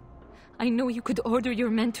 Tegan, I know you could order your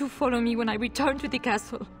men to follow me when I return to the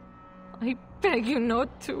castle. I beg you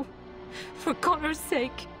not to. For Connor's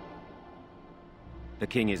sake. The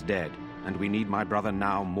king is dead, and we need my brother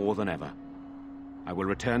now more than ever. I will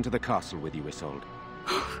return to the castle with you, Isolde.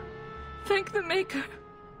 Thank the Maker.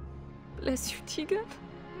 Bless you, Tegan.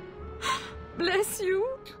 Bless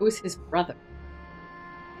you. Who's his brother?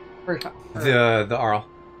 The Arl.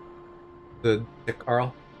 The sick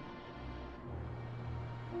Arl.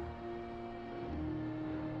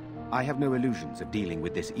 I have no illusions of dealing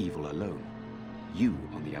with this evil alone. You,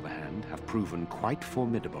 on the other hand, have proven quite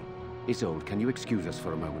formidable. Isolde, can you excuse us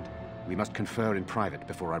for a moment? We must confer in private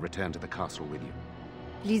before I return to the castle with you.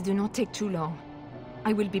 Please do not take too long.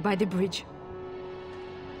 I will be by the bridge.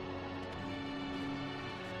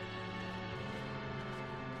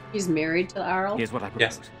 He's married to Arl? Here's what I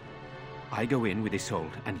propose. Yes. I go in with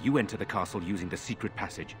Isolde, and you enter the castle using the secret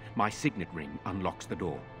passage. My signet ring unlocks the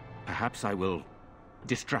door. Perhaps I will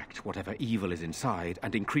distract whatever evil is inside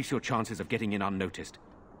and increase your chances of getting in unnoticed.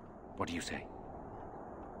 What do you say?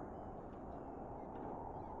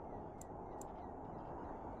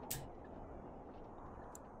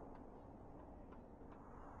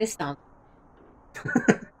 This sounds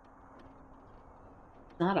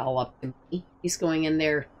not all up to me. He's going in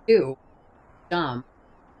there too. Dumb.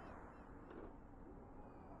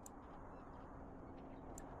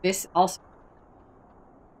 This also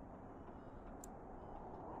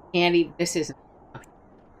can't even. This isn't.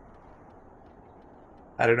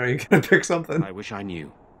 I don't know. You're gonna pick something. I wish I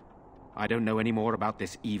knew. I don't know any more about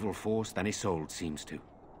this evil force than Isolde seems to.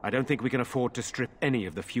 I don't think we can afford to strip any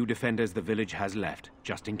of the few defenders the village has left,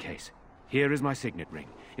 just in case. Here is my signet ring.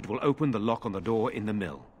 It will open the lock on the door in the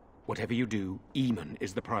mill. Whatever you do, Eamon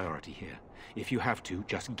is the priority here. If you have to,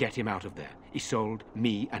 just get him out of there. Isolde,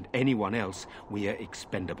 me, and anyone else, we are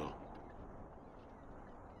expendable.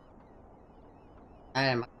 I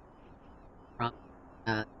am.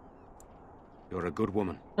 You're a good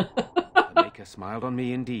woman. The Maker smiled on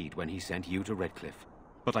me indeed when he sent you to Redcliffe.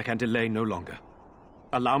 But I can delay no longer.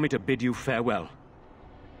 Allow me to bid you farewell.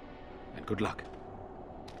 And good luck.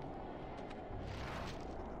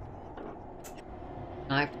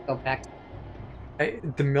 I have to go back. Hey,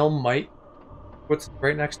 the mill might. What's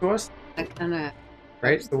right next to us? I kind of.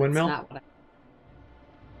 Right, the windmill.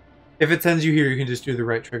 If it sends you here, you can just do the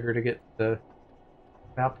right trigger to get the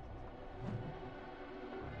map.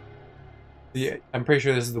 Yeah, I'm pretty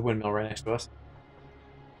sure this is the windmill right next to us.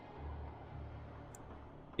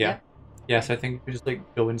 Yeah. Yep. Yes, I think you just like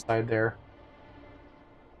go inside there.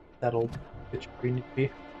 That'll get you where you need to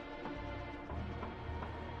be.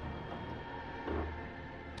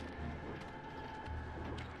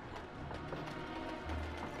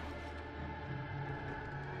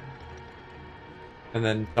 And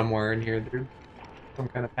then somewhere in here, there's some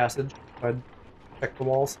kind of passage. I'd check the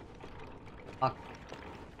walls.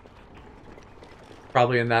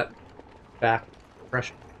 Probably in that back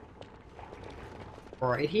depression.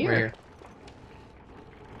 Right here. Right here.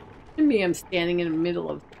 To me, I'm standing in the middle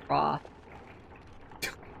of the trough.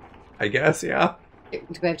 I guess, yeah. Do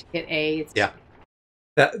we have to hit A? Yeah.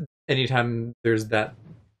 That anytime there's that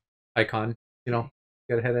icon, you know,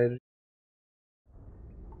 you gotta hit it.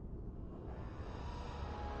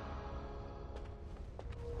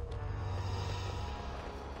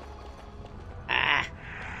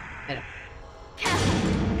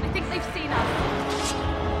 I think they've seen us.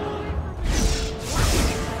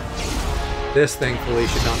 This, thankfully,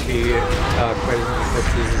 should not be quite as many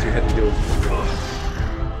corpses as you had to do.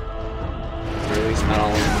 Or at least not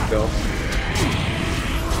all of them go.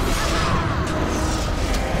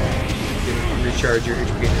 You can recharge your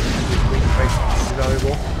HP and quite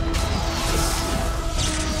valuable.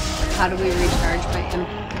 How do we recharge my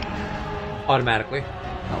MP? Automatically.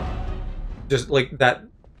 Just like that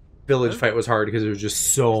village fight was hard because there was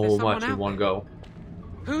just so much in one go.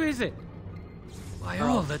 Who is it? By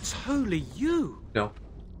all that's holy, you! No.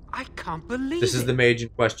 I can't believe This is the mage in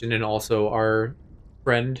question, and also our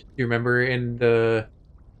friend. Do you remember in the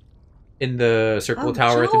circle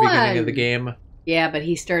tower at the beginning of the game? Yeah, but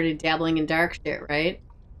he started dabbling in dark shit, right?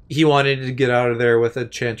 He wanted to get out of there with a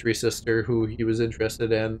chantry sister who he was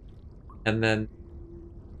interested in, and then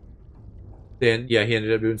yeah, he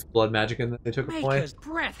ended up doing some blood magic, and then they took him away. Maker's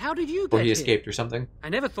breath, how did you Or get he here? escaped or something. I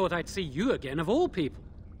never thought I'd see you again, of all people.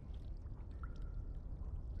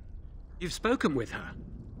 You've spoken with her.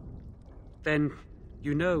 Then,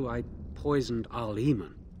 you know I poisoned Al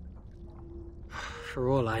Eamon. For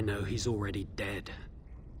all I know, he's already dead.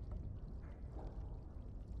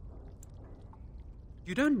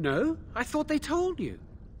 You don't know? I thought they told you.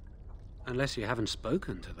 Unless you haven't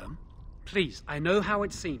spoken to them. Please, I know how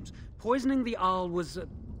it seems. Poisoning the Arl was a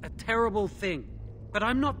terrible thing. But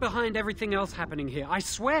I'm not behind everything else happening here, I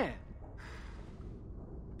swear.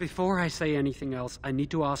 Before I say anything else, I need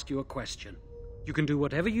to ask you a question. You can do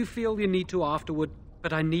whatever you feel you need to afterward,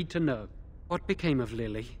 but I need to know. What became of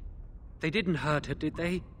Lily? They didn't hurt her, did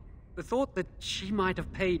they? The thought that she might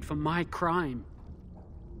have paid for my crime.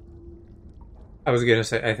 I was gonna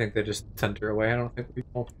say, I think they just sent her away. I don't think we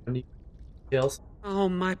want any details. Oh,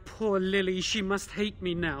 my poor Lily, she must hate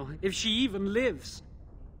me now, if she even lives.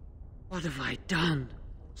 What have I done?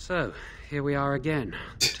 So, here we are again,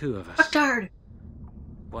 the two of us. Bastard!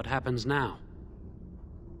 What happens now?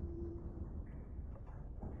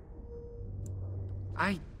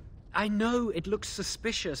 I know it looks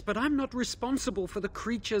suspicious, but I'm not responsible for the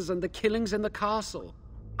creatures and the killings in the castle.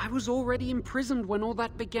 I was already imprisoned when all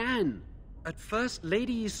that began. At first,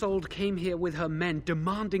 Lady Isolde came here with her men,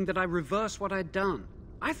 demanding that I reverse what I'd done.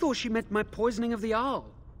 I thought she meant my poisoning of the Arl.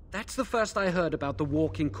 That's the first I heard about the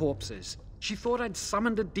walking corpses. She thought I'd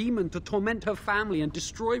summoned a demon to torment her family and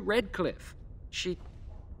destroy Redcliffe. She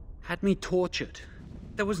had me tortured.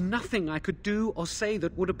 There was nothing I could do or say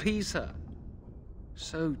that would appease her.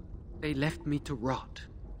 So they left me to rot.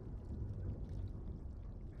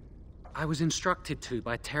 I was instructed to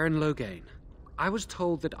by Terran Loghain. I was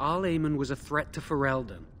told that Al Eamon was a threat to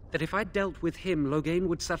Ferelden, that if I dealt with him, Loghain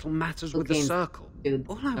would settle matters with the Circle.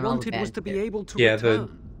 All I wanted was to be able to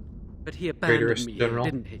return. But he abandoned me here,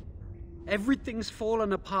 didn't he? Everything's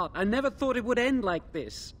fallen apart. I never thought it would end like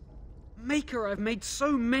this. Maker, I've made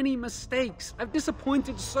so many mistakes. I've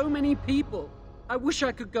disappointed so many people. I wish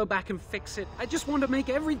I could go back and fix it. I just want to make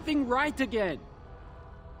everything right again.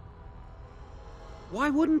 Why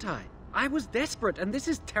wouldn't I? I was desperate, and this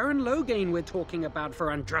is Terran Loghain we're talking about for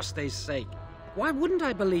Andraste's sake. Why wouldn't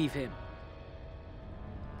I believe him?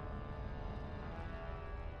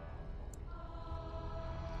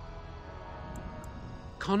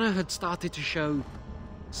 Connor had started to show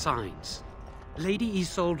signs. Lady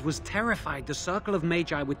Isolde was terrified the Circle of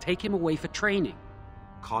Magi would take him away for training.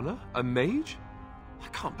 Connor? A mage? I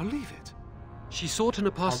can't believe it. She sought an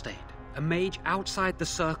apostate, a mage outside the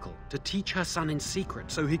Circle, to teach her son in secret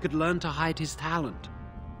so he could learn to hide his talent.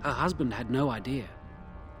 Her husband had no idea.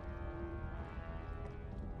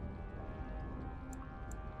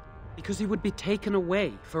 Because he would be taken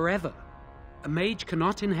away forever. A mage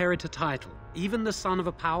cannot inherit a title, even the son of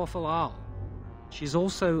a powerful Arl. She's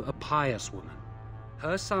also a pious woman.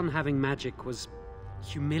 Her son having magic was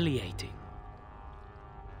humiliating.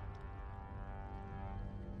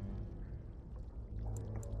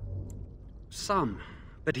 Some,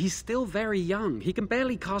 but he's still very young. He can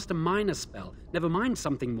barely cast a minor spell, never mind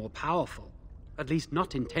something more powerful. At least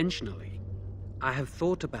not intentionally. I have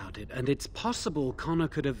thought about it, and it's possible Connor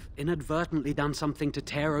could have inadvertently done something to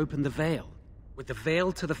tear open the veil. With the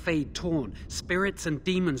veil to the Fade torn, spirits and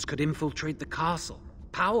demons could infiltrate the castle.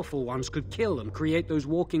 Powerful ones could kill and create those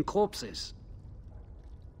walking corpses.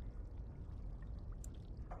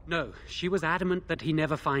 No, she was adamant that he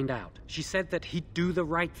never find out. She said that he'd do the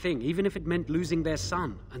right thing, even if it meant losing their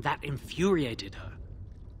son, and that infuriated her.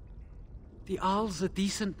 The Arl's a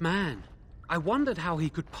decent man. I wondered how he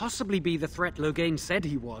could possibly be the threat Loghain said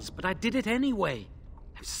he was, but I did it anyway.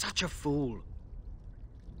 I'm such a fool.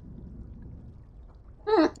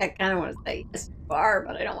 I kind of want to say yes, you are,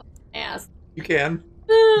 but I don't want to ask. You can.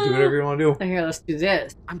 Do whatever you want to do. So here, let's do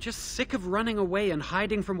this. I'm just sick of running away and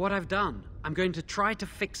hiding from what I've done. I'm going to try to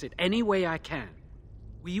fix it any way I can.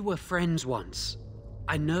 We were friends once.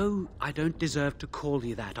 I know I don't deserve to call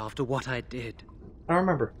you that after what I did. I don't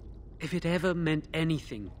remember. If it ever meant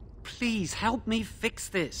anything, please help me fix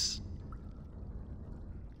this.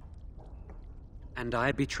 And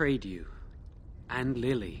I betrayed you. And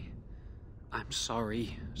Lily. I'm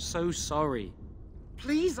sorry. So sorry.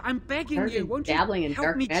 Please, I'm begging you. Won't you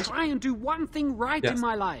help me try and do one thing right in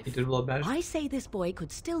my life? He did blood magic. I say this boy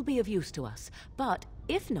could still be of use to us, but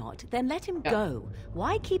if not, then let him go.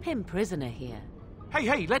 Why keep him prisoner here?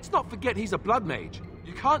 Hey, let's not forget he's a blood mage.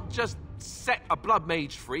 You can't just set a blood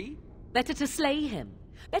mage free. Better to slay him.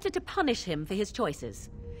 Better to punish him for his choices.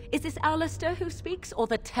 Is this Alistair who speaks, or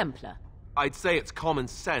the Templar? I'd say it's common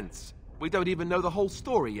sense. We don't even know the whole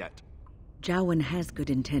story yet. Jowan has good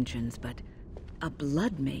intentions, but a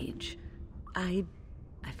blood mage? I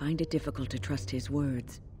find it difficult to trust his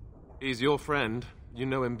words. He's your friend. You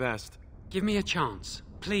know him best. Give me a chance,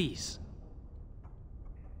 please.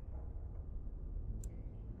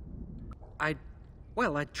 I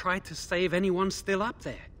tried to save anyone still up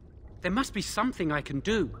there. There must be something I can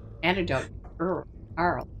do. Antidote.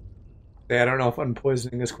 Carl. I don't know if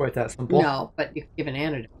unpoisoning is quite that simple. No, but you can give an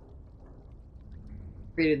antidote.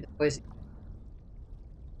 Created the poison.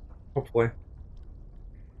 Hopefully.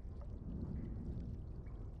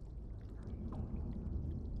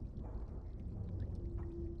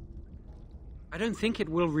 I don't think it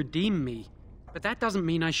will redeem me, but that doesn't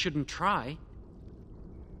mean I shouldn't try.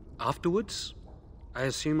 Afterwards, I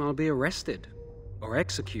assume I'll be arrested, or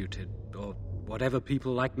executed, or whatever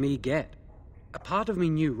people like me get. A part of me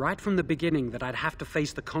knew right from the beginning that I'd have to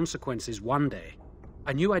face the consequences one day.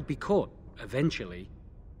 I knew I'd be caught, eventually.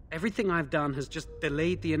 Everything I've done has just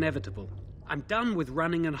delayed the inevitable. I'm done with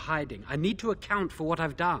running and hiding. I need to account for what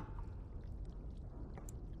I've done.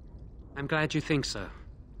 I'm glad you think so.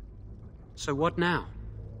 So what now?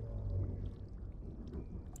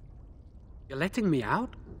 You're letting me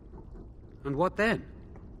out? And what then?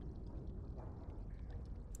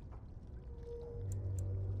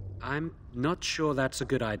 I'm not sure that's a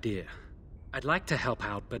good idea. I'd like to help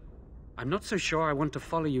out, but I'm not so sure I want to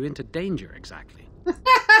follow you into danger exactly.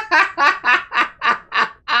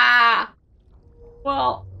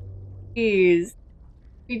 Well, if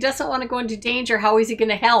he doesn't want to go into danger, how is he going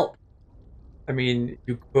to help? I mean,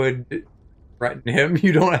 you could threaten him.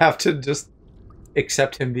 You don't have to just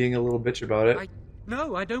accept him being a little bitch about it.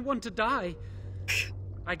 No, I don't want to die.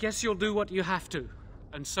 I guess you'll do what you have to,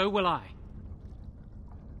 and so will I.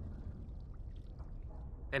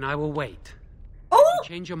 Then I will wait. Oh! If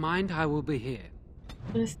you change your mind, I will be here.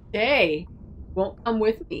 I'm gonna stay. Won't come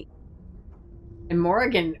with me. And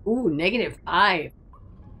Morrigan, ooh, -5.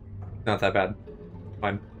 Not that bad.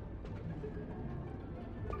 Fine.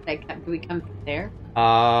 Do we come from there?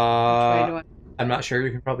 I'm not sure.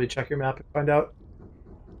 You can probably check your map and find out.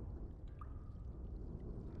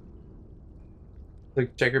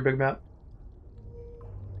 Like, check your big map.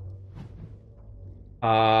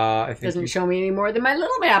 I think doesn't show me any more than my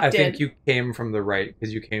little map did. I think you came from the right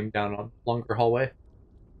because you came down a longer hallway.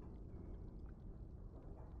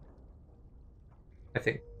 I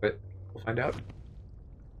think, but we'll find out.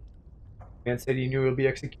 Man said he knew he'll be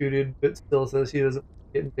executed, but still says he doesn't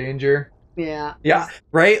get in danger. Yeah. Yeah,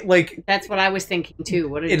 right? Like, that's what I was thinking too.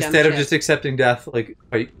 What a instead dumb of just accepting death, like,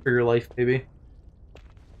 fight for your life, maybe.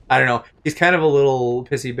 I don't know. He's kind of a little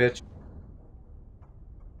pissy bitch.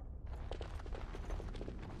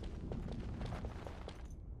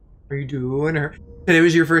 What are you doing? Today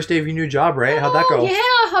was your first day of your new job, right? How'd that go?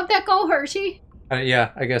 Yeah, how'd that go, Hershey?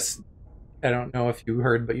 Yeah, I guess. I don't know if you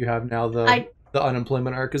heard, but you have now the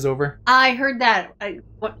unemployment arc is over. I heard that.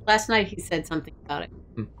 Last night he said something about it.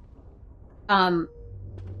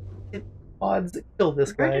 Odds kill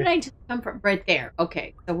this guy. Where did I just come from? Right there.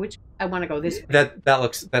 Okay, so which I want to go this way.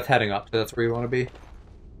 That's heading up. So that's where you want to be.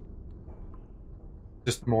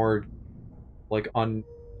 Just more like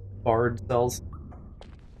unbarred cells.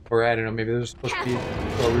 Or I don't know, maybe there's supposed to be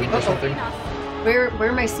a room or something. Where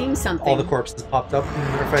am I seeing something? All the corpses popped up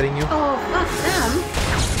when they're fighting you. Oh, fuck them.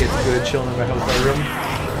 It's good chilling in my hotel room.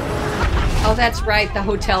 Oh, that's right, the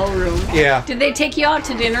hotel room. Yeah. Did they take you out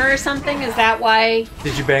to dinner or something? Is that why?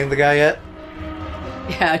 Did you bang the guy yet?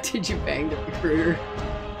 Yeah, did you bang the recruiter?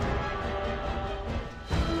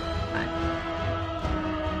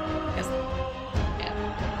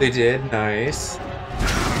 They did, nice.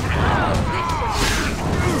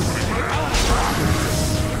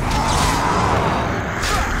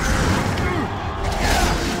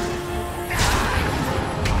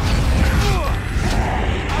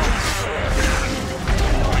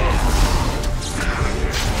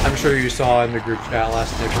 I'm sure you saw in the group chat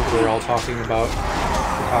last night that we were all talking about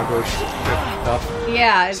Chicago stuff.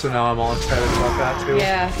 Yeah. So now I'm all excited about that too.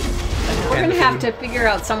 Yeah. We're going to have to figure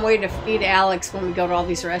out some way to feed Alex when we go to all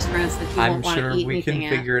these restaurants that he won't want to eat anything we can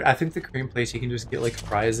figure it. I think the Korean place you can just get like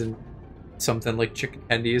fries and something like chicken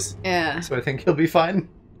tendies. Yeah. So I think he'll be fine.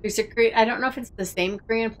 There's a Korean, I don't know if it's the same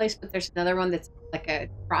Korean place, but there's another one that's like a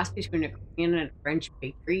cross between a Korean and a French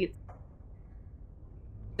bakery.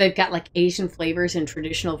 They've got like Asian flavors and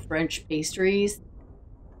traditional French pastries.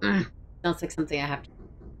 Sounds like something I have to.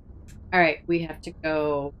 All right, we have to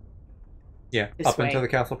go. Yeah, up into the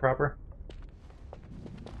castle proper.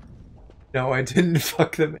 No, I didn't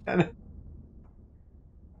fuck the man.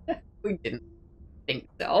 We didn't think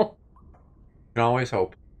so. You can always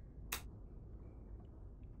hope.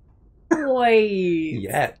 Boys.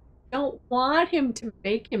 Yeah. Don't want him to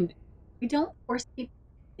make him. We don't force people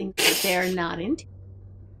to think that they're not into.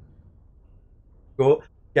 Go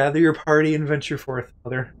gather your party and venture forth,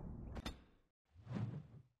 mother.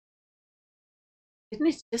 Didn't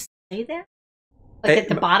it just say that? Like at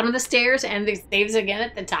the bottom of the stairs, and it saves again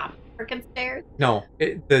at the top of the freaking stairs? No,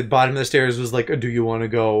 the bottom of the stairs was like, do you want to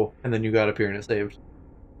go? And then you got up here and it saved.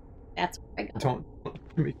 That's where I got. Don't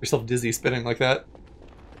make yourself dizzy spinning like that.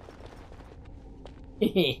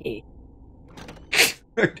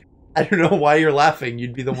 I don't know why you're laughing.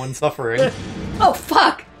 You'd be the one suffering. Oh,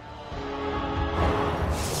 fuck!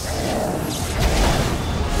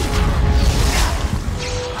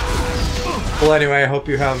 Well, anyway, I hope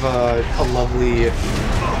you have a lovely,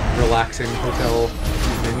 relaxing hotel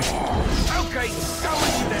evening. Okay,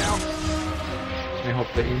 going now. I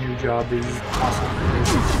hope that your new job is awesome.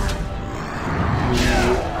 You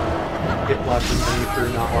get lots of money for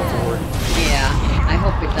not lots of work. Yeah, I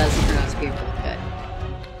hope it does turn out to be really good.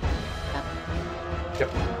 Yep.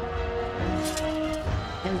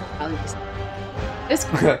 And we'll probably just... This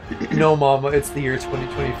No, Mama, it's the year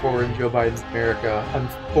 2024 in Joe Biden's America. I'm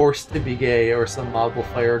forced to be gay, or some mob will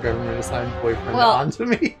fire a government-assigned boyfriend onto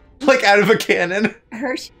me, like out of a cannon.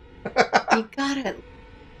 Hershey, you gotta.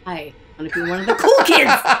 I want to be one of the cool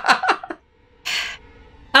kids.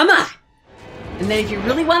 Come on. And then if you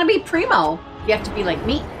really want to be primo, you have to be like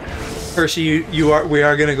me. Hershey, we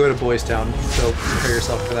are gonna go to Boys Town, so prepare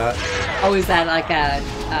yourself for that. Oh, is that like a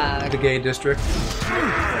the gay district?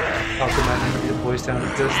 How come that Boys Town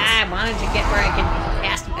exists? I wanted to get where I could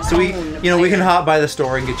cast the So we can hop by the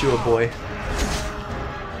store and get you a boy.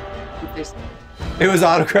 It was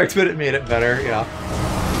autocorrect, but it made it better. Yeah.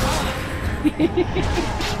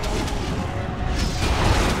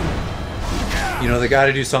 You know, they got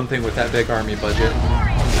to do something with that big army budget.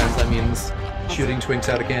 Sometimes that means shooting twinks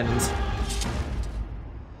out of cannons.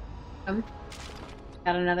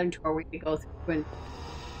 Got another door we could go through. Do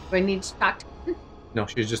I need to talk to him? No,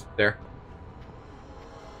 she's just there.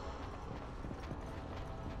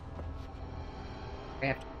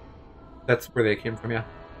 That's where they came from, yeah.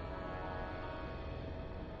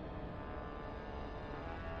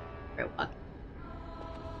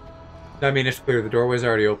 I mean, it's clear the doorway's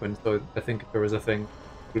already open, so I think if there was a thing,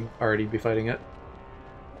 we'd already be fighting it.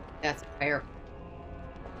 That's fair.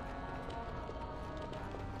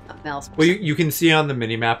 Well, you can see on the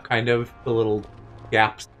mini-map, kind of, the little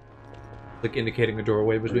gaps, like indicating a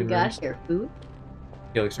doorway between rooms. Gosh, here, food?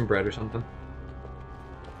 Yeah, like some bread or something.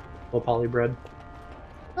 A little poly bread.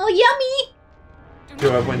 Oh, yummy!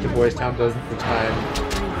 Joe, I've went to Boys Town dozens of times. You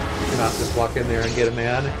cannot just walk in there and get a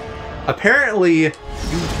man. Apparently, you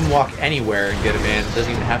can walk anywhere and get a man. It doesn't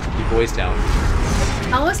even have to be Boys Town.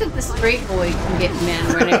 How is it the straight boy can get men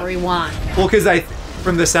whenever he wants? Well, because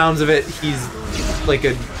from the sounds of it, he's like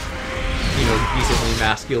a, decently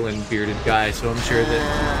masculine bearded guy. So I'm sure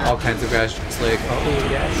that all kinds of guys are just like, oh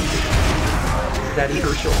yes, Daddy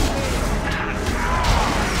Herschel.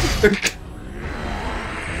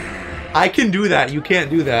 I can do that. You can't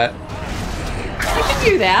do that. I can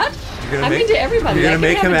do that. I'm into everybody. You're gonna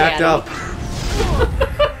make him act up.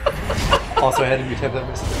 Also, I had to retype that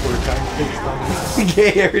message 4 times because it sounded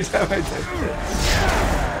gay every time I typed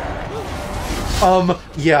it.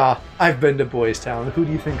 Yeah, I've been to Boys Town. Who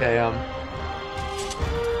do you think I am?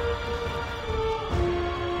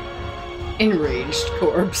 Enraged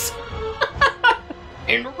corpse.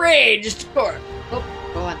 Enraged corpse. Oh,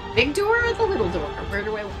 go on the big door or the little door? Where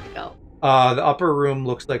do I want to go? The upper room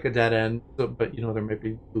looks like a dead end, but you know there might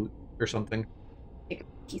be loot or something. Take a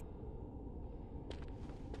piece.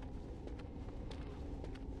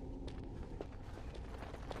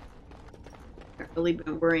 I've really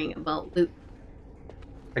been worrying about loot.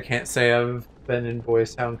 I can't say I've been in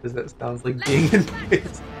Boys Town because that sounds like being in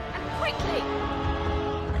Boys. Quickly!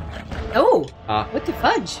 Oh! What the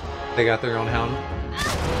fudge? They got their own hound.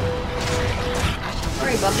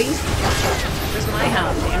 Sorry, bubbies. Where's my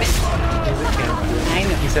hound, damn it? I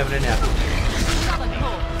know. He's having a nap.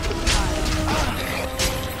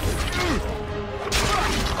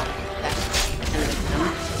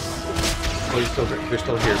 Oh, you're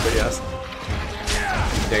still here, but yes.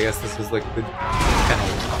 Yeah, I guess this is like the kennel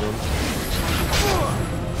room.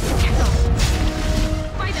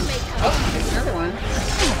 Oh, there's another one.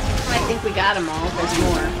 I think we got them all. There's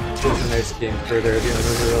more. There's a nice game further. The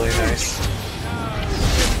others are really nice.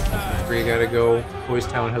 Where you gotta go. Boys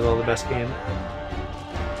Town has all the best games.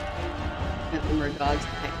 Got the more dogs in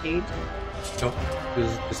that cage. Nope. This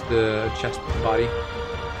is just the chest and body.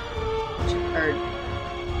 Bird.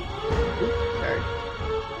 Bird.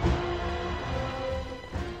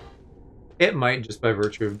 It might just by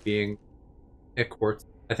virtue of being a quartz.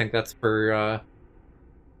 I think that's for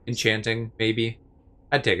enchanting, maybe.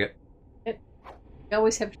 I'd take it. You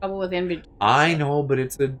always have trouble with inventory. I know, but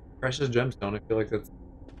it's a precious gemstone. I feel like that's,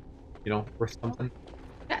 you know, worth something.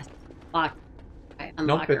 Yes. Locked.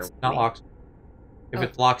 Nope, it's not locked. If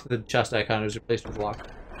it's locked, the chest icon is replaced with locked.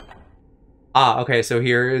 Ah, okay, so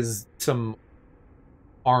here is some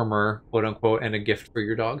armor, quote unquote, and a gift for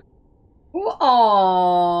your dog.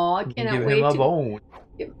 Oh, I cannot give wait him a to bone.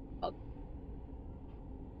 give him a bone.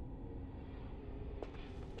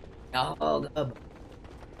 Dog a bone.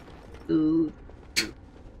 Food.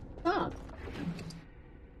 Oh.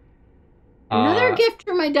 Another gift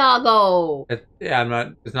for my doggo.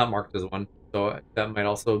 Yeah, it's not marked as one, so that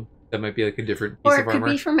might be like a different piece Or of it could armor.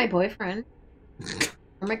 be for my boyfriend.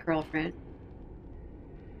 Or my girlfriend.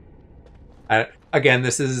 Again,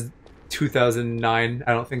 this is 2009.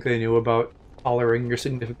 I don't think they knew about hollering your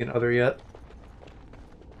significant other yet.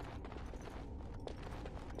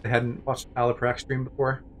 They hadn't watched Alaprax stream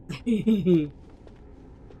before. Do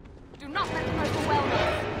not let them overwhelm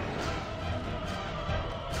us.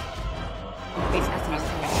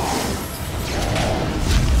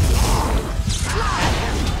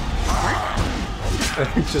 I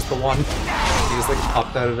think just the one. He just like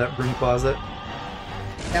popped out of that broom closet.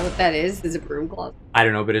 Is that what that is? Is it broom closet? I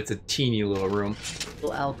don't know, but it's a teeny little room.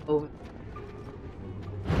 Little alcove.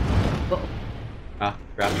 Ah,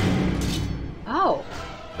 crap. Oh.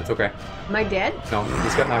 That's okay. Am I dead? No, he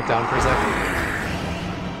just got knocked down for a second.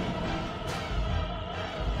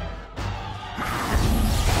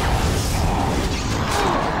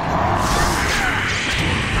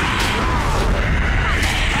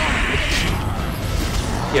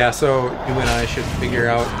 Yeah, so you and I should figure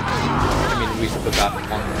out, I mean, we still got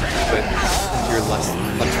longer, but since you're less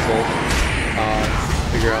flexible,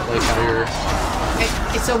 figure out like how you're...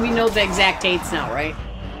 Okay, so we know the exact dates now, right?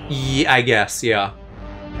 Yeah, I guess, yeah.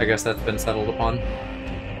 I guess that's been settled upon.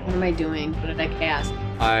 What am I doing? What did I cast?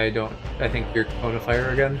 I think you're Cone of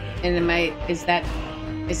Fire again. And is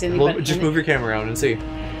anybody... Well, just move your camera around and see.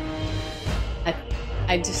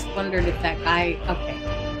 I just wondered if that guy... Okay,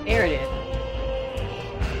 there it is.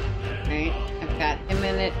 Right, I've got him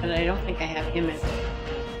in it, but I don't think I have him in it.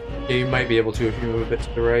 Yeah, you might be able to if you move a bit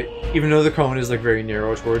to the right. Even though the cone is like very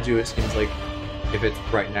narrow towards you, it seems like if it's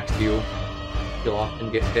right next to you, you'll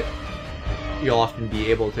often get hit. You'll often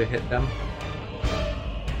be able to hit them.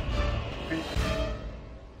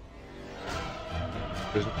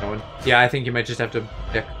 There's no one. Yeah, I think you might just have to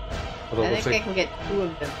pick. Although I think I can get 2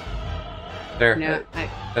 of them. There. No,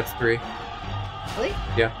 that's 3. Really?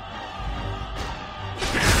 Yeah.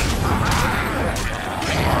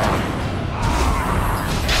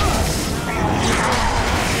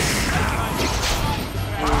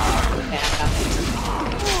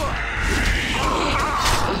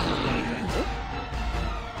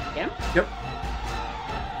 Yep.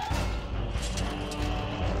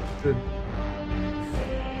 Good.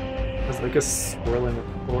 There's like a swirling on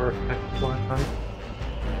the floor effect going on.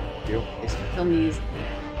 You. Tell me he's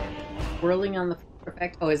swirling on the floor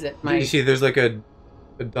effect. Oh, is it my... You see there's like a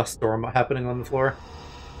dust storm happening on the floor?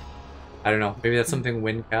 I don't know. Maybe that's something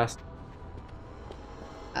wind cast.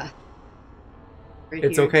 right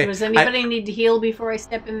It's here. okay. Does anybody need to heal before I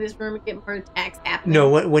step in this room and get more attacks happening?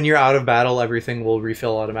 No, when you're out of battle, everything will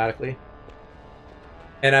refill automatically.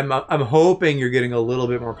 And I'm hoping you're getting a little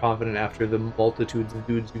bit more confident after the multitudes of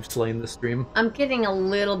dudes you've slain this stream. I'm getting a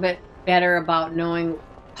little bit better about knowing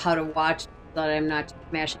how to watch so that I'm not just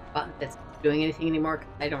smashing a button that's not doing anything anymore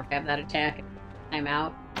because I don't have that attack. I'm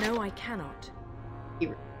out. No, I cannot.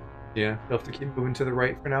 Yeah, you'll have to keep moving to the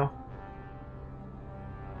right for now.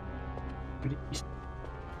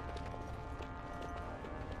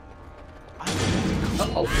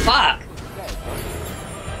 Oh, fuck!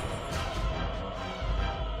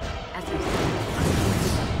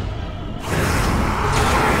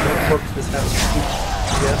 Corpses have speech,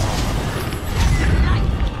 yes.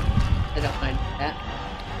 I don't mind that.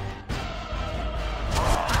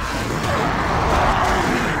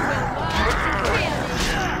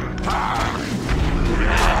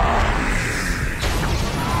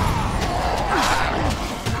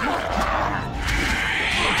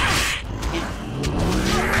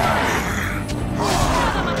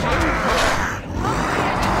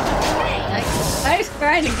 I was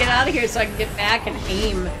trying to get out of here so I can get back and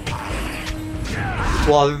aim.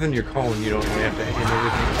 Well, other than your cone, you don't really have to aim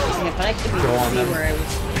everything. Yeah, but I couldn't go on see them. where I was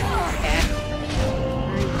back.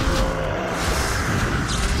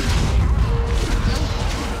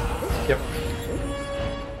 Yep.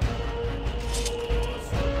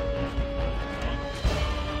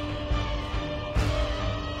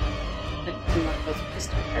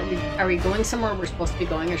 Are we going somewhere we're supposed to be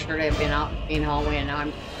going, or should I have been out in the main hallway and now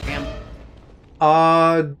I'm rambling?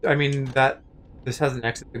 I mean, this has an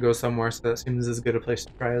exit to go somewhere, so that seems as good a place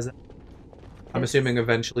to try as it. I'm assuming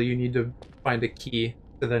eventually you need to find a key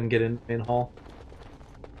to then get into the main hall.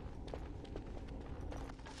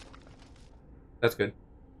 That's good.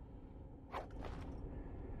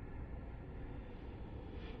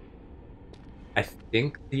 I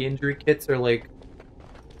think the injury kits are like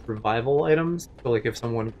revival items. So like if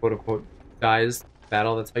someone quote unquote dies in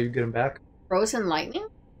battle, that's how you get them back. Frozen lightning?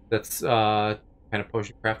 That's kind of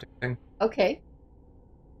potion crafting thing. Okay.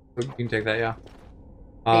 So you can take that, yeah.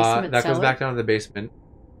 Basement that goes cellar? back down to the basement,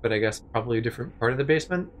 but I guess probably a different part of the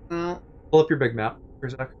basement. Oh. Pull up your big map for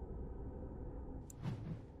a sec.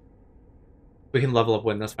 We can level up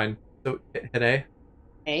when, that's fine. So hit A.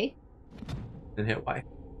 A? Then hit Y.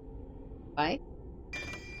 Y?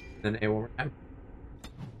 Then A one more time.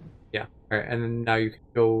 Yeah. Alright, and then now you can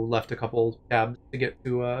go left a couple tabs to get to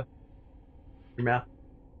your map.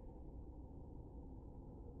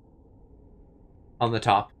 On the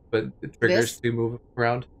top, but it triggers to move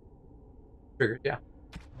around. Triggers, yeah.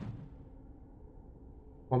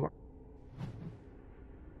 One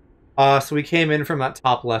more. So we came in from that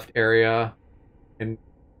top left area, and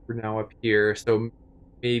we're now up here. So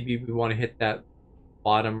maybe we want to hit that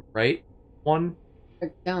bottom right one.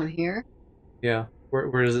 Down here? Yeah.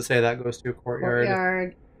 Where does it say that goes to? A courtyard?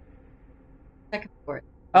 Courtyard. Second floor.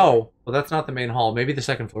 Oh, well, that's not the main hall. Maybe the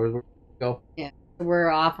second floor is where we go. Yeah. So we're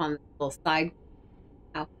off on the little side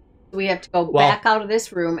now. So we have to go back out of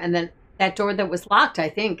this room, and then that door that was locked, I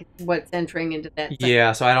think, is what's entering into that.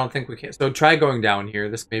 Yeah, so I don't think we can. So try going down here.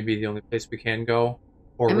 This may be the only place we can go.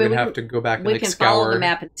 Or we're going to have to go back and we like can scour. follow the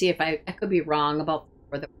map and see if I could be wrong about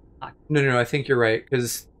the door that was locked. No, I think you're right,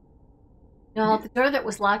 because... No, the door that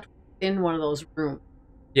was locked was in one of those rooms.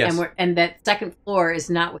 Yes. And that second floor is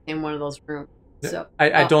not within one of those rooms. So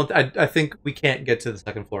I think we can't get to the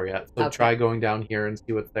second floor yet. So Okay. try going down here and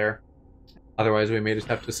see what's there. Otherwise, we may just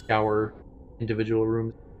have to scour individual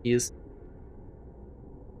rooms with keys.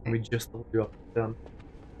 And we just leveled you up and down.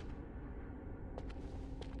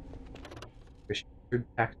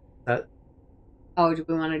 Tactical set. Oh, do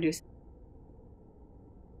we want to do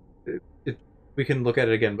something? We can look at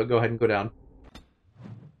it again, but go ahead and go down.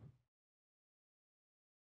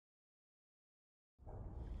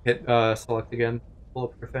 Hit select again. Pull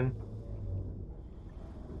up your thing.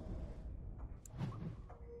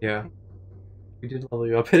 Yeah. We did level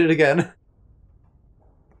you up. Hit it again.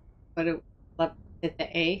 But it hit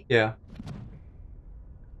the A. Yeah.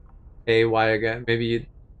 A, Y again. Maybe you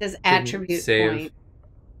Says didn't attribute save. point.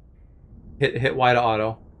 Hit Y to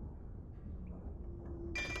auto.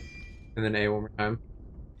 And then A one more time.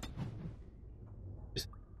 Just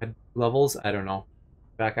had levels? I don't know.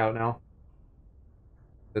 Back out now.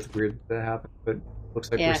 That's weird that happened, but looks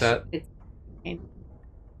like we're set.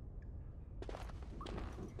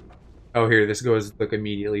 Oh, here, this goes like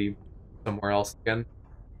immediately somewhere else again.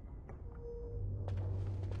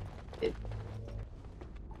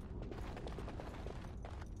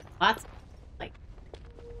 Lots like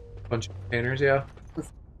Bunch of containers, yeah.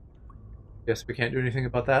 Guess we can't do anything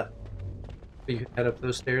about that. But you can head up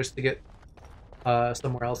those stairs to get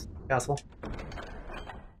somewhere else in the castle.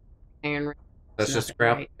 Iron ring. That's just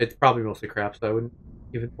scrap. Right. It's probably mostly crap, so I wouldn't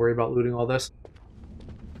even worry about looting all this.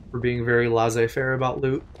 We're being very laissez-faire about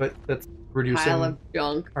loot, but that's reducing pile of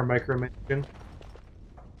junk. Our micromanaging.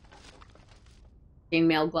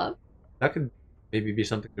 Chainmail glove. That could maybe be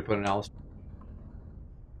something to put in Alice.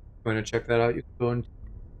 Going to check that out. You can go into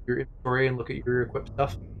your inventory and look at your equipped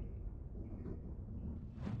stuff.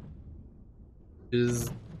 Is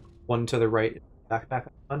one to the right, backpack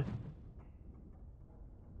on.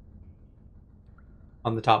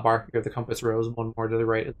 On the top bar, you have the compass rose. One more to the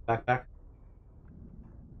right is the backpack.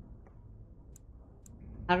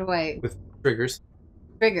 How do I? With triggers.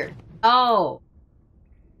 Trigger. Oh.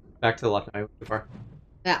 Back to the left now. Too far.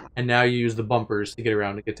 That one. And now you use the bumpers to get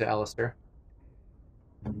around to get to Alistair.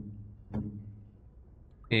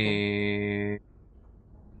 And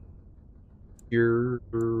your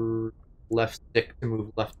left stick to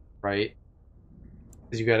move left and right.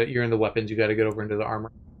 Because you're in the weapons, you gotta get over into the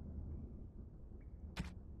armor.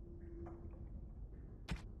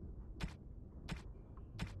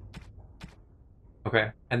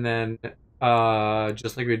 Okay, and then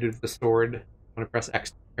just like we did with the sword, I'm gonna press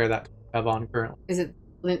X to compare that to what you have on currently. Is it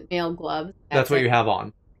flint nail gloves? That's what you have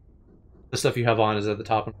on. The stuff you have on is at the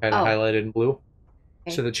top and kind of highlighted in blue.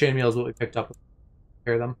 Okay. So the chainmail is what we picked up.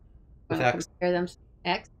 Compare them with X. Compare them to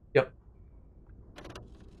X? Yep.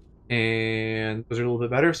 And those are a little bit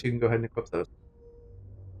better, so you can go ahead and equip those.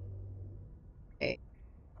 Okay.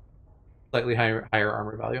 Slightly higher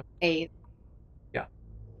armor value. 8. Yeah.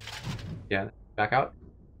 Yeah. Back out.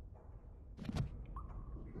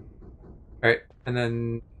 Alright, and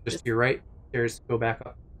then just to your right, there's go back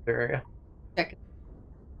up their area. Check it.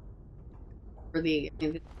 For the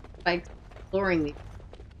spikes exploring these,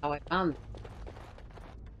 how I found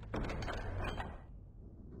them.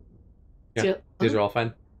 Yeah, these are all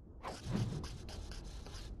fine.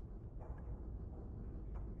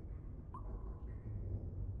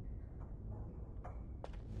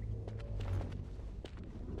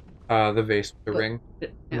 The vase with the ring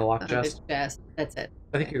and the lock chest. That's it.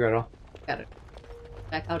 I think you got it all. Got it.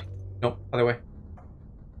 Back out. Nope, other way.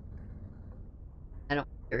 I don't.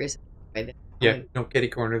 There is. Right there. Yeah, no, kitty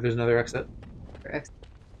corner. There's another exit.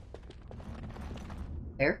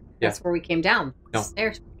 There? Yeah. That's where we came down. No.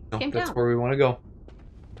 Stairs. No, came that's down. where we want to go.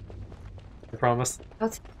 I promise.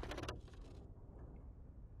 What's...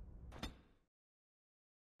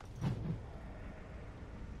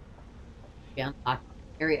 Yeah, unlocked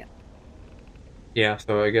area. Yeah,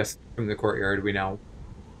 so I guess from the courtyard we now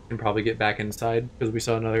can probably get back inside because we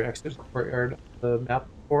saw another exit to the courtyard on the map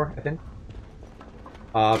before, I think.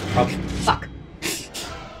 Probably. Fuck.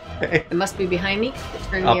 Okay. It must be behind me.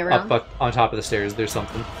 Turn me around. Up on top of the stairs, there's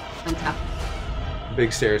something. On top.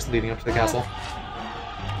 Big stairs leading up to the castle.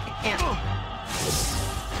 I can't.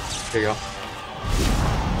 There you go.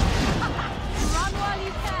 Run while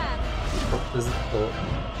you can. Oh, this is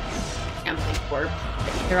Empty corp.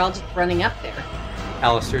 They're all just running up there.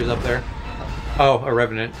 Alistair's up there. Oh, a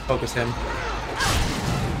revenant. Focus him.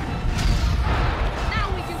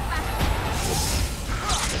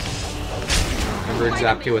 Remember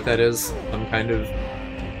exactly what that is. Some kind of...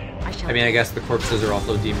 I mean, I guess the corpses are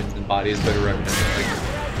also demons in bodies, but a revenant is like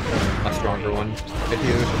a stronger one.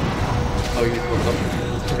 Oh, you woke up.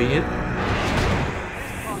 Convenient.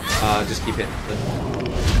 Just keep hitting them.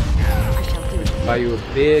 Buy you a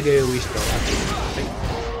big AoE spell after.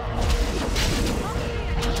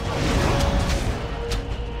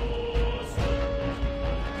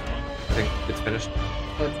 I think it's finished.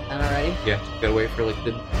 Oh, it's done already? Yeah, just gotta wait for like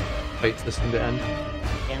the fight system to end.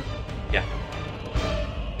 Yeah. Yeah.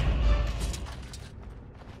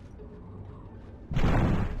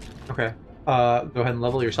 Okay. Go ahead and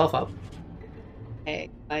level yourself up. Okay,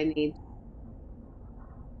 I need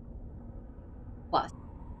plus.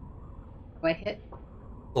 Do I hit?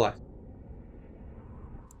 Select.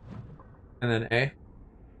 And then A.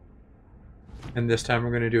 And this time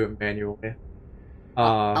we're gonna do it manually.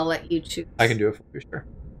 I'll let you choose. I can do it for you, sure.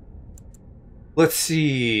 Let's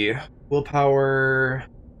see. Willpower.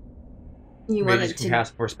 You Maybe wanted to to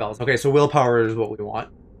cast more spells. Okay, so willpower is what we want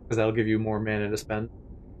because that'll give you more mana to spend.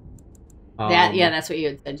 Yeah, that's what you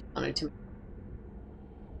had said you wanted to.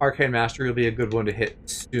 Arcane Mastery will be a good one to hit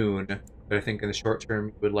soon, but I think in the short term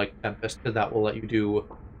you would like Tempest because that will let you do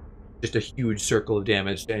just a huge circle of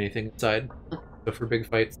damage to anything inside. So for big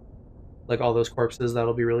fights, like all those corpses,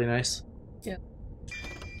 that'll be really nice. Yeah.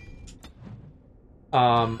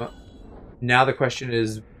 Now the question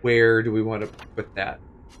is, where do we want to put that?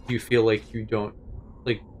 Do you feel like you don't,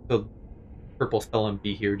 like the purple spell on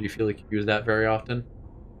B here, do you feel like you use that very often?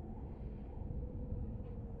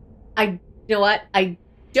 I You know what? I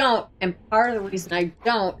don't, and part of the reason I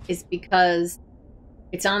don't is because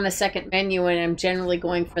it's on the second menu, and I'm generally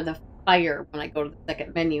going for the fire when I go to the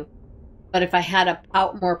second menu. But if I had a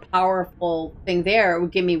more powerful thing there, it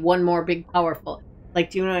would give me one more big powerful.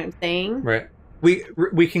 Like, do you know what I'm saying? Right.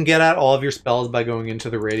 We can get at all of your spells by going into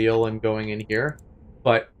the radial and going in here,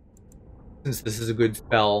 but since this is a good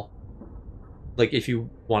spell, like if you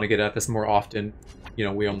want to get at this more often, you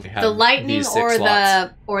know, we only have the lightning these 6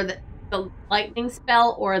 or the lightning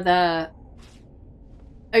spell or the.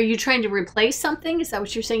 Are you trying to replace something? Is that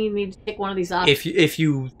what you're saying? You need to take one of these off. If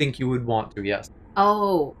you think you would want to, yes.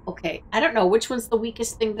 Oh, okay. I don't know which one's the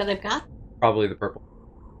weakest thing that I've got. Probably the purple.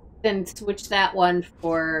 Then switch that one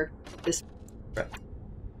for this. Right.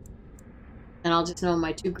 And I'll just know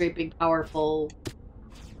my 2 great big powerful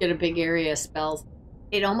get a big area spells.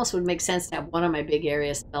 It almost would make sense to have one of my big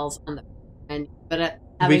area spells on the menu, but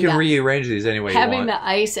we can rearrange these anyway. Having the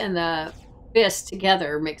ice and the fist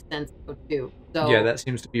together makes sense too. So yeah, that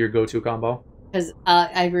seems to be your go-to combo. Because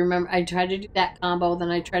I remember I try to do that combo,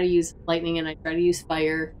 then I try to use lightning and I try to use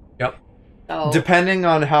fire. Yep. So depending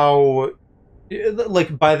on how,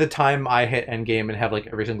 like by the time I hit endgame and have like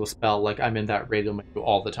every single spell, like I'm in that radial menu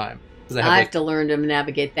all the time. I have to learn to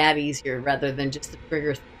navigate that easier rather than just the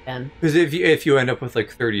trigger then. Because if you end up with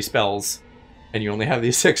like 30 spells and you only have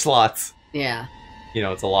these 6 slots, yeah, you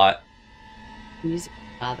know it's a lot. Music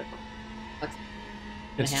bother. What's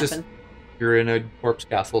it's happen? Just you're in a corpse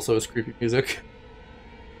castle, so it's creepy music.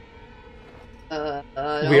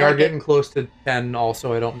 We are getting close to 10.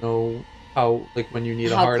 Also, I don't know how when you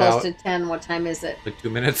need a hard out. How close to 10? What time is it? Like 2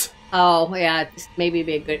 minutes. Oh yeah, this maybe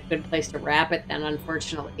be a good place to wrap it then.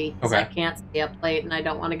 Unfortunately, because okay. I can't stay up late and I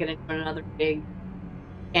don't want to get into another big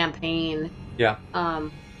campaign. Yeah.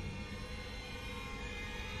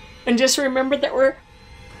 And just remember that we're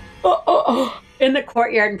in the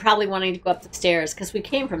courtyard and probably wanting to go up the stairs because we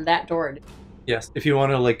came from that door. Yes, if you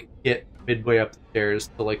want to get midway up the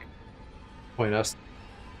stairs to point us,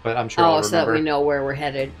 but I'm sure I'll remember. So that we know where we're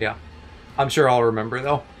headed. Yeah, I'm sure I'll remember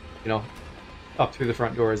though. You know, up through the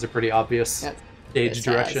front door is a pretty obvious stage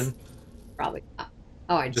direction. Probably.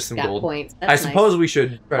 Oh, I just got gold points. I suppose we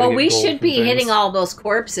should. Well, we should be hitting all those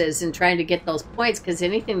corpses and trying to get those points because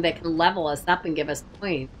anything that can level us up and give us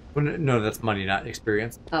points. No, that's money, not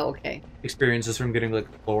experience. Oh, okay. Experience is from getting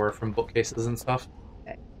lore from bookcases and stuff.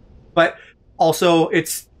 Okay. But also,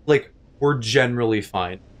 it's we're generally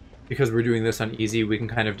fine because we're doing this on easy. We can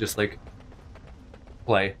kind of just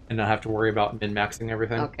play and not have to worry about min-maxing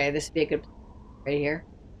everything. Okay, this would be a good right here.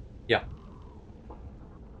 Yeah.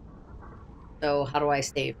 So how do I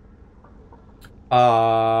save?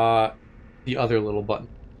 The other little button.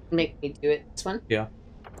 Make me do it. This one. Yeah.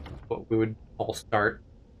 What we would all start.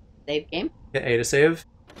 Save game. Hit A to save,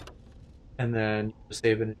 and then you just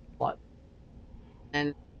save in a slot.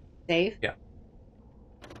 And save. Yeah.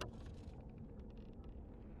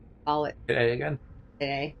 Call it. Hit A again. Hit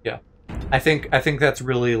A. Yeah. I think that's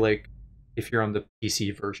really if you're on the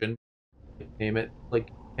PC version, name it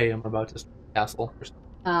hey, I'm about to start a castle or something.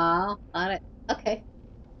 Oh, got it. Okay.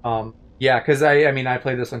 Yeah, because I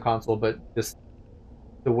played this on console, but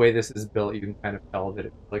the way this is built, you can kind of tell that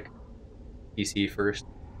it's PC first.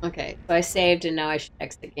 Okay, so I saved and now I should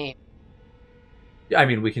exit the game. Yeah,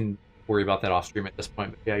 we can worry about that off stream at this point,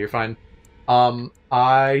 but yeah, you're fine.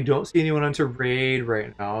 I don't see anyone onto raid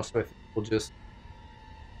right now, so I think we'll just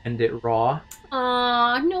end it raw.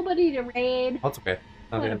 Aw, nobody to raid. That's okay.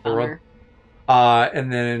 Not the end of the bummer. world.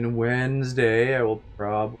 And then Wednesday, I will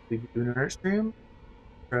probably be doing an art stream.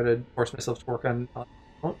 Try to force myself to work on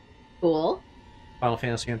Cool. Final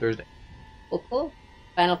Fantasy on Thursday. Cool.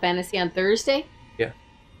 Final Fantasy on Thursday? Yeah.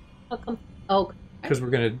 How come? Oh. Because we're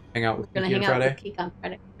going to hang out with Kiki on Friday. With Kiki on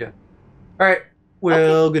Friday. Yeah. All right.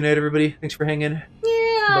 Well, Good night, everybody. Thanks for hanging.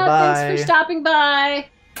 Yeah. Bye-bye. Thanks for stopping by.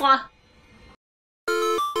 Mwah.